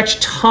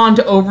stretched taut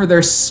over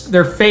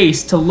their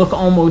face to look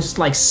almost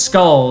like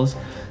skulls.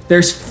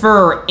 There's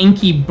fur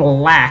inky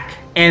black,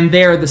 and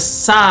they're the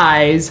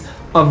size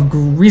of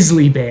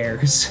grizzly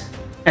bears,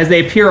 as they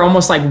appear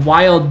almost like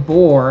wild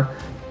boar.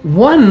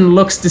 One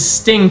looks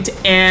distinct,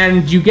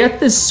 and you get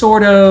this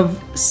sort of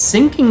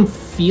sinking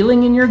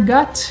feeling in your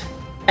gut,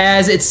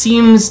 as it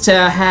seems to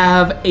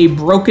have a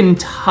broken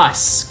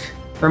tusk,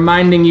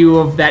 reminding you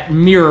of that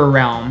mirror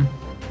realm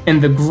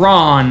and the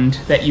Grand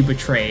that you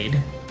betrayed.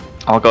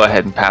 I'll go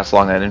ahead and pass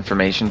along that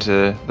information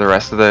to the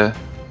rest of the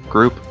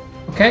group.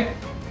 Okay,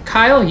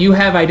 Kyle, you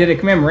have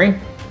eidetic memory,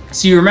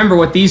 so you remember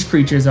what these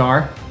creatures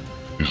are.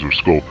 These are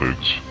skull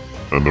pigs,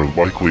 and they're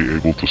likely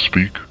able to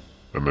speak,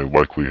 and they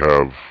likely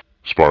have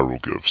spiral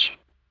gifts,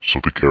 so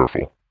be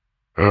careful.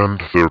 And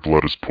their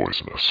blood is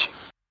poisonous.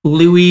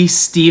 Louis,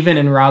 Steven,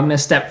 and Ragna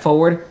step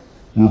forward.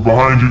 We're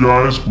behind you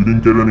guys, we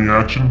didn't get any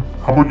action.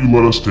 How about you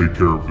let us take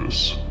care of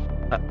this?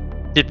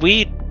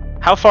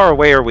 How far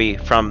away are we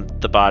from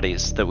the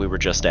bodies that we were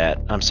just at?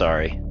 I'm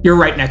sorry. You're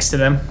right next to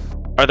them.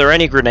 Are there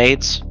any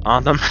grenades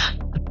on them?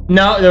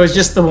 No, there was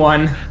just the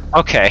one.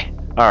 Okay.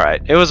 All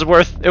right. It was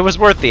worth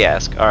the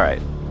ask. All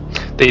right.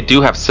 They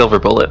do have silver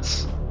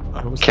bullets.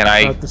 Can I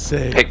about to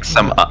say. pick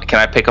some? Can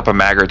I pick up a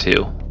mag or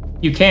two?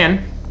 You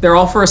can. They're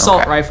all for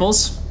assault Okay.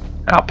 rifles.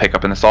 I'll pick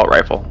up an assault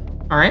rifle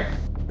All right.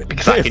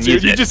 because I can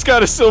use You it. just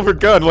got a silver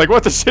gun. Like,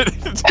 what the shit?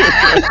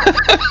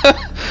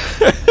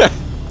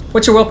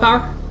 What's your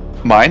willpower?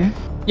 Mine?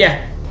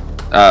 Yeah.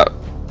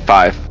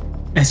 5.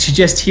 As you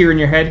just hear in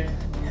your head,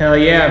 hell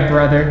yeah,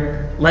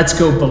 brother. Let's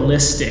go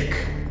ballistic.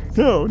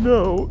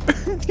 No.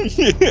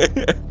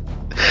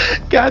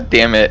 God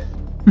damn it!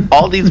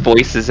 All these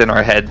voices in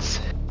our heads.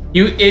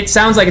 It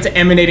sounds like it's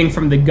emanating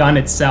from the gun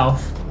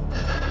itself.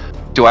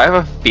 Do I have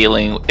a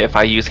feeling if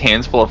I use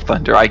Hands Full of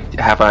Thunder, I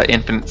have an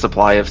infinite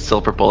supply of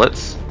silver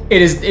bullets?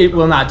 It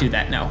will not do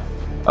that, no.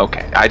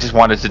 Okay, I just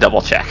wanted to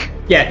double check.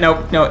 Yeah,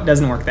 no, it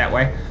doesn't work that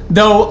way.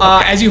 Though,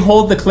 as you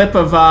hold the clip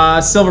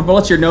of silver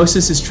bullets, your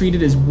gnosis is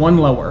treated as 1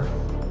 lower.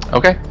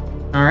 Okay.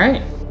 All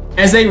right.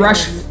 As they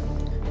rush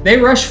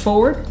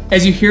forward.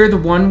 As you hear the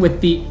one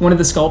with one of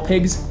the skull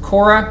pigs,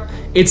 Cora,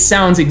 it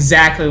sounds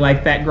exactly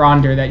like that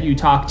Gronder that you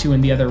talked to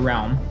in the other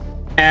realm.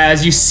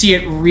 As you see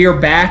it rear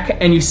back,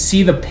 and you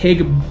see the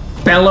pig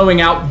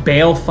bellowing out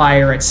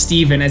balefire at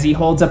Steven as he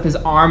holds up his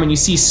arm, and you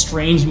see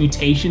strange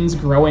mutations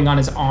growing on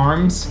his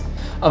arms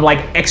of like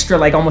extra,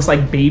 like almost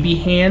like baby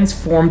hands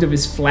formed of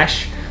his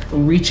flesh,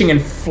 reaching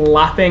and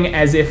flopping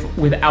as if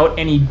without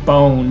any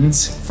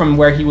bones from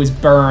where he was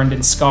burned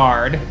and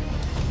scarred.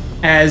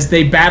 As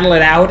they battle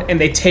it out and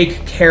they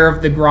take care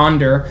of the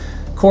Gronder,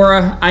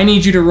 Cora, I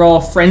need you to roll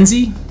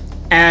Frenzy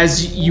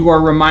as you are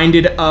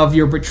reminded of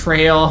your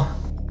betrayal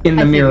in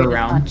the I Mirror figured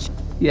as Realm. much.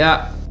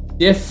 Yeah,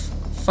 diff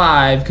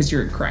 5 because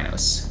you're in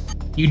Krynos.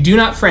 You do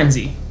not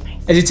frenzy.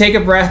 As you take a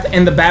breath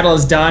and the battle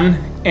is done,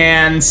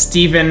 and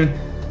Steven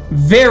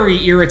very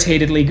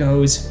irritatedly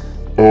goes,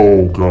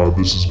 Oh god,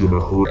 this is gonna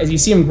hurt. as you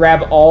see him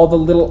grab all the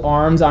little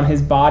arms on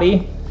his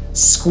body,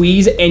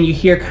 squeeze, and you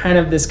hear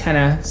this kind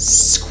of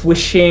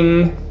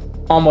squishing,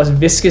 almost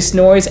viscous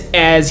noise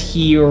as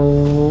he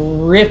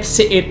rips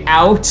it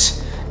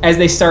out as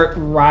they start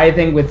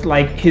writhing with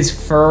like his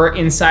fur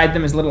inside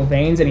them as little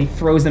veins, and he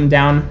throws them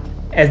down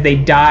as they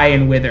die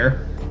and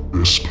wither.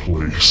 This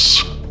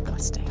place.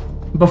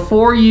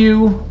 Before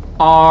you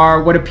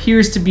are what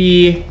appears to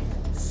be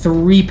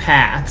 3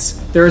 paths.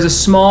 There is a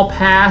small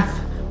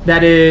path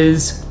that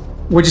is,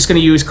 we're just going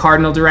to use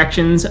cardinal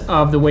directions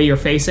of the way you're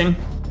facing,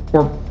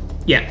 or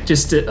yeah,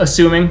 just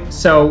assuming.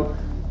 So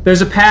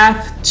there's a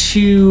path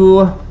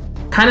to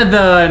kind of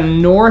the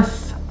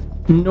northeast,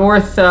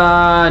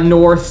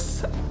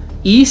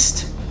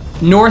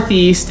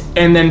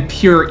 and then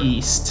pure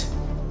east,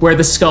 where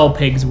the skull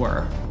pigs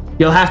were.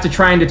 You'll have to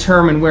try and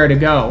determine where to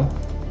go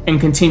and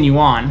continue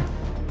on.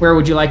 Where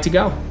would you like to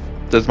go?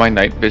 Does my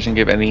night vision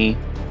give any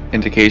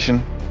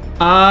indication?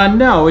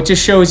 No, it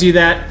just shows you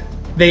that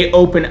they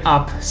open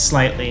up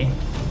slightly.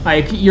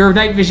 Like, your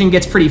night vision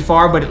gets pretty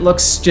far, but it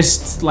looks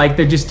just like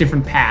they're just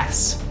different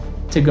paths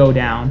to go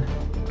down.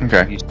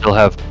 Okay. You still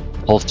have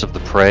Pulse of the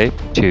Prey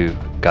to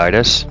guide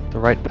us the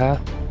right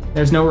path?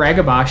 There's no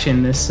Ragabosh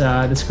in this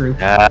group.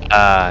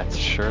 It's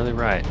surely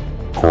right.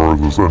 Cora,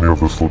 does any of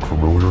this look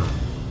familiar?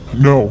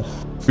 No.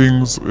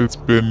 It's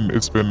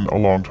been a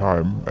long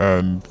time,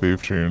 and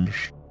they've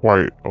changed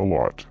quite a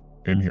lot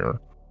in here.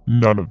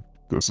 None of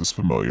this is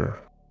familiar.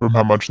 From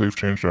how much they've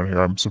changed down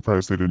here, I'm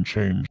surprised they didn't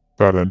change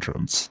that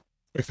entrance.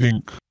 I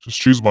think, just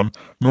choose one.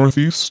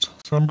 Northeast,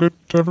 sound good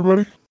to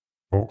everybody?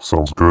 Oh,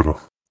 sounds good.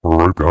 We're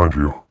right behind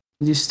you.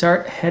 As you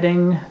start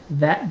heading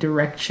that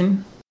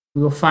direction,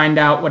 we will find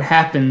out what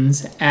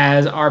happens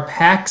as our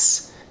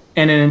packs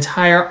and an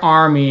entire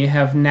army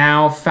have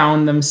now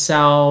found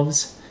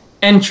themselves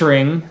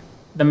entering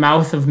the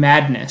mouth of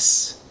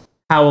madness.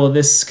 How will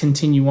this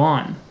continue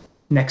on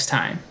next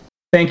time?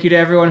 Thank you to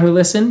everyone who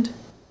listened.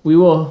 We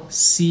will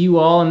see you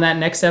all in that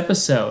next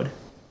episode.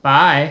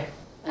 Bye.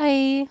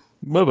 Bye.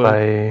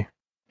 Bye-bye.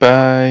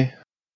 Bye. Bye.